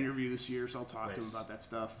 I got an interview this year, so I'll talk to him about that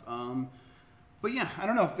stuff. But yeah, I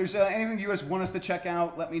don't know if there's anything you guys want us to check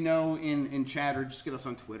out. Let me know in chat or just get us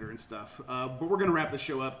on Twitter and stuff. But we're gonna wrap the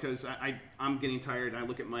show up because I'm getting tired. I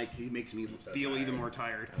look at Mike; he makes me feel even more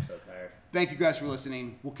tired. I'm so tired. Thank you guys for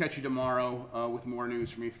listening. We'll catch you tomorrow with more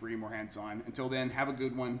news from E3, more hands-on. Until then, have a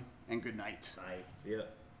good one. And good night. Bye. See ya.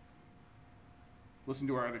 Listen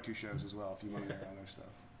to our other 2 shows as well if you want to hear other stuff.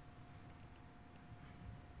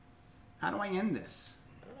 How do I end this?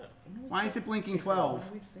 Why is it blinking 12?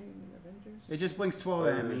 It just blinks 12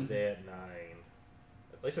 at me. Thursday at 9.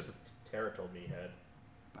 At least that's what Tara told me he had.